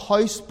 She's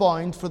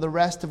housebound for the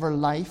rest of her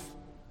life.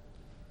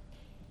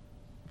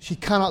 She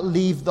cannot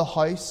leave the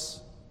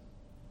house.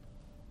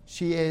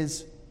 She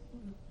is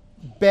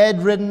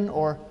bedridden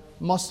or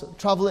must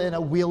travel in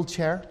a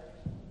wheelchair.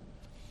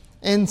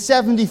 In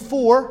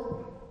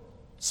 1974,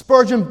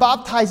 Spurgeon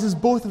baptizes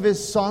both of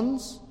his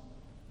sons.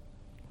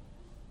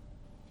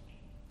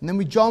 And then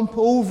we jump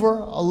over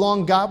a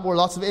long gap where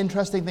lots of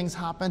interesting things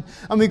happen.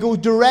 And we go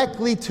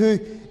directly to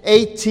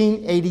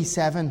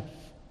 1887.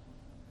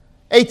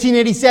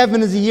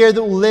 1887 is a year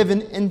that will live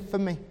in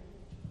infamy.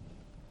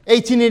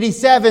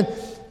 1887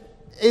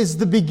 is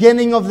the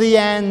beginning of the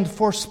end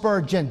for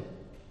Spurgeon.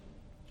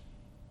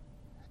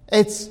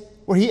 It's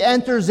where he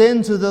enters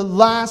into the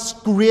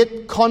last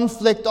great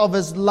conflict of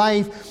his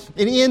life.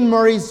 In Ian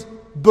Murray's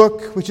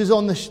book, which is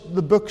on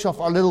the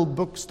bookshelf, our little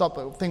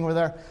bookstop thing over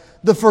there,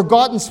 The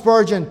Forgotten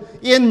Spurgeon,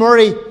 Ian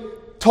Murray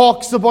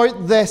talks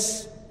about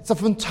this. It's a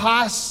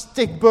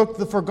fantastic book,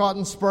 The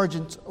Forgotten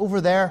Spurgeon. It's over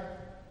there.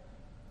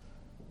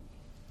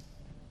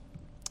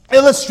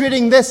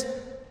 Illustrating this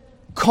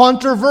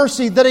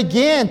controversy that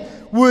again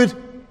would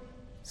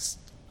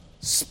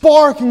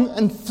spark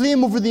and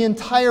flame over the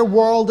entire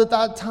world at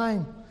that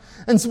time.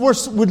 And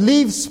would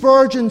leave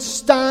Spurgeon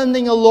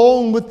standing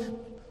alone with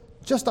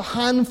just a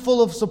handful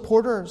of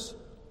supporters.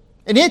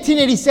 In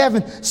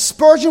 1887,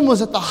 Spurgeon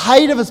was at the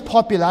height of his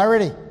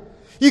popularity.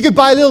 You could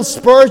buy little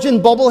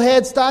Spurgeon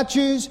bobblehead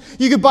statues.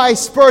 You could buy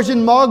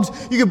Spurgeon mugs.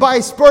 You could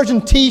buy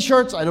Spurgeon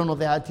t-shirts. I don't know if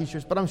they had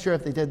t-shirts, but I'm sure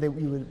if they did, you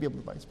would be able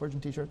to buy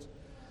Spurgeon t-shirts.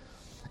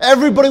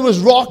 Everybody was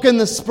rocking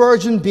the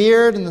Spurgeon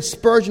beard and the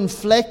Spurgeon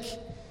flick.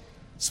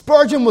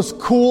 Spurgeon was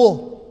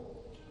cool.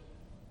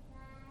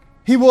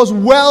 He was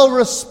well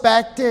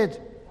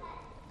respected.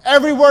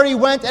 Everywhere he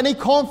went, any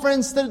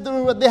conference that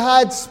they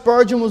had,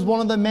 Spurgeon was one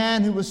of the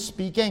men who was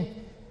speaking.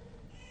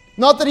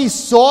 Not that he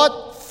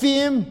sought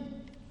fame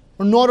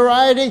or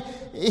notoriety.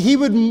 He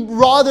would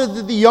rather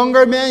that the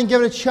younger men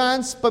give it a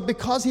chance, but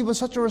because he was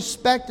such a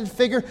respected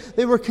figure,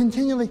 they were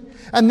continually.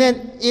 And then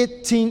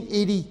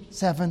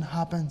 1887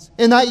 happens.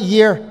 In that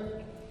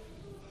year,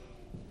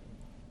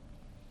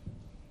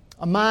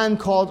 a man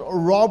called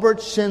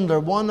Robert Schindler,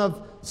 one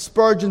of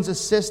Spurgeon's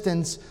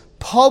assistants,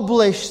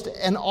 published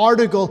an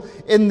article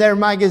in their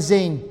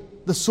magazine,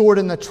 The Sword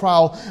and the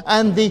Trowel.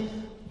 And the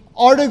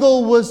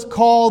article was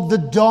called The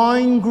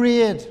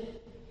Downgrade.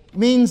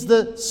 Means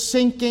the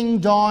sinking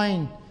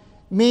down.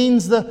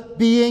 Means the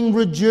being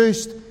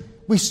reduced.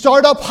 We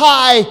start up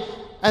high,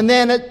 and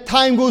then as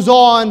time goes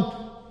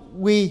on,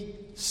 we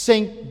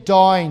sink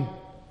down.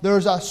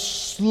 There's a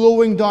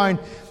slowing down.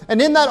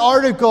 And in that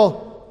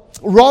article,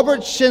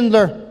 Robert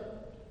Schindler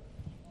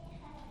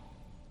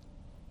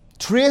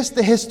traced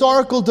the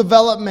historical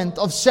development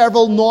of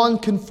several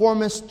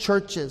nonconformist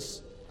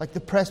churches, like the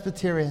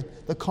Presbyterian,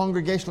 the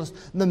Congregationalist,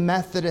 the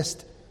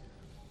Methodist.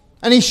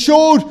 And he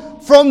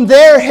showed from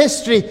their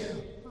history,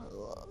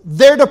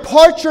 their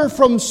departure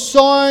from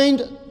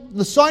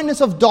the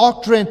soundness of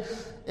doctrine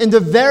into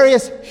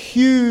various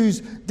hues,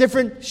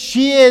 different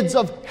shades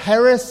of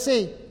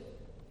heresy.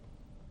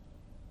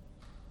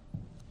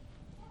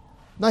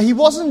 Now, he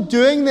wasn't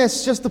doing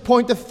this just to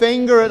point the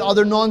finger at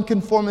other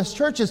nonconformist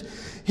churches.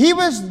 He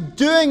was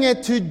doing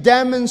it to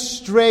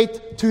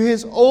demonstrate to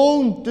his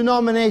own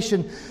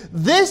denomination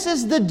This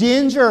is the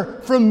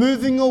danger from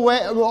moving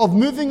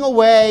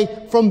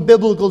away from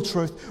biblical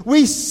truth.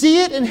 We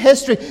see it in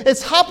history.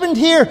 It's happened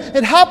here.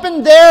 It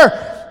happened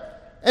there.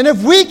 And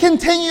if we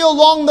continue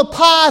along the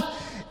path,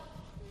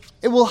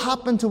 it will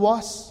happen to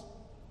us.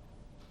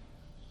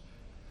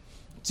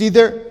 See,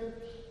 there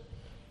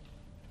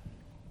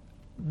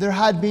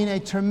had been a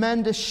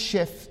tremendous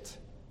shift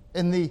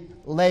in the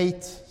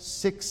late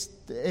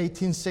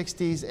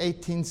 1860s,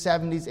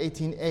 1870s,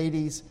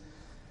 1880s.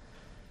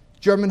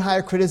 German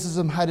higher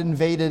criticism had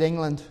invaded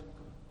England.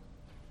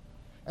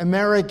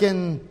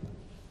 American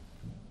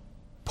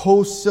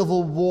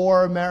post-Civil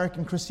War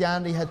American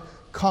Christianity had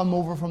come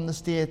over from the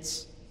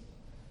States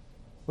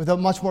with a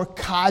much more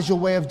casual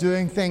way of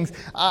doing things,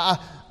 a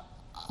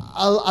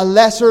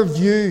lesser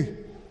view.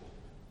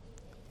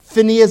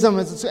 Finneyism,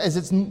 as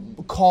it's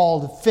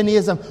called,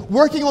 Finneyism,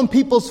 working on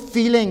people's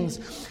feelings.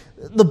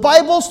 The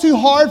Bible's too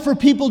hard for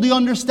people to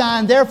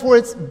understand, therefore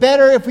it's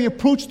better if we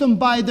approach them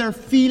by their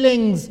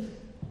feelings.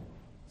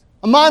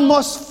 A man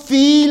must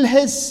feel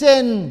his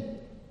sin.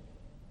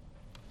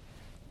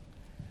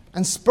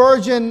 And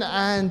Spurgeon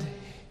and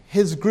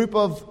his group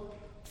of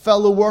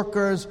fellow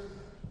workers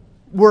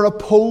were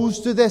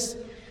opposed to this.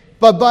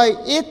 But by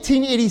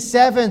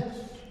 1887,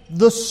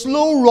 the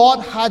slow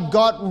rot had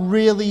got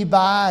really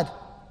bad.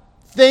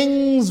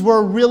 Things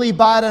were really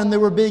bad and they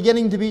were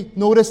beginning to be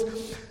noticed.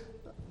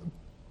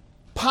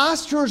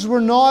 Pastors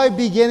were now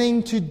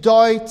beginning to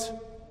doubt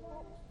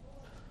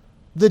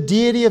the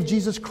deity of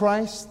Jesus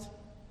Christ,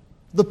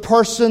 the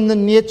person, the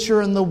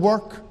nature, and the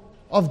work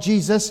of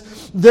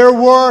Jesus. There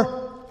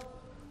were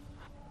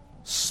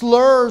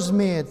slurs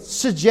made,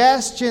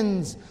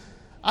 suggestions,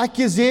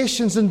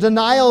 accusations, and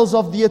denials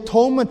of the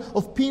atonement,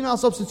 of penal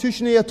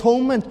substitutionary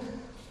atonement,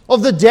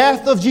 of the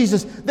death of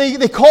Jesus.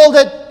 They called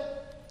it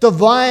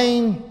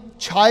divine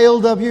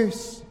child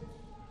abuse.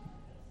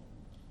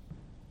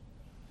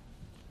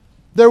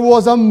 There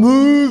was a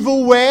move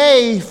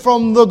away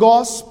from the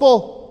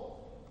gospel.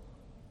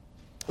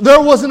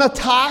 There was an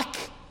attack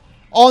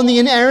on the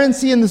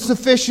inerrancy and the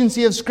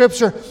sufficiency of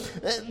Scripture.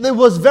 It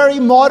was very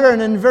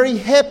modern and very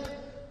hip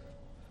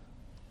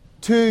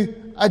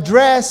to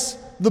address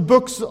the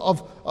books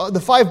of the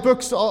 5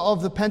 books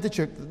of the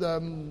Pentateuch,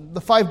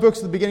 the 5 books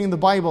at the beginning of the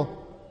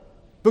Bible,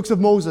 books of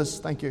Moses,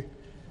 thank you,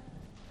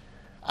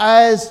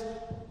 as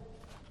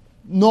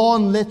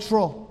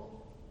non-literal.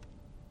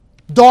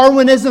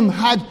 Darwinism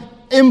had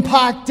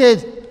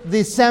impacted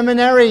the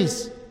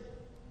seminaries,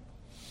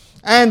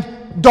 and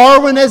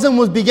Darwinism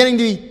was beginning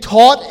to be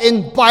taught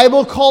in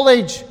Bible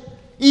college.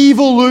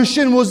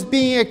 Evolution was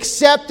being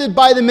accepted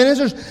by the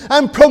ministers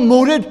and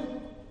promoted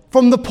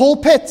from the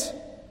pulpit.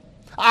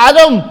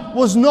 Adam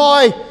was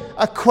now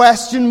a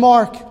question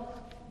mark.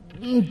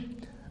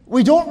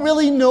 We don't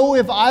really know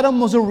if Adam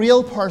was a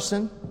real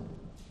person.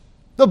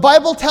 The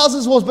Bible tells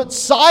us was, but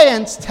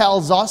science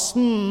tells us.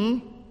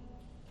 And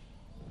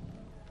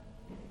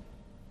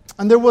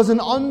there was an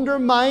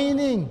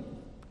undermining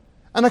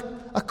and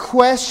a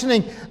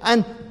questioning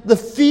and the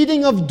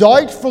feeding of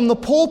doubt from the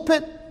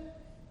pulpit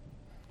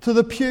to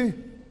the pew.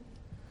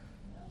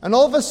 And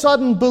all of a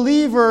sudden,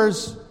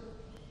 believers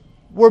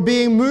were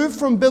being moved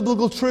from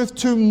biblical truth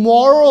to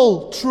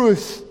moral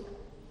truth.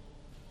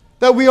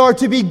 That we are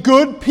to be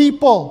good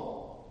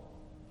people.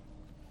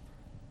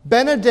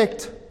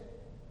 Benedict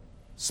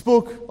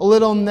spoke a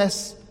little on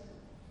this,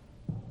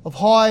 of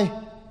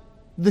how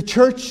the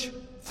church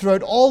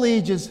throughout all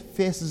ages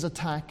faces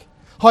attack.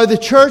 How the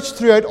church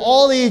throughout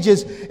all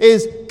ages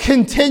is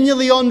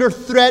continually under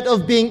threat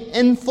of being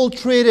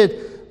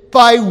infiltrated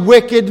by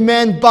wicked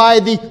men, by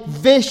the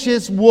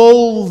vicious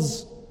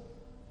wolves.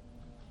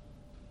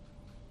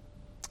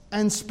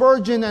 And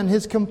Spurgeon and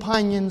his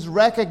companions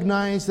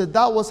recognized that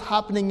that was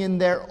happening in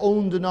their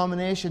own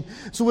denomination.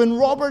 So when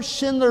Robert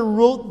Schindler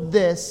wrote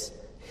this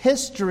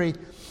history,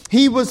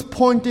 he was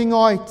pointing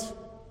out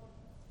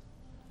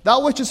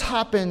that which has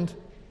happened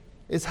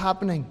is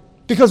happening.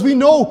 Because we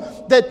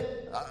know that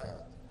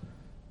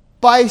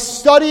by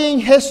studying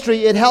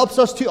history, it helps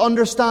us to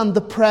understand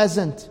the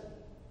present.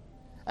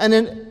 And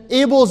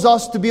enables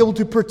us to be able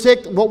to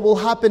predict what will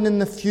happen in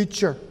the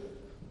future.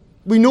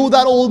 We know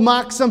that old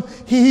maxim,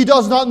 he who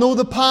does not know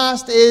the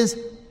past is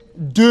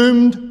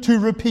doomed to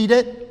repeat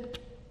it.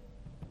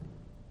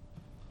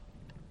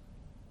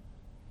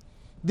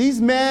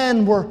 These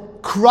men were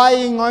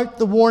crying out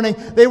the warning.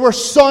 They were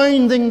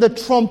sounding the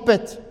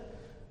trumpet.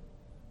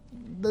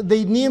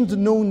 They named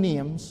no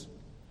names.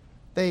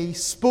 They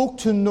spoke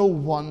to no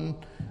one.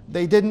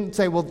 They didn't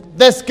say, well,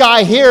 this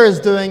guy here is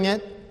doing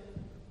it.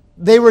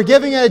 They were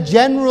giving a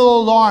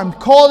general alarm,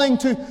 calling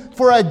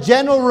for a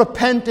general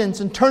repentance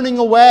and turning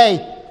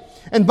away.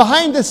 And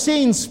behind the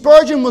scenes,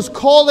 Spurgeon was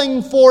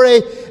calling for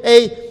a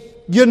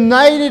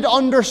united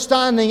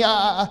understanding,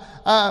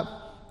 a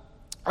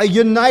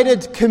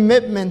united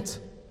commitment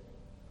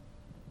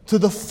to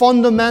the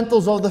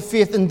fundamentals of the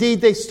faith.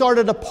 Indeed, they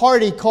started a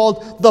party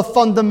called the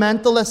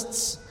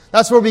Fundamentalists.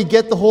 That's where we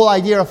get the whole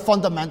idea of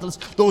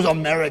fundamentalists. Those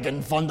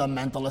American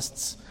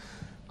fundamentalists.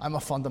 I'm a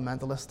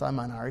fundamentalist. I'm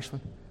an Irishman.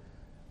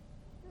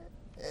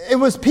 It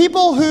was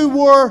people who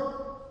were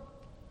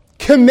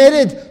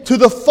committed to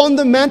the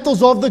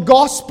fundamentals of the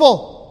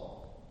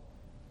gospel,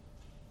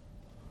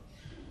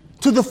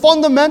 to the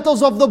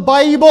fundamentals of the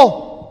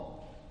Bible.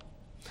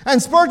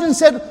 And Spurgeon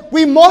said,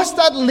 we must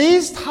at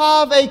least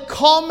have a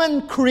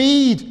common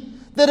creed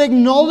that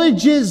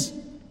acknowledges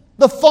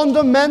the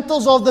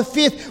fundamentals of the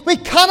faith. We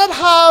cannot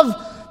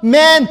have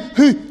men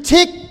who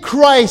take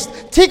Christ,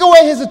 take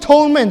away His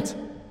atonement,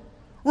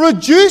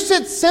 reduce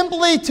it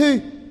simply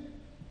to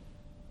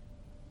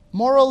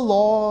moral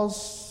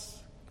laws,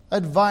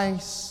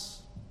 advice,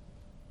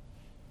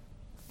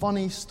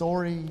 funny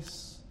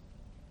stories,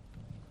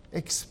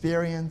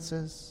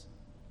 experiences.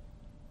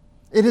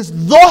 It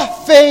is the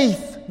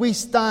faith we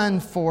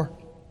stand for.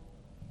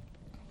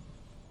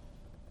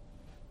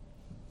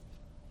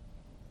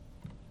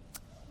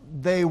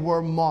 They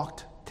were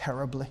mocked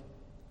terribly.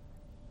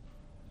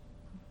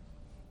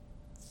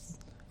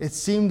 It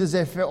seemed as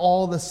if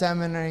all the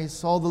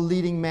seminaries, all the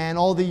leading men,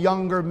 all the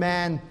younger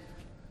men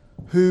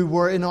who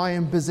were now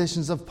in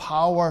positions of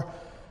power,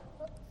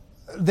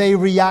 they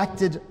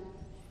reacted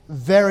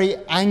very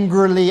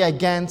angrily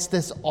against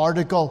this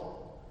article.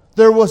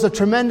 There was a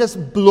tremendous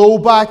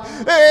blowback.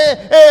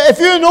 If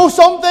you know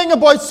something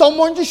about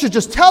someone, you should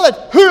just tell it.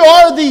 Who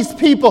are these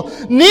people?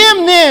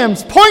 Name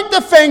names. Point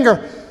the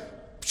finger.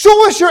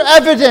 Show us your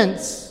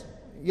evidence.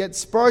 Yet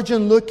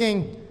Spurgeon,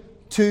 looking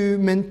to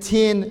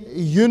maintain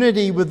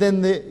unity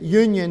within the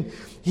union,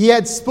 he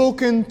had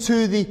spoken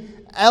to the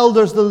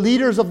elders, the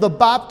leaders of the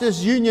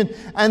Baptist Union,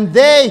 and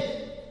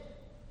they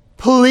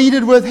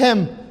pleaded with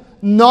him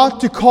not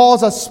to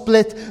cause a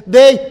split.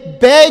 They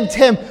begged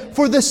him,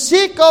 for the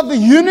sake of the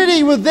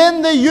unity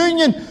within the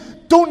union,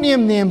 don't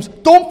name names,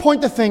 don't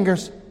point the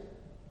fingers.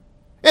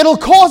 It'll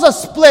cause a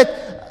split.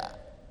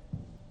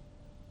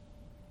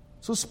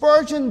 So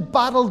Spurgeon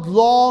battled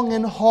long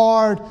and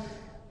hard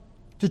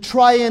to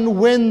try and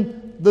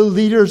win the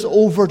leaders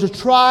over, to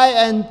try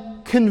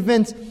and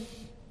convince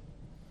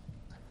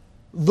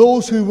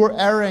those who were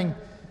erring.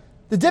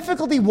 The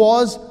difficulty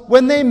was,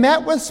 when they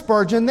met with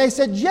Spurgeon, they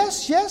said,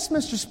 yes,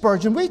 Mr.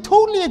 Spurgeon, we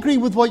totally agree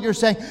with what you're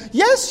saying.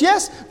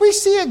 Yes, we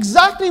see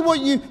exactly what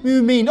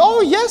you mean.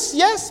 Oh, yes,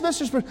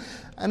 Mr. Spurgeon.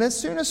 And as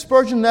soon as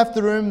Spurgeon left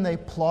the room, they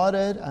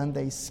plotted and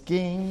they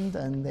schemed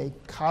and they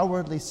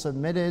cowardly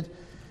submitted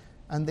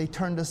and they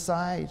turned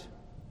aside.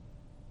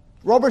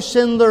 Robert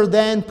Schindler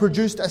then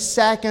produced a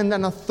second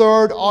and a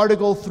third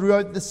article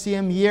throughout the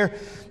same year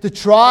to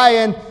try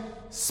and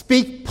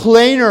speak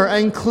plainer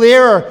and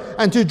clearer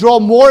and to draw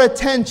more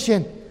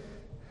attention.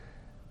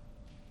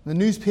 The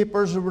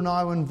newspapers were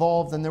now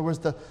involved, and there was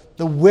the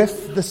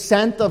whiff, the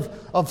scent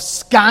of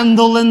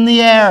scandal in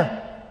the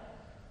air.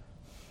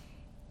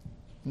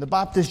 And the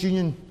Baptist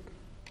Union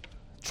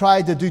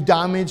tried to do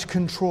damage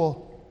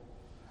control.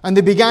 And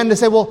they began to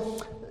say,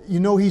 well, you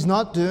know, he's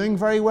not doing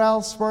very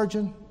well,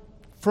 Spurgeon.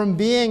 From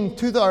being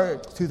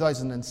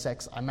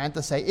 2006, I meant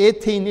to say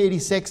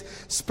 1886,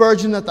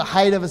 Spurgeon at the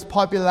height of his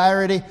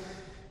popularity.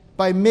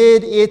 By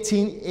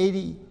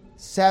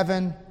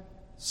mid-1887,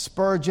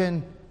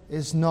 Spurgeon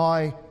is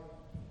now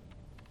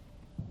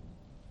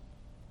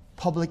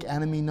public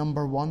enemy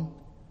number one.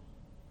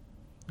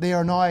 They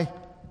are now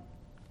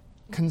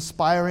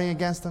conspiring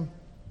against him,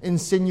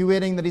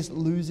 insinuating that he's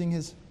losing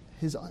his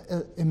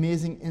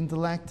amazing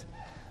intellect,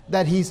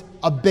 that he's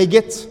a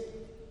bigot,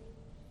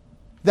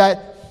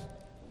 that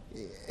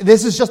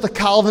this is just a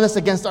Calvinist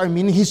against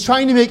Arminian. He's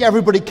trying to make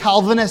everybody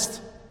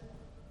Calvinist.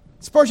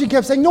 Spurgeon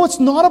kept saying, no, it's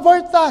not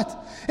about that.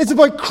 It's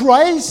about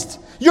Christ.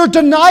 You're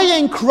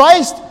denying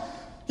Christ.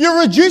 You're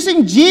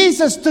reducing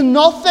Jesus to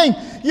nothing.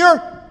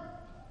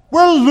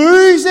 We're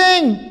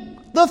losing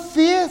the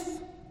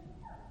faith.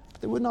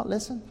 They would not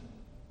listen.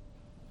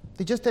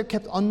 They just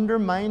kept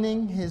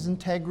undermining his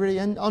integrity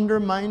and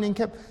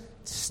kept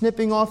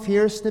snipping off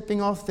here,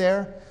 snipping off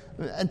there.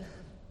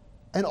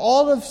 And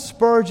all of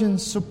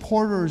Spurgeon's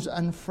supporters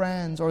and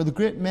friends, or the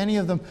great many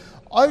of them,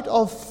 out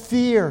of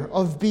fear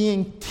of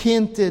being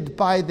tainted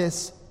by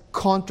this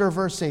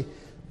controversy,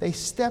 they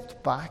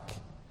stepped back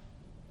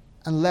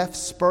and left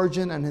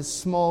Spurgeon and his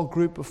small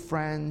group of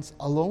friends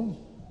alone.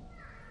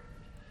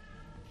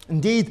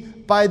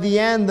 Indeed, by the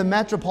end, the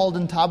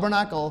Metropolitan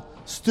Tabernacle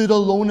stood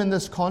alone in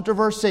this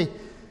controversy,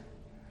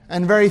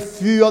 and very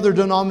few other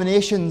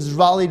denominations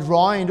rallied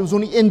round. It was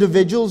only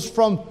individuals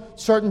from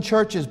certain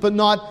churches, but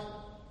not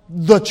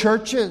the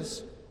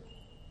churches.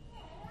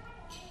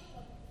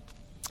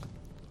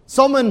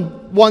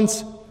 Someone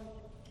once,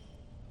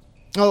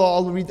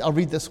 I'll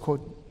read this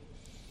quote.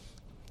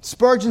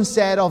 Spurgeon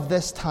said of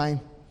this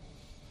time,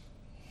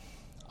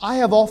 I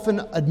have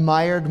often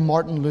admired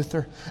Martin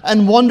Luther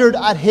and wondered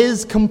at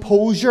his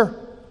composure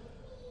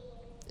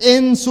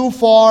in a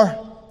far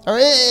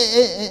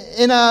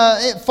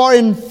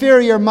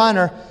inferior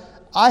manner.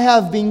 I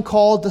have been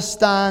called to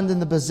stand in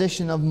the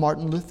position of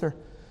Martin Luther,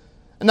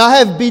 and I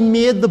have been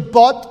made the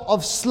butt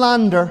of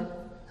slander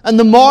and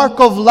the mark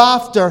of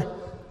laughter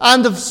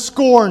and of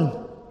scorn.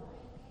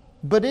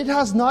 But it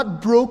has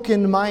not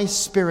broken my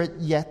spirit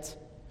yet,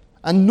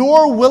 and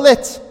nor will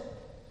it.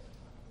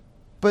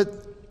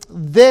 But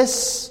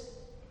this,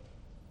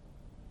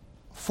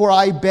 for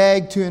I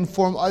beg to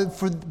inform,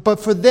 but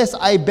for this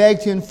I beg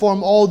to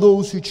inform all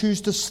those who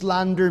choose to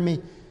slander me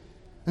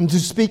and to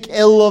speak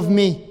ill of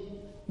me,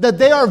 that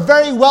they are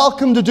very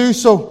welcome to do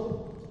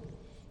so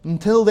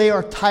until they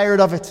are tired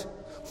of it.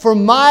 For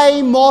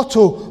my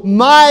motto,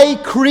 my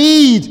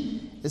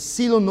creed is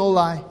Silo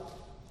Noli.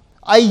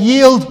 I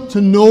yield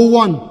to no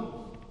one.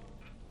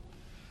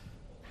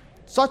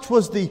 Such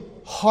was the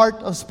heart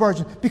of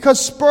Spurgeon,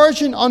 because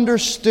Spurgeon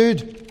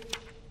understood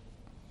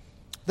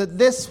that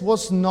this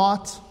was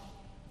not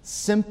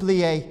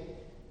simply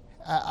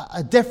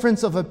a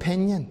difference of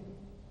opinion.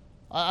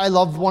 I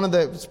love one of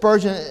the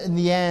Spurgeon in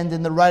the end,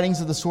 in the writings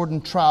of the Sword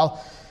and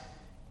Trowel,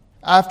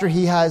 after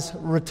he has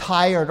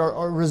retired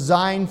or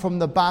resigned from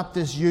the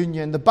Baptist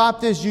Union. The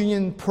Baptist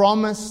Union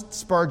promised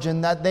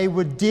Spurgeon that they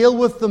would deal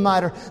with the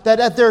matter, that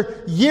at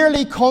their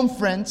yearly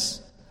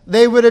conference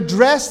they would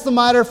address the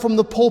matter from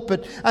the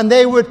pulpit, and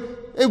it would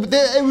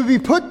be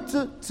put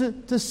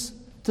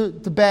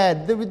to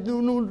bed. There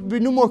would be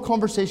no more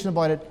conversation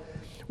about it.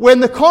 When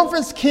the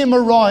conference came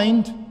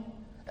around,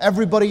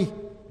 everybody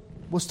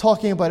was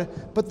talking about it,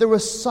 but there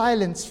was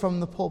silence from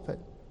the pulpit.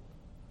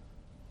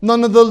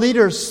 None of the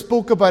leaders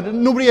spoke about it.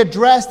 Nobody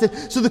addressed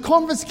it. So the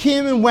conference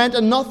came and went,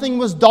 and nothing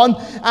was done.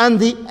 And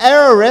the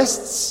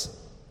errorists,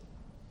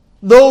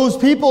 those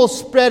people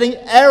spreading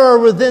error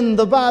within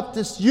the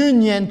Baptist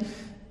Union,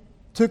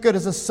 took it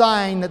as a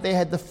sign that they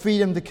had the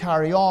freedom to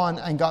carry on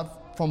and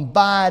got from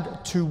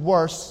bad to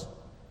worse.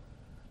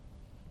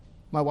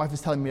 My wife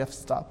is telling me I have to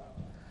stop.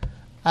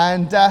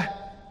 And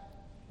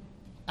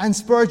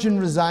Spurgeon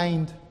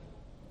resigned.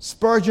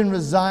 Spurgeon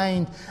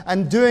resigned,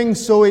 and doing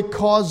so it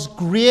caused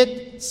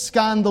great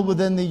scandal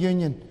within the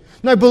union.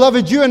 Now,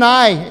 beloved, you and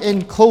I,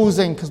 in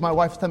closing, because my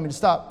wife is telling me to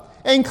stop.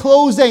 In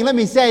closing, let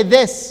me say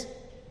this.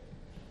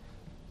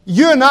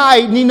 You and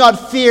I need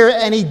not fear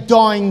any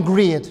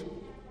downgrade.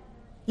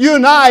 You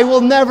and I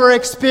will never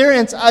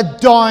experience a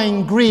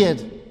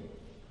downgrade.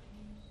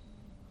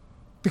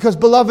 Because,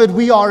 beloved,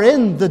 we are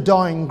in the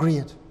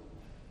downgrade.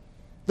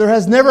 There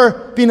has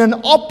never been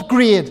an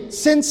upgrade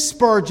since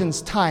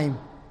Spurgeon's time.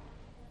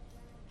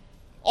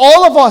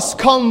 All of us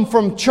come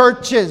from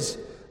churches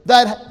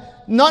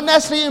that not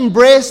necessarily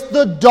embrace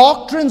the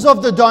doctrines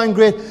of the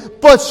downgrade,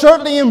 but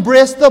certainly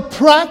embrace the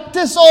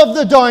practice of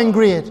the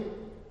downgrade.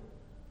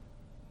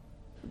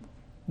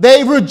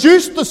 They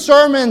reduced the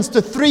sermons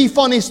to 3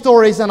 funny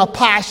stories and a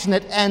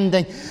passionate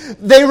ending.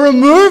 They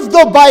removed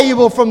the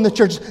Bible from the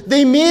church.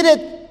 They made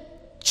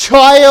it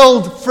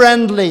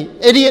child-friendly,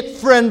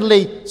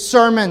 idiot-friendly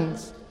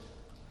sermons.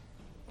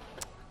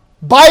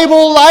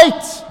 Bible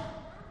light.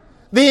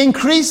 They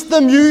increased the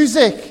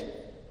music,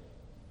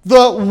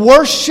 the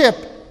worship.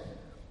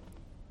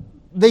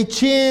 They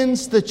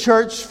changed the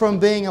church from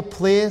being a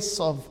place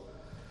of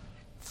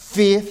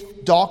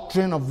faith,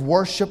 doctrine, of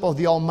worship of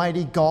the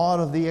Almighty God,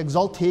 of the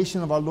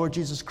exaltation of our Lord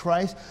Jesus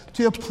Christ,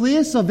 to a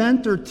place of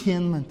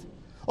entertainment,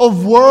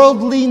 of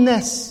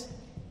worldliness,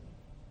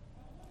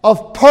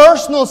 of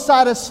personal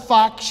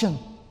satisfaction.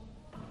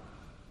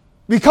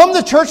 We come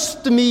to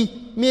church to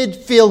be made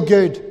feel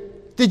good.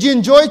 Did you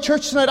enjoy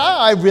church tonight?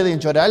 I really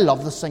enjoyed it. I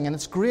love the singing.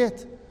 It's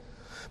great.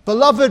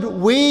 Beloved,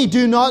 we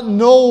do not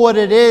know what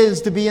it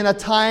is to be in a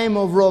time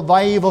of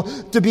revival,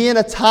 to be in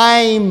a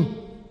time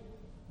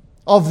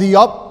of the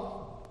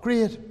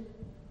upgrade.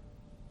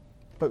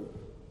 But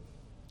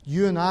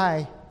you and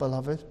I,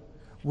 beloved,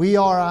 we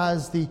are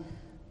as the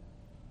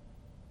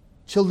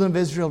children of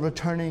Israel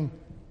returning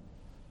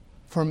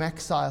from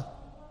exile.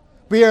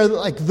 We are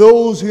like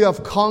those who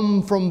have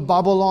come from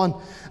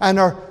Babylon and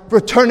are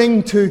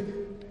returning to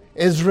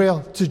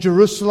Israel, to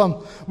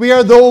Jerusalem. We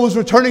are those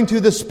returning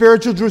to the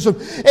spiritual Jerusalem.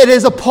 It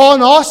is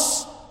upon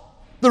us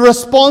the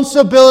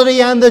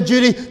responsibility and the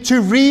duty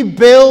to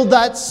rebuild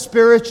that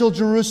spiritual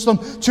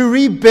Jerusalem, to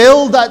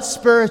rebuild that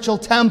spiritual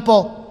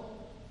temple.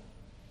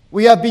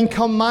 We have been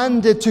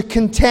commanded to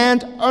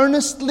contend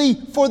earnestly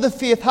for the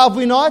faith, have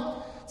we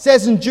not? It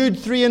says in Jude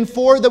 3 and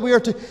 4 that we are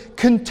to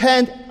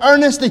contend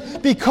earnestly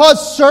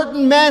because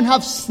certain men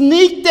have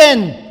sneaked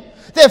in.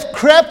 They've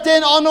crept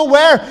in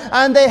unaware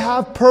and they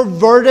have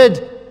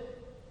perverted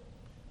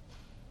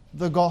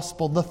the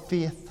gospel, the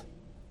faith.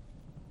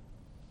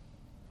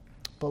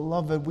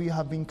 Beloved, we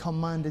have been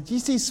commanded. You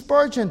see,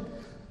 Spurgeon,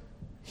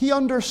 he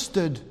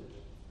understood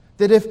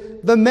that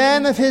if the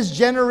men of his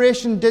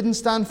generation didn't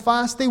stand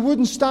fast, they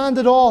wouldn't stand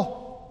at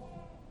all.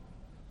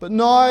 But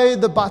now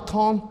the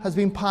baton has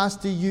been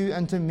passed to you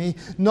and to me.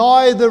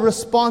 Now the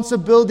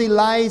responsibility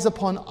lies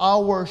upon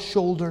our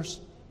shoulders.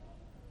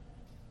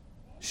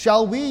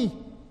 Shall we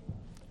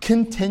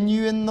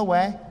continue in the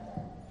way?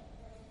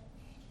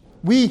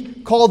 We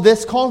call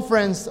this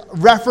conference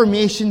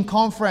Reformation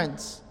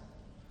Conference.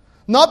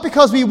 Not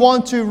because we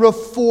want to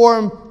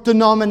reform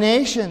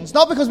denominations,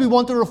 not because we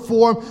want to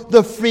reform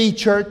the Free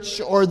Church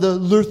or the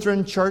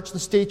Lutheran Church, the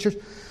State Church,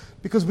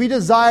 because we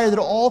desire that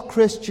all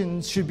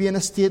Christians should be in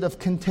a state of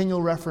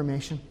continual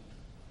reformation.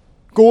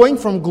 Going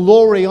from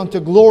glory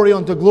unto glory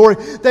unto glory.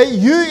 That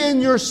you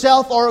in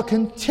yourself are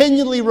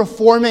continually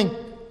reforming.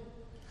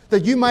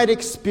 that you might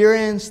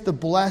experience the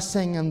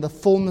blessing and the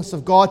fullness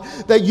of God,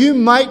 that you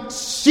might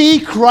see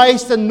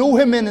Christ and know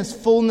Him in His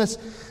fullness,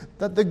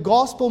 that the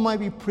gospel might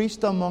be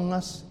preached among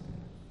us,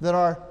 that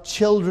our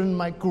children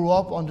might grow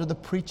up under the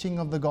preaching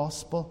of the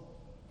gospel.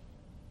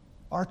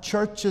 Our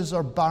churches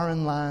are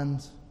barren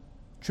lands.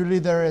 Truly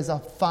there is a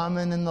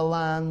famine in the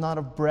land, not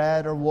of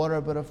bread or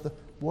water, but of the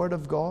Word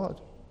of God.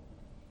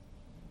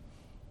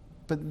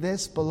 But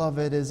this,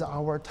 beloved, is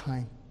our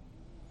time.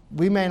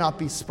 We may not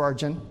be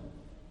Spurgeon.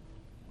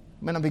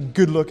 We may not be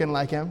good looking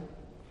like him.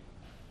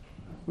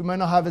 We might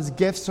not have his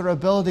gifts or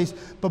abilities.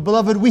 But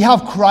beloved, we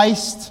have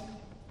Christ.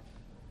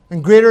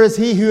 And greater is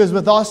He who is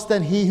with us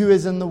than he who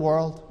is in the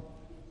world.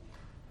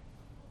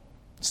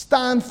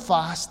 Stand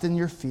fast in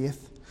your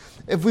faith.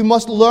 If we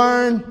must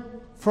learn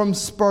from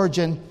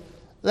Spurgeon,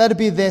 let it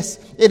be this.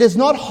 It is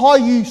not how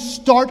you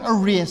start a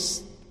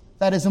race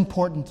that is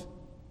important.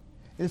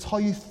 It is how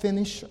you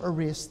finish a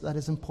race that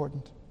is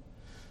important.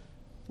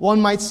 One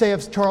might say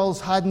of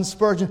Charles Haddon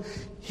Spurgeon,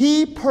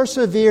 he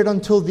persevered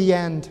until the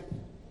end.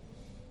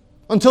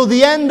 Until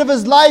the end of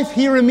his life,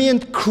 he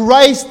remained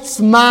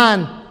Christ's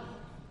man,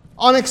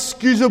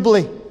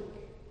 unexcusably.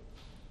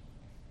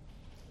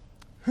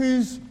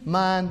 Whose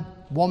man,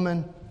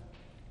 woman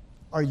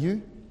are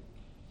you?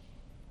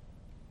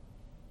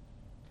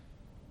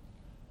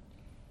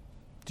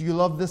 Do you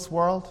love this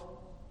world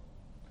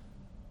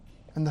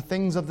and the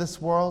things of this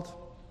world?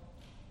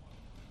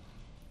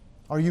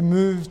 Are you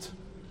moved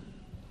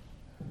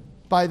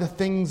by the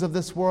things of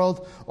this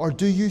world? Or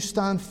do you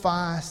stand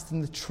fast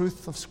in the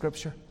truth of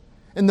Scripture,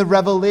 in the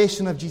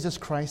revelation of Jesus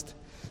Christ?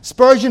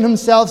 Spurgeon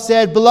himself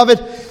said, "Beloved,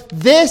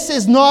 this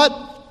is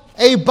not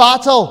a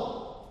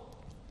battle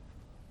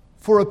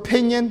for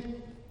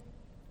opinion,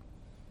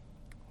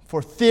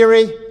 for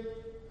theory,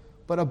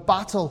 but a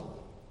battle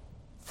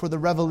for the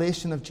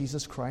revelation of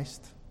Jesus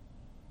Christ."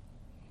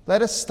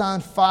 Let us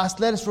stand fast.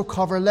 Let us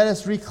recover. Let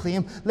us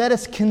reclaim. Let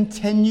us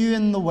continue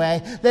in the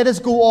way. Let us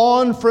go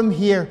on from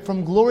here,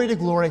 from glory to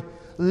glory,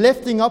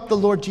 lifting up the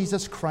Lord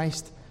Jesus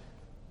Christ,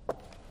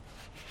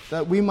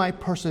 that we might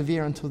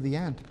persevere until the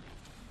end.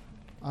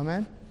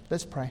 Amen.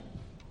 Let's pray.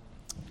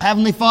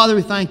 Heavenly Father,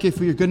 we thank you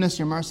for your goodness,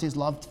 your mercy, is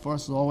loved for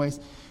us as always.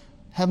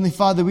 Heavenly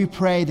Father, we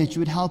pray that you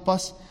would help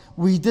us.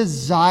 We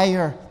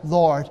desire,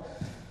 Lord,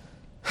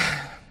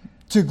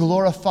 to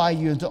glorify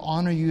you and to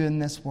honor you in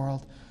this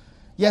world.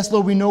 Yes,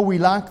 Lord, we know we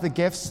lack the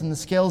gifts and the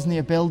skills and the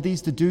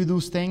abilities to do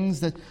those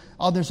things that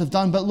others have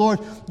done. But Lord,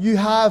 you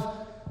have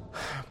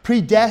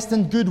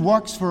predestined good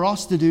works for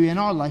us to do in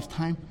our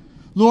lifetime.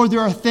 Lord, there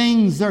are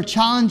things, there are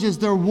challenges,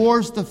 there are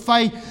wars to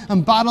fight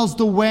and battles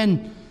to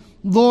win.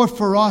 Lord,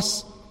 for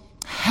us,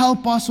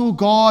 help us, O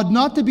God,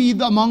 not to be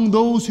among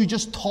those who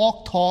just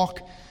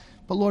talk,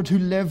 but Lord, who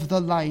live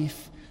the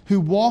life, who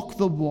walk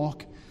the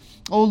walk.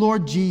 O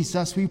Lord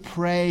Jesus, we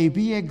pray,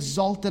 be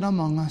exalted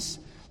among us.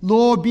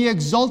 Lord, be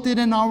exalted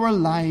in our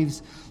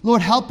lives.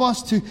 Lord, help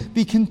us to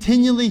be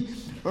continually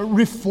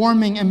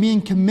reforming and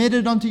being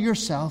committed unto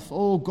yourself,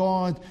 oh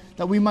God,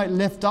 that we might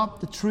lift up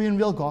the true and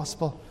real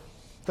gospel,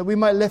 that we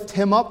might lift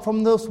him up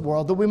from this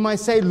world, that we might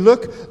say,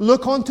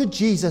 look unto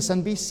Jesus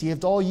and be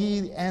saved, all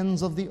ye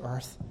ends of the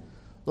earth.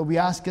 Lord, we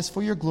ask this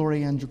for your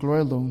glory and your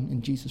glory alone,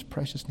 in Jesus'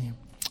 precious name.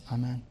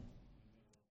 Amen.